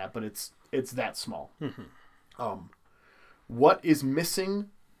 100% on that, but it's that small. What is missing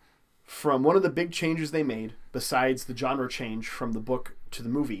from one of the big changes they made, besides the genre change from the book to the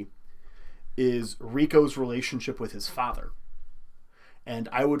movie, is Rico's relationship with his father. And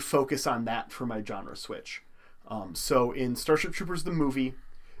I would focus on that for my genre switch. So in Starship Troopers the movie,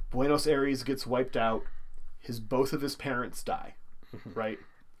 Buenos Aires gets wiped out. Both of his parents die, right?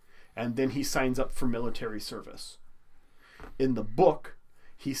 And then he signs up for military service. In the book,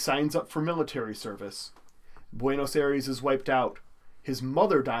 he signs up for military service. Buenos Aires is wiped out. His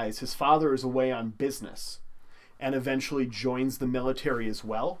mother dies. His father is away on business and eventually joins the military as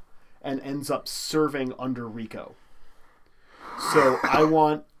well and ends up serving under Rico. So I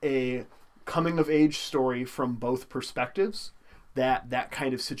want a coming-of-age story from both perspectives that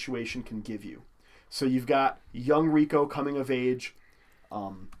kind of situation can give you. So you've got young Rico coming of age.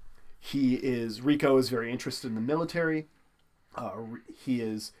 Rico is very interested in the military. He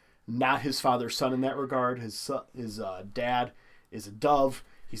is not his father's son in that regard. His dad is a dove.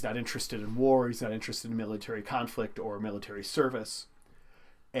 He's not interested in war. He's not interested in military conflict or military service.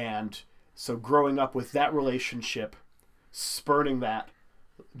 And so growing up with that relationship, spurning that,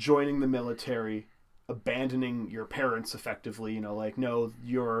 joining the military, abandoning your parents effectively, no,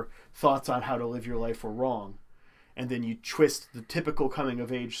 your thoughts on how to live your life were wrong. And then you twist the typical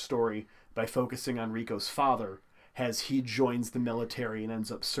coming-of-age story by focusing on Rico's father as he joins the military and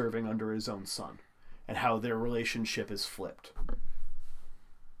ends up serving under his own son, and how their relationship is flipped.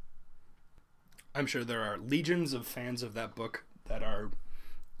 I'm sure there are legions of fans of that book that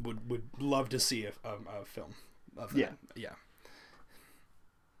would love to see a film of that. Yeah.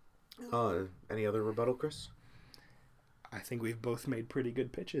 Any other rebuttal, Chris? I think we've both made pretty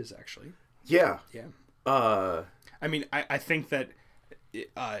good pitches, actually. Yeah. Yeah. I mean, I think that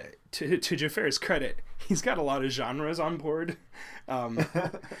to Jafar's credit, he's got a lot of genres on board.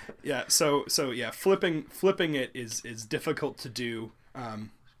 Yeah. So yeah, flipping it is difficult to do.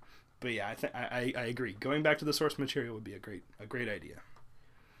 But yeah, I agree. Going back to the source material would be a great idea.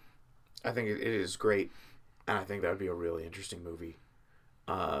 I think it is great, and I think that would be a really interesting movie.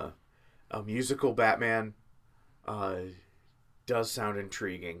 A musical Batman does sound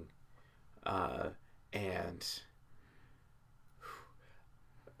intriguing, and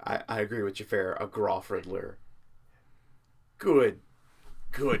I agree with Jafar. A Groff Riddler, good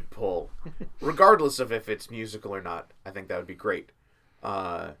pull. Regardless of if it's musical or not, I think that would be great.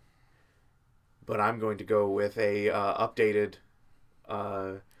 But I'm going to go with a updated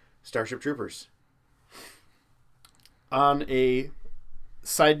Starship Troopers. On a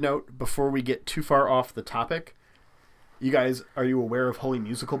side note, before we get too far off the topic, are you aware of Holy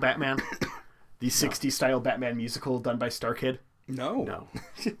Musical Batman? The 60s style Batman musical done by StarKid? No.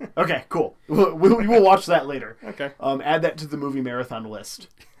 Okay, cool. We'll watch that later. Okay. Add that to the movie marathon list.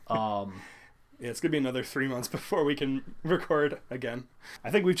 Yeah, it's going to be another 3 months before we can record again.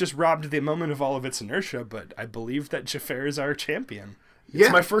 I think we've just robbed the moment of all of its inertia, but I believe that Jafar is our champion. It's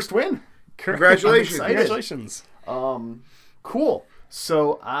my first win. Congratulations. Congratulations. Cool.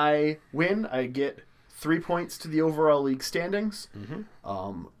 So I win. I get 3 points to the overall league standings.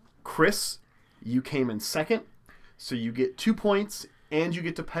 Mm-hmm. Chris, you came in second, so you get 2 points, and you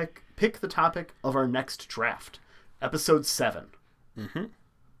get to pick the topic of our next draft, episode 7.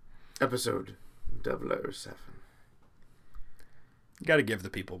 Episode 007. Got to give the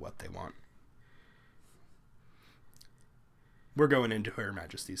people what they want. We're going into Her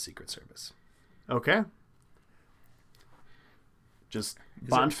Majesty's Secret Service. Okay. Just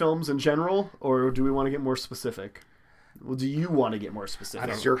Bond films in general, or do we want to get more specific? Well, do you want to get more specific?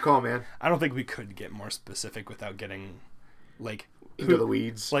 It's your call, man. I don't think we could get more specific without getting, like... Into the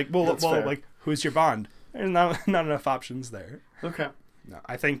weeds. Like, That's fair. like, who's your Bond? There's not enough options there. Okay. No,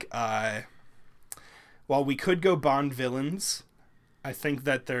 I think, while we could go Bond villains, I think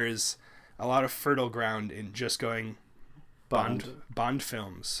that there's a lot of fertile ground in just going Bond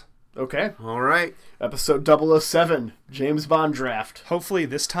films. Okay. All right. Episode 007, James Bond draft. Hopefully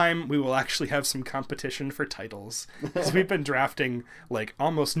this time we will actually have some competition for titles, because we've been drafting, like,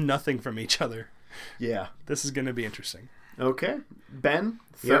 almost nothing from each other. Yeah. This is going to be interesting. Okay. Ben,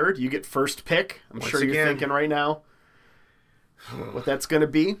 third. You get first pick. I'm sure you're thinking right now what that's going to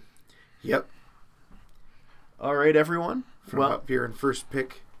be. Yep. All right, everyone. From up here in first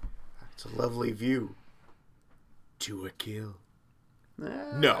pick, it's a lovely view. To a kill.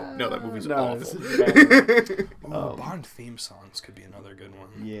 No, that movie's awful. Bond theme songs could be another good one.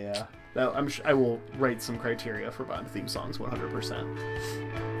 Yeah. I will write some criteria for Bond theme songs 100%.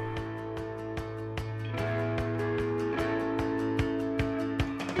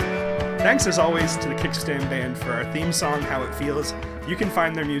 Thanks as always to the Kickstand Band for our theme song, How It Feels. You can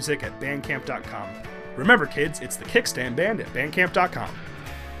find their music at bandcamp.com. Remember, kids, it's the Kickstand Band at bandcamp.com.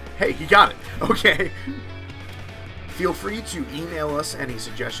 Hey, you got it. Okay. Feel free to email us any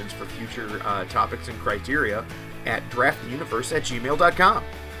suggestions for future topics and criteria at drafttheuniverse@gmail.com.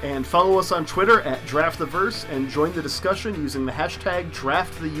 And follow us on Twitter at DraftTheVerse and join the discussion using the hashtag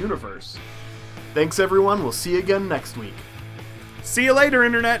DraftTheUniverse. Thanks, everyone. We'll see you again next week. See you later,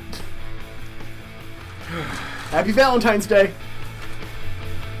 Internet! Happy Valentine's Day.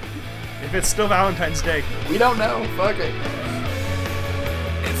 If it's still Valentine's Day. We don't know. Fuck it.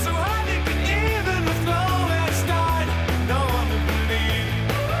 It's so hard to get even with no that start. No one to believe.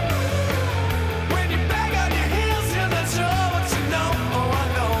 When you're back on your heels, you're not sure what you know. Oh, I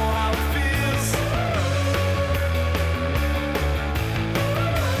know how it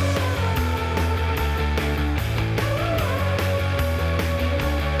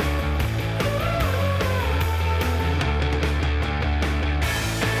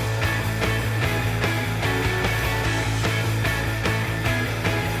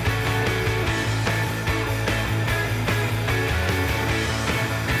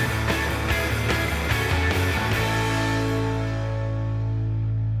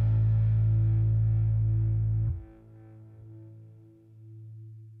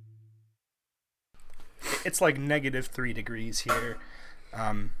It's like -3 degrees here.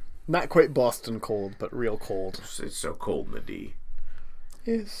 Not quite Boston cold, but real cold. It's so cold in the D.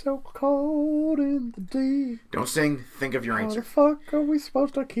 It's so cold in the D. Don't sing. Think of your How the answer. fuck are we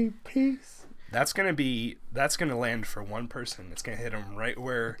supposed to keep peace? That's gonna land for one person. It's gonna hit them right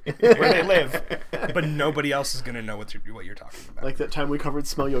where they live, but nobody else is gonna know what you're talking about. Like that time we covered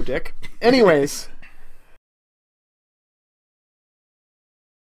Smell Yo Dick. Anyways.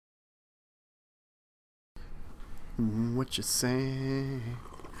 What you say?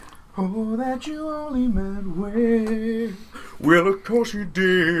 Oh, that you only meant well. Well, of course you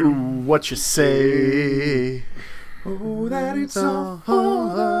did. What you say? Oh, that it's all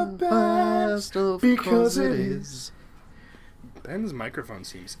for the best. Because it is. Ben's microphone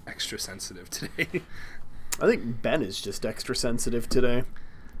seems extra sensitive today. I think Ben is just extra sensitive today.